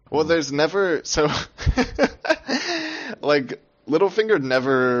 Okay. Well, there's never... So... Littlefinger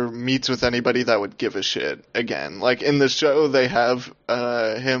never meets with anybody that would give a shit again. In the show, they have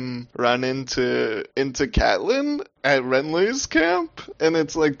him run into Catelyn at Renly's camp, and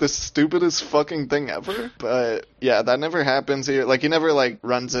it's the stupidest fucking thing ever. But yeah, that never happens here. He never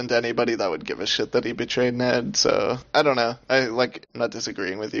runs into anybody that would give a shit that he betrayed Ned. So I don't know. I'm not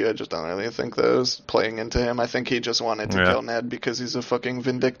disagreeing with you. I just don't really think that was playing into him. I think he just wanted to kill Ned because he's a fucking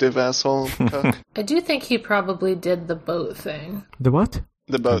vindictive asshole cuck. I do think he probably did the boat thing. The what?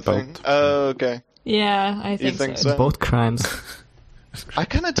 The boat thing. Oh, okay. Yeah, I think, think so. so? Both crimes. I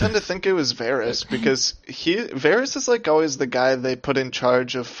kind of tend to think it was Varys because Varys is always the guy they put in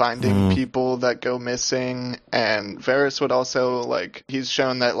charge of finding people that go missing, and Varys would also he's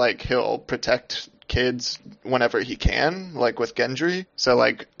shown that he'll protect kids whenever he can, like with Genji. So,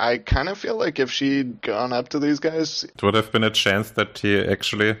 like, I kind of feel like if she'd gone up to these guys... It would have been a chance that he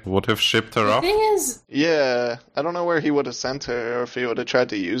actually would have shipped her The off. thing is, Yeah, I don't know where he would have sent her, or if he would have tried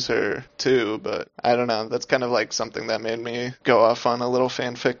to use her, too, but I don't know. That's kind of like something that made me go off on a little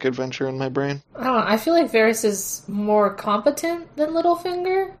fanfic adventure in my brain. I don't know, I feel like Varys is more competent than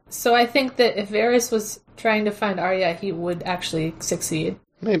Littlefinger. So I think that if Varys was trying to find Arya, he would actually succeed.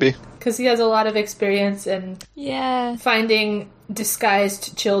 Maybe. Because he has a lot of experience in Yeah. finding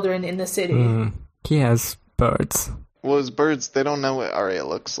disguised children in the city. He has birds. Well, as birds, they don't know what Arya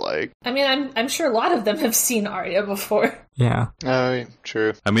looks like. I mean, I'm sure a lot of them have seen Arya before. Yeah. Oh,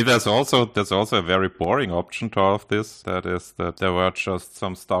 true. I mean, there's also a very boring option to all of this. That is that there were just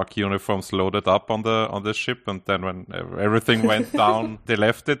some stock uniforms loaded up on the ship, and then when everything went down, they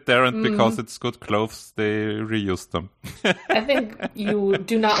left it there, and because it's good clothes, they reused them. I think you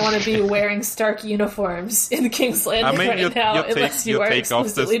do not want to be wearing Stark uniforms in King's Landing right now, unless you are take off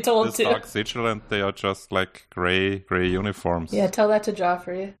explicitly the told to. stock sigil, and they are just like gray uniforms. Yeah, tell that to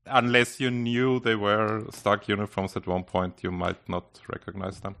Joffrey. Unless you knew they were stock uniforms at one point, you might not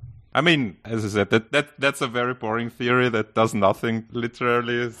recognize them. I mean, as I said, that's a very boring theory that does nothing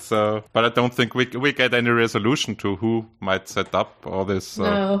literally. So, but I don't think we get any resolution to who might set up all this.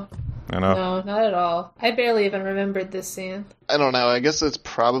 No. You know? No, not at all. I barely even remembered this scene. I don't know. I guess it's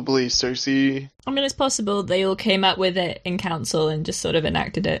probably Cersei. I mean, it's possible they all came up with it in council and just sort of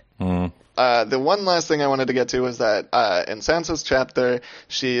enacted it. The one last thing I wanted to get to was that in Sansa's chapter,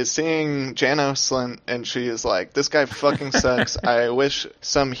 she is seeing Janos and she is like, this guy fucking sucks. I wish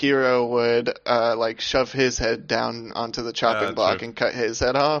some hero would like shove his head down onto the chopping block true. and cut his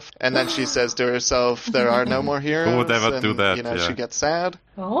head off. And then she says to herself, there are no more heroes. Who would ever do that? You know, Yeah. she gets sad.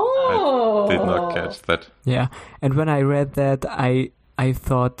 Oh! Did not catch that. Yeah. And when I read that, I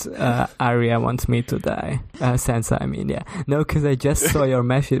thought Arya wants me to die. Sansa, I mean, yeah. No, because I just saw your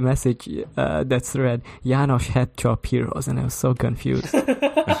message that's read, Janos head chop heroes, and I was so confused.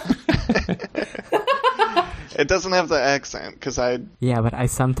 It doesn't have the accent, because Yeah, but I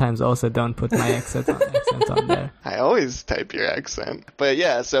sometimes also don't put my accent on there. I always type your accent. But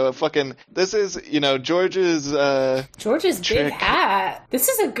yeah, so this is, George's, George's big Trick. hat. This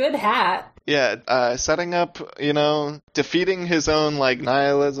is a good hat. Yeah, setting up, defeating his own, like,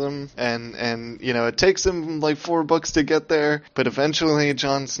 nihilism, and it takes him, like, 4 books to get there, but eventually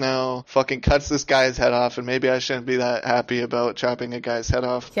Jon Snow fucking cuts this guy's head off, and maybe I shouldn't be that happy about chopping a guy's head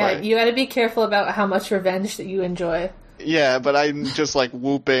off. Yeah, but- you gotta be careful about how much revenge that you enjoy. Yeah, but I'm just, like,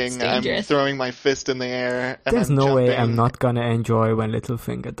 whooping, It's I'm dangerous. throwing my fist in the air, and There's I'm no way jumping. I'm not gonna enjoy when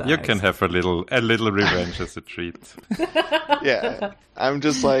Littlefinger dies. You can have a little revenge as a treat. Yeah, I'm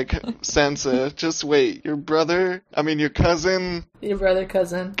just like, Sansa, just wait, your cousin, Your brother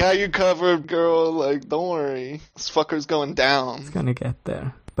cousin. got you covered, girl, like, don't worry, this fucker's going down. It's gonna get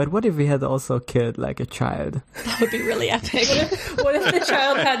there. But what if we had also killed, like, a child? That would be really epic. What if the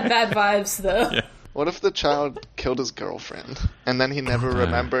child had bad vibes, though? Yeah. What if the child killed his girlfriend, and then he never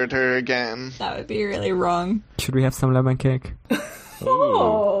remembered her again? That would be really wrong. Should we have some lemon cake?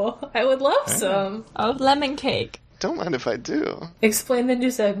 Oh, I would love some. Oh, lemon cake. Don't mind if I do. Explain the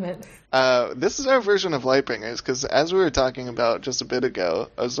new segment. This is our version of Lightbringers, because as we were talking about just a bit ago,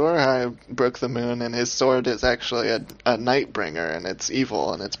 Azor Ahai broke the moon, and his sword is actually a Nightbringer, and it's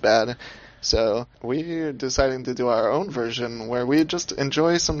evil, and it's bad. So we're deciding to do our own version where we just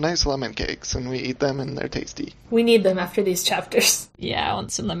enjoy some nice lemon cakes and we eat them and they're tasty. We need them after these chapters. Yeah, I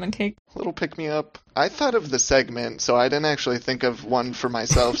want some lemon cake. Little pick-me-up. I thought of the segment, so I didn't actually think of one for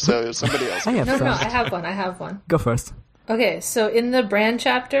myself, so somebody else. I have No, some. I have one. Go first. Okay, so in the Bran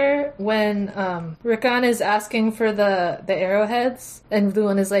chapter, when Rickon is asking for the arrowheads, and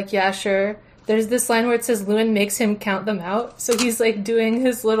Luwin is like, yeah, sure, there's this line where it says Luwin makes him count them out. So he's like doing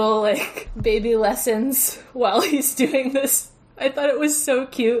his little like baby lessons while he's doing this. I thought it was so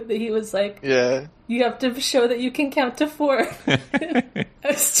cute that he was like, Yeah. you have to show that you can count to 4. I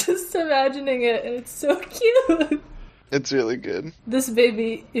was just imagining it, and it's so cute. It's really good. This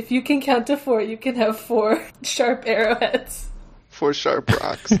baby, if you can count to 4, you can have 4 sharp arrowheads. 4 sharp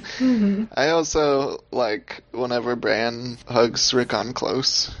rocks. I also like whenever Bran hugs Rickon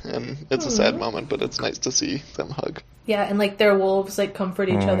close, and it's a sad moment, but it's nice to see them hug. Yeah, and like their wolves like comfort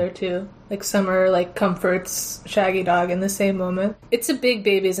each other too. Like Summer like comforts Shaggy Dog in the same moment. It's a big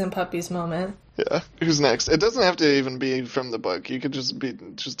babies and puppies moment. Yeah. Who's next? It doesn't have to even be from the book. You could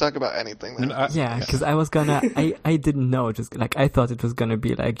just talk about anything. Yeah, because I was gonna, I didn't know, just like, I thought it was gonna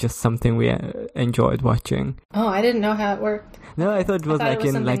be like just something we enjoyed watching. Oh, I didn't know how it worked. No, I thought it was thought it was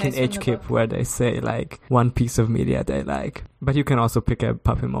in something nice from the HKIP book. where they say like one piece of media they like. But you can also pick a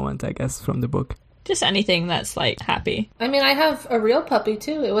puppy moment, I guess, from the book. Just anything that's like happy. I mean, I have a real puppy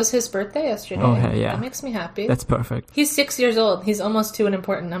too. It was his birthday yesterday. Oh, hey, yeah. That makes me happy. That's perfect. He's 6 years old. He's almost to an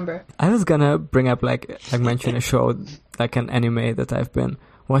important number. I was gonna bring up, like mention a show, like an anime that I've been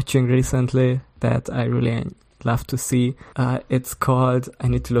watching recently that I really love to see. It's called, I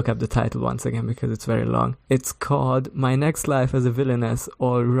need to look up the title once again because it's very long. It's called My Next Life as a Villainess,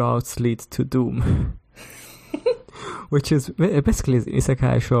 All Routes Lead to Doom. Which is basically an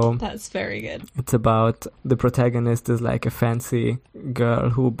isekai show. That's very good. It's about the protagonist is like a fancy girl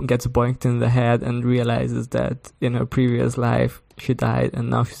who gets boinked in the head and realizes that in her previous life she died and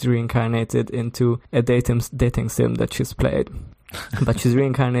now she's reincarnated into a dating sim that she's played. But she's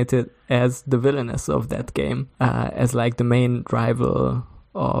reincarnated as the villainess of that game, as like the main rival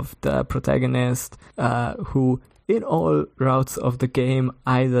of the protagonist, who in all routes of the game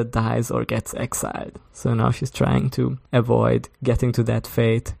either dies or gets exiled. So now she's trying to avoid getting to that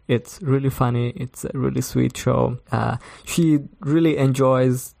fate. It's really funny. It's a really sweet show. She really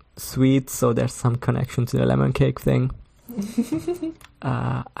enjoys sweets, so there's some connection to the lemon cake thing.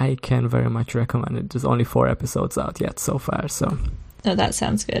 I can very much recommend it. There's only 4 episodes out yet so far, so... Oh, that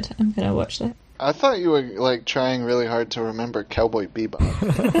sounds good. I'm gonna watch that. I thought you were like trying really hard to remember Cowboy Bebop.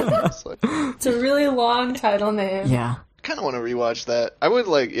 It's a really long title name. Yeah. I kind of want to rewatch that. I would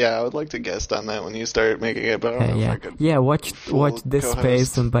like to guest on that when you start making it, but I don't know if I could. Yeah, watch this co-host.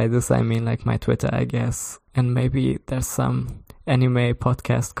 space, and by this I mean like my Twitter, I guess. And maybe there's some anime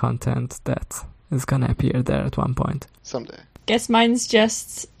podcast content that is gonna appear there at one point. Someday. Guess mine's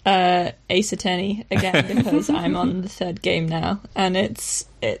just Ace Attorney again because I'm on the 3rd game now and it's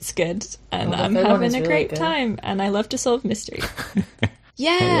good and I'm having a great time and I love to solve mysteries.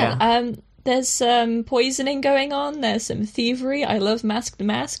 There's some poisoning going on. There's some thievery. I love Mask to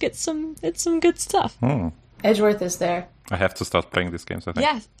Mask. It's some good stuff. Edgeworth is there. I have to start playing these games, I think.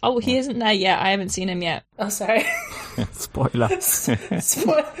 Yeah. Oh, he isn't there yet. I haven't seen him yet. Oh, sorry. Spoiler. Put this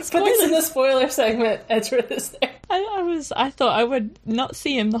in the spoiler segment. Edgeworth is there. I thought I would not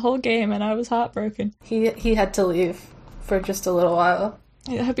see him the whole game, and I was heartbroken. He had to leave for just a little while.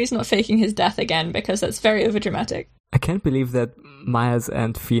 I hope he's not faking his death again, because that's very overdramatic. I can't believe that Miles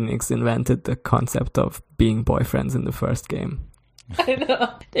and Phoenix invented the concept of being boyfriends in the first game. I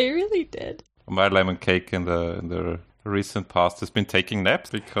know. They really did. My lemon cake in the recent past has been taking naps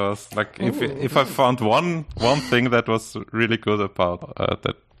because, like, if I found one thing that was really good about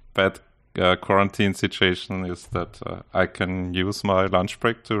that bad quarantine situation is that I can use my lunch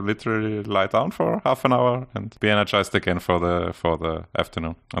break to literally lie down for half an hour and be energized again for the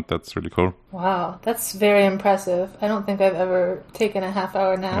afternoon, and that's really cool. Wow, that's very impressive. I don't think I've ever taken a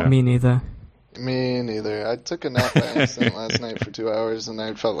half-hour nap. Yeah. Me neither. Me neither. I took a nap by accident last night for 2 hours and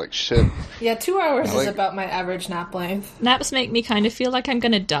I felt like shit. Yeah, 2 hours is about my average nap length. Naps make me kind of feel like I'm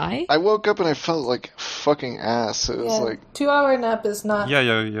gonna die. I woke up and I felt like fucking ass. It was like 2 hour nap is not. Yeah.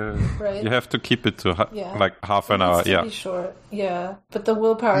 Right? You have to keep it to like half an hour. Be short. Yeah, but the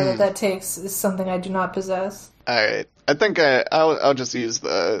willpower that takes is something I do not possess. Alright. I think I'll just use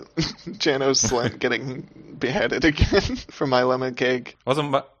the Jano Slint getting beheaded again for my lemon cake.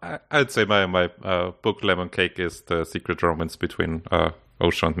 Also, I'd say my book lemon cake is the secret romance between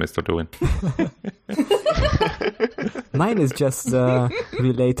Osho and Mr. Lewin. Mine is just the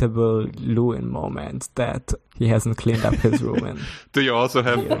relatable Lewin moment that he hasn't cleaned up his room in. Do you also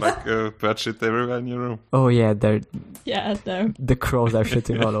have like bird shit everywhere in your room? Oh yeah, no. The crows are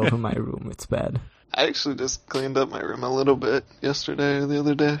shitting all over my room. It's bad. I actually just cleaned up my room a little bit yesterday or the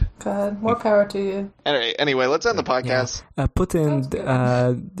other day. God, more power to you. Anyway, let's end the podcast. Yeah. Put in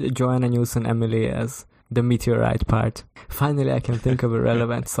Joanna Newsom Emily as the meteorite part. Finally, I can think of a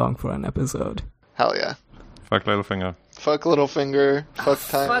relevant song for an episode. Hell yeah. Fuck Littlefinger. Fuck Littlefinger. Fuck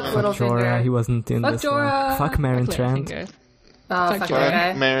Time. Fuck Littlefinger. Jorah, he wasn't in fuck this Jorah. one. Fuck Marin Trent. Oh, fuck that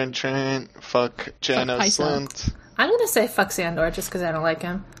guy. Marin Trent. Fuck Jano Slint. I'm gonna say fuck Sandor just because I don't like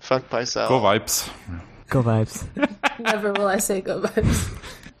him. Fuck Pycelle. Go Vibes. Go Vibes. Never will I say go vibes.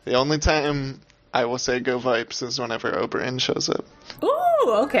 The only time I will say go Vibes is whenever Oberyn shows up.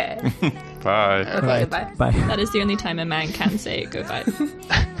 Ooh, okay. Bye. Okay, Right. bye. Bye. That is the only time a man can say go bye.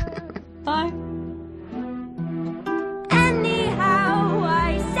 Bye. Anyhow,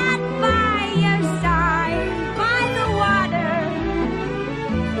 I sat by your side by the water.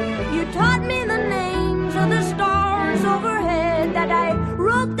 You taught me the names of the stars overhead that I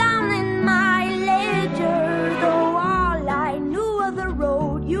wrote down in my ledger. Though all I knew of the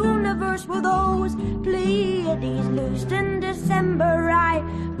road universe were those Pleiades loosed in December. I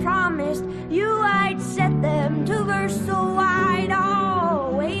promised you I'd set them to verse, so I'd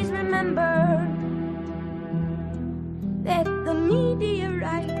always remember that the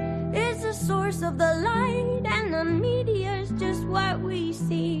meteorite is a source of the light, and the meteor's just what we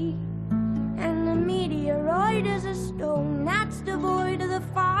see. And the meteoroid is a stone that's devoid of the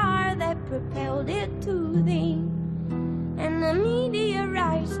fire that propelled it to thee. And the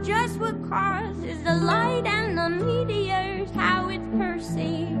meteorite's just what causes the light, and the meteor's how it's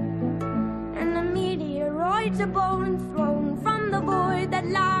perceived. And the meteoroid's a bone thrown from the void that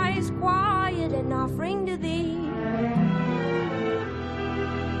lies quiet and offering to thee.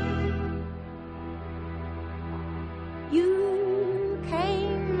 You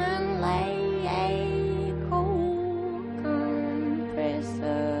came and lay a cold compress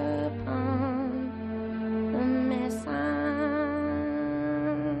upon the Messiah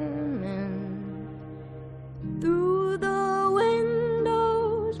through the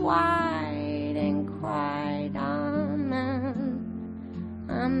windows wide and cried, Amen,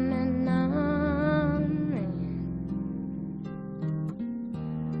 Amen, Amen.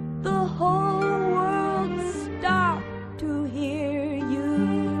 The whole world stopped to hear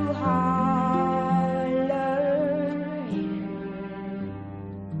you holler,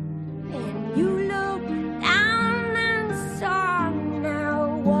 and you looked down and saw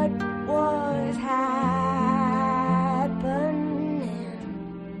now what was happening.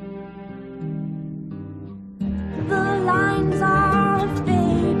 The lines are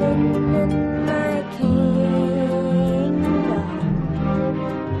fading in my kingdom,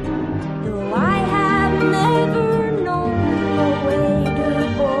 though I have never known the way to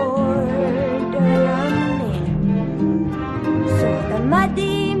border running. So the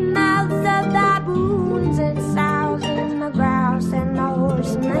muddy mouths of baboons and sows and the grouse and the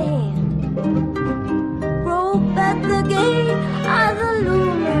horseman rope at the gate of the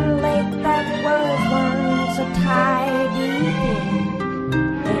looming lake that was once a tidy pen.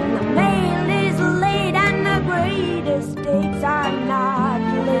 And the mail is late and the greatest dates are not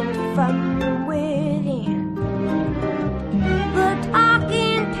lit from within. The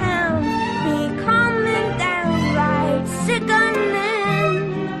talking town becoming downright sickening.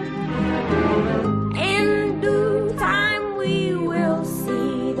 In due time we will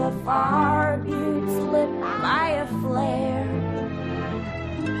see the far buttes lit by a flare.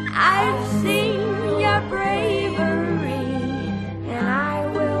 I've seen your bravery, and I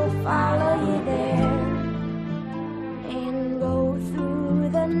will follow you there, and go through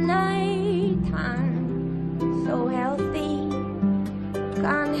the night time so healthy,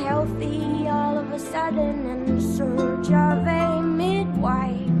 gone healthy all of a sudden in search of